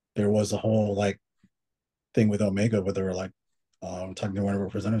there was a whole like thing with Omega where they were like talking to one of our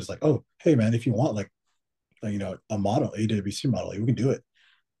representatives like, oh, hey man, if you want like you know, a model, AWWC model, we can do it.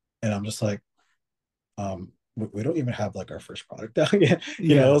 And I'm just like, we don't even have like our first product out yet.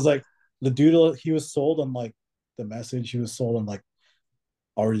 You know, it Yeah. was like the dude, he was sold on like the message, he was sold on like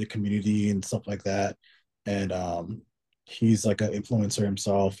already the community and stuff like that. And he's like an influencer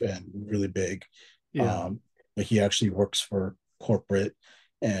himself and really big. Yeah. Um, but he actually works for corporate,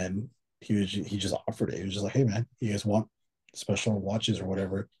 and he just offered it. He was just like, hey man, you guys want special watches or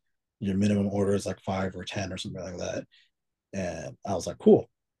whatever? Your minimum order is like 5 or 10 or something like that. And I was like, cool.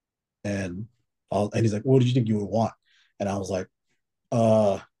 And and he's like, what did you think you would want? And I was like,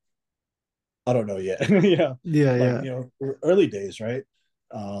 uh, I don't know yet. You know, Yeah. like, Yeah. you know, early days, right?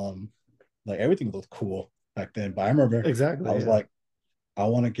 Um, like everything looked cool back then. But I remember I Exactly. was Yeah. like, I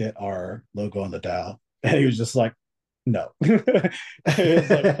want to get our logo on the dial. And he was just like, no. It was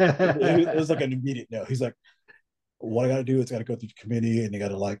like it was like an immediate no. He's like, what I gotta do is gotta go through the committee and they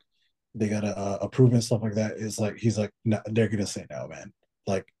gotta approve and stuff like that. It's like he's like, no, they're gonna say no, man.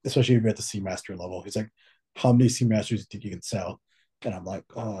 Like, especially if you're at the Seamaster level. He's like, how many Seamasters do you think you can sell? And I'm like,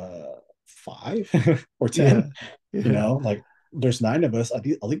 5 or Yeah. 10. You Yeah. know, like there's 9 of us. I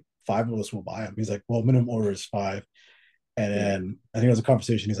think 5 of us will buy them. He's like, well, minimum order is 5. And Yeah. then I think it was a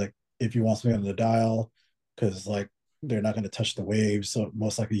conversation. He's like, if you want something on the dial, because like they're not going to touch the waves, so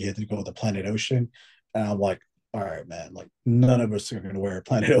most likely you have to go with the Planet Ocean. And I'm like, all right, man, like none of us are going to wear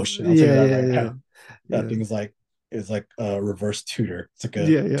Planet Ocean. I'll tell you Yeah. that Yeah. right Yeah. now. That Yeah. thing is like a reverse Tudor. It's like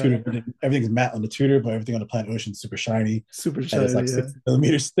a Yeah. Yeah. Tudor. Everything's matte on the Tudor, but everything on the Planet Ocean is super shiny, Super and it's shiny. like Yeah. 6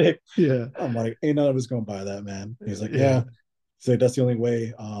 millimeters thick. Yeah. I'm like, ain't none of us going to buy that, man. He's like, Yeah. yeah. So that's the only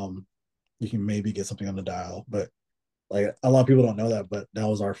way you can maybe get something on the dial, but like a lot of people don't know that, but that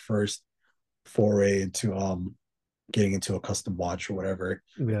was our first foray into getting into a custom watch or whatever,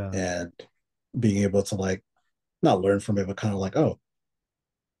 Yeah. and being able to like not learn from it, but kind of like, oh,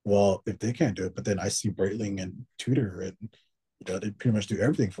 well, if they can't do it, but then I see Breitling and Tudor, and you know, they pretty much do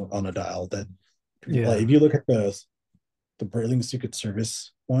everything from on a dial. Then, like, if Yeah. you look at the Breitling Secret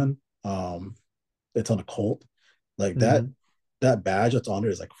Service one, it's on a Colt, like Hmm. that badge that's on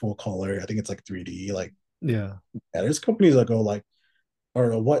there is like full color. I think it's like 3D. Like, Yeah. yeah, there's companies that go like,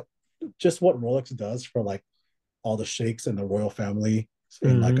 or what, just what Rolex does for like all the sheikhs and the royal family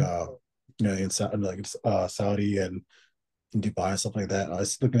in like Hmm. you know, in like Saudi and in Dubai and stuff like that. I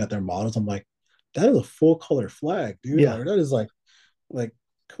was looking at their models. I'm like, that is a full color flag, dude. Yeah. Like that is like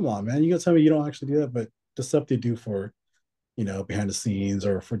come on, man. You gonna tell me you don't actually do that? But the stuff they do for, you know, behind the scenes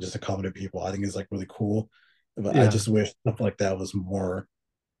or for just accommodate people, I think is like really cool. But I Yeah. just wish stuff like that was more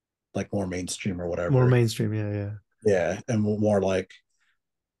like more mainstream or More whatever. mainstream. Yeah. Yeah. Yeah, and more like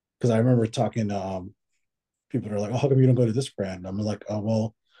because I remember talking to people are like, oh, how come you don't go to this brand? I'm like, oh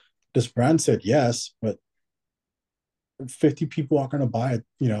well, this brand said yes, but 50 people aren't going to buy it,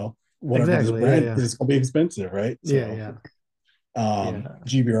 you know, whatever this Exactly. Yeah. brand Yeah. is going to be expensive, right? Yeah. So Yeah. Yeah.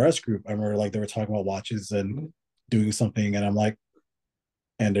 GBRS group, I remember like they were talking about watches and doing something, and I'm like,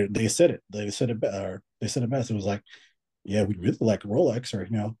 and they said it. They said it best. It was like, yeah, we'd really like Rolex or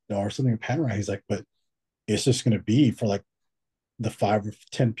or something in Panerai. He's like, but it's just gonna be for like the 5 or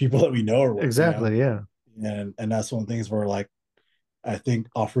 10 people that we know, or Exactly. Yeah. and that's one of the things where like I think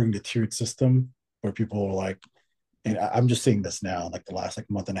offering the tiered system where people are like, and I'm just seeing this now, like the last like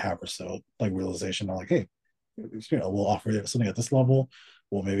month and a half or so, like realization. I'm like, hey, we'll offer something at this level.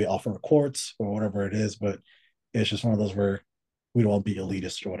 We'll maybe offer a quartz or whatever it is, but it's just one of those where we don't want to be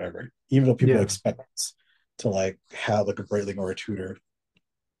elitist or whatever. Even though people Yeah. expect us to like have like a Breitling or a Tudor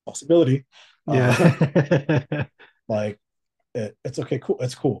possibility, uh, Yeah. like it's okay, cool,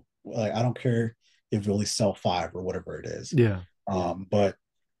 it's cool. Like I don't care if you only sell 5 or whatever it is. Yeah. But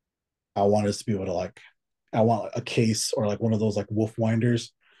I want us to be able to like, I want a case or like one of those like wolf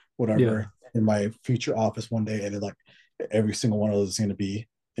winders, Yeah. whatever, in my future office one day, and then like every single one of those is going to be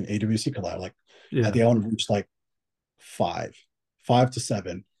an AWC collab. Like I Yeah. think I want to reach like five, 5 to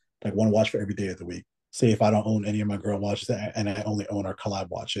 7, like one watch for every day of the week. Say if I don't own any of my girl watches and I only own our collab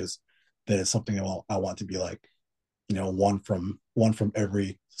watches, then it's something I want to be like, one from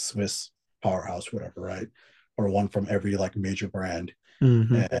every Swiss powerhouse, whatever, right? Or one from every like major brand,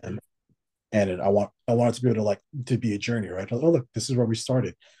 Hmm. and I want it to be able to like to be a journey, right? Oh look, this is where we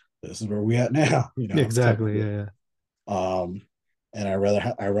started, this is where we at now, type of Exactly. deal. Yeah. Um, and I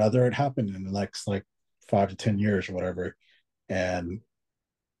rather it happen in the next like 5 to 10 years or whatever. And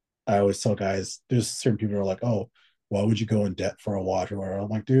I always tell guys, there's certain people who are like, oh, why would you go in debt for a watch or whatever? I'm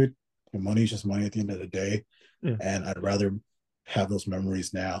like, dude, money's just money at the end of the day, Yeah. and I'd rather have those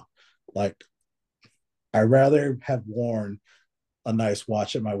memories now. Like I'd rather have worn a nice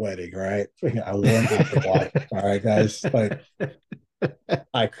watch at my wedding, right? I wore an Apple Watch. All right, guys. Like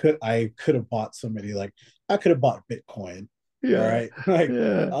I could have bought somebody like I could have bought Bitcoin. All Yeah. right. Like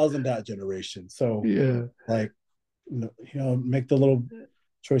Yeah. I was in that generation. So Yeah. like make the little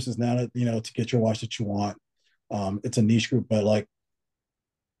choices now to to get your watch that you want. It's a niche group, but like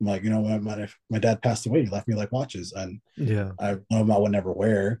my dad passed away, he left me like watches, and Yeah. I one of them I would never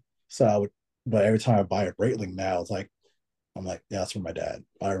wear. So I would, but every time I buy a Breitling now, it's like I'm like, yeah, that's for my dad.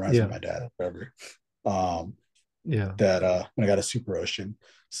 It reminds me of Yeah. my dad forever. Um, Yeah. that when I got a Super Ocean.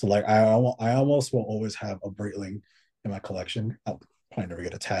 So like I almost will always have a Breitling in my collection. I'll probably never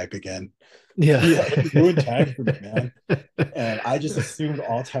get a tag again. Yeah. Yeah, ruined tag for me, man. And I just assumed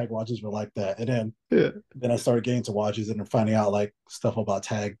all tag watches were like that. And Yeah. then I started getting to watches and finding out like stuff about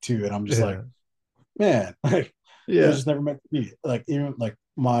tag too. And I'm just like, Yeah. man, like it was Yeah. just never meant to be. Like even like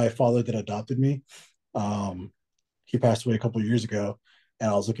my father that adopted me, um, he passed away a couple of years ago, and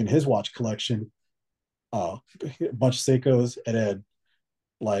I was looking at his watch collection, a bunch of Seikos, and then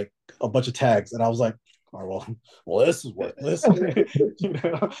like a bunch of tags, and I was like, oh, well, this is worthless, you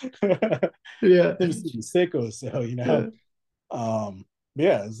know. Yeah. Let me see the Seikos, so Yeah.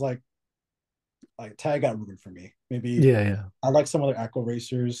 yeah, it's like tag got ruined for me. Maybe Yeah. Yeah. I like some other aqua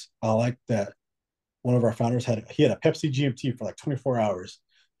racers. I like that one of our founders had a Pepsi GMT for like 24 hours.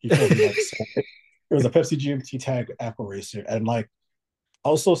 He told me like so, it was a Pepsi GMT tag aqua racer, and like I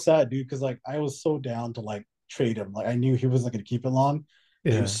was so sad, dude, because like I was so down to like trade him. Like I knew he wasn't gonna keep it long.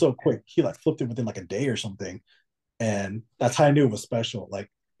 And he was Yeah. so quick. He like flipped it within like a day or something. And that's how I knew it was special.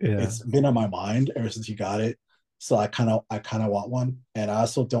 Like Yeah. it's been on my mind ever since he got it. So I kind of want one. And I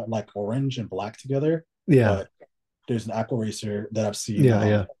also don't like orange and black together. Yeah. But there's an aqua racer that I've seen Yeah.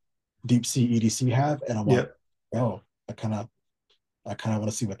 Yeah. Deep Sea EDC have, and I'm Yeah. like, oh, I kind of want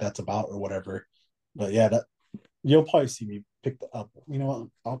to see what that's about or whatever. But yeah, that you'll probably see me pick up. You know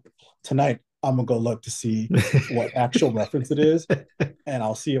what? Tonight I'm gonna go look to see what actual reference it is, and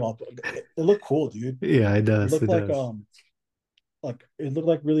I'll see if it looked cool, dude. Yeah, it It does. looked It does. like it looked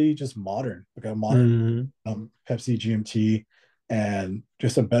like really just modern, like a modern Hmm. Pepsi GMT, and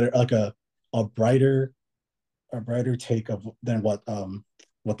just a better like a brighter take of than what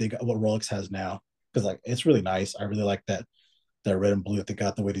they got, what Rolex has now. Because like it's really nice. I really like that red and blue that they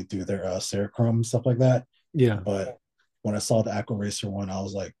got, the way they do their Cerachrome and stuff like that. Yeah. But when I saw the Aqua Racer one, I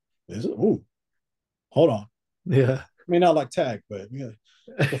was like, is it? Ooh, hold on. Yeah. I mean, not like tag, but yeah,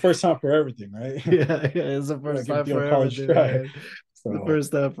 the first time for everything, right? Yeah. Yeah. It's the We're gonna first give time Deal for college everything, try. man. The So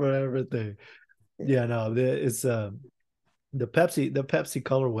first time for everything. yeah, Yeah, no, it's the Pepsi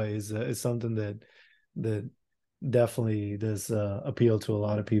colorway is something that definitely does appeal to a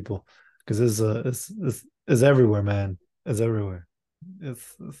lot of people because it's everywhere, man. It's everywhere.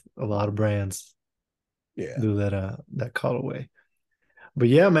 It's a lot of brands yeah. do that colorway. But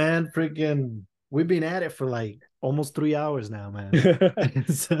yeah, man, freaking, we've been at it for like almost 3 hours now, man.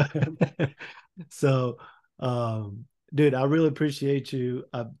 so, so, dude, I really appreciate you.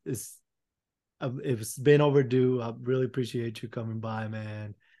 it's been overdue. I really appreciate you coming by,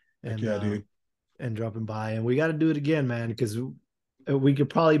 man, Heck and yeah, dude. dropping by. And we got to do it again, man, because we could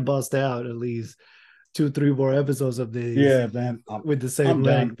probably bust out at least 2, 3 more episodes of these Yeah, man. with the I'm same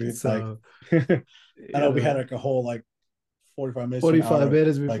down, length. dude. Like, So I know yeah, we had man. like a whole like 45 minutes to an 45 hour,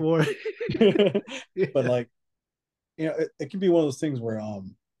 minutes like, before. but Yeah. like, it can be one of those things where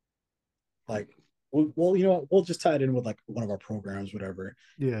like, well, we'll just tie it in with like one of our programs, whatever,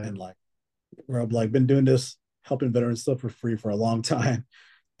 Yeah. and like, where I've like been doing this, helping veterans stuff for free for a long time,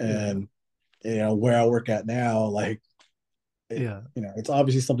 Yeah. and where I work at now, like, Yeah. it's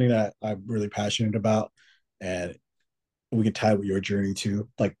obviously something that I'm really passionate about, and we can tie with your journey too.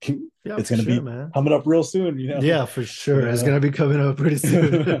 Like, Yeah, it's for gonna sure, be man. coming up real soon, Yeah, for sure. It's yeah. gonna be coming up pretty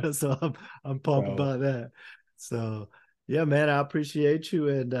soon. So I'm pumped So about that. So yeah, man, I appreciate you,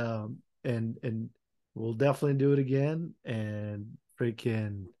 and we'll definitely do it again and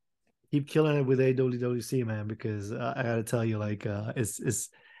freaking keep killing it with AWWC, man, because I gotta tell you, like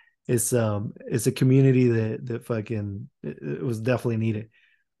it's a community that fucking it was definitely needed.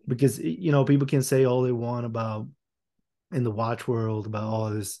 Because people can say all they want about in the watch world about all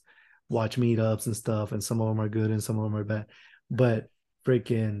this watch meetups and stuff, and some of them are good and some of them are bad, but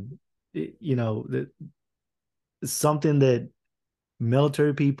freaking that something that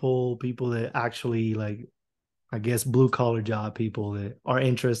military people that actually, like, I guess blue collar job people that are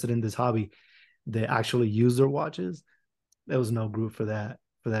interested in this hobby, that actually use their watches. There was no group for that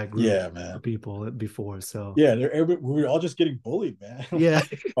group yeah, of man. people before. So Yeah, we were all just getting bullied, man. yeah.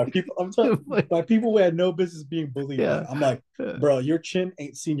 By people, by people who had no business being bullied, man. Yeah. I'm like, bro, your chin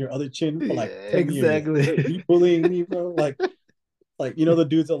ain't seen your other chin for like 10 years. Exactly. You bullying me, bro. Like the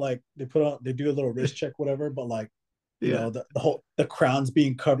dudes that like they do a little wrist check, whatever, but like, Yeah. the crown's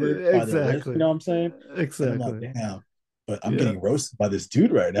being covered by the wrist, you Exactly. know what I'm saying? And I'm like, Exactly. damn, but I'm Yeah. getting roasted by this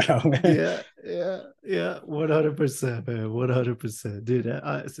dude right now, man. Yeah. Yeah. Yeah. 100%, man. 100%. Dude, yeah,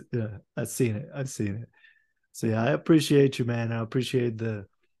 I've seen it. I've seen it. So yeah, I appreciate you, man. I appreciate the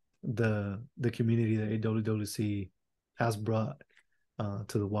community that AWWC has brought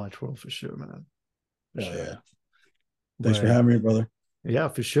to the watch world, for sure, man. For Hell sure. yeah. Thanks for But having me, brother. yeah,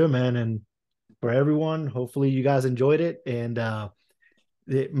 for sure, man. And for everyone, hopefully you guys enjoyed it. And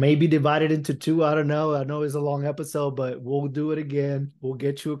it may be divided into two. I don't know. I know it's a long episode, but we'll do it again. We'll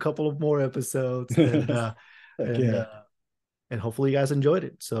get you a couple of more episodes, Heck and yeah. uh and hopefully you guys enjoyed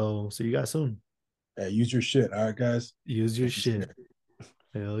it. So see you guys soon. Yeah, use your shit. All right, guys. Use your Don't be shit. scared.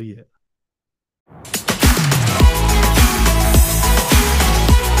 Hell yeah.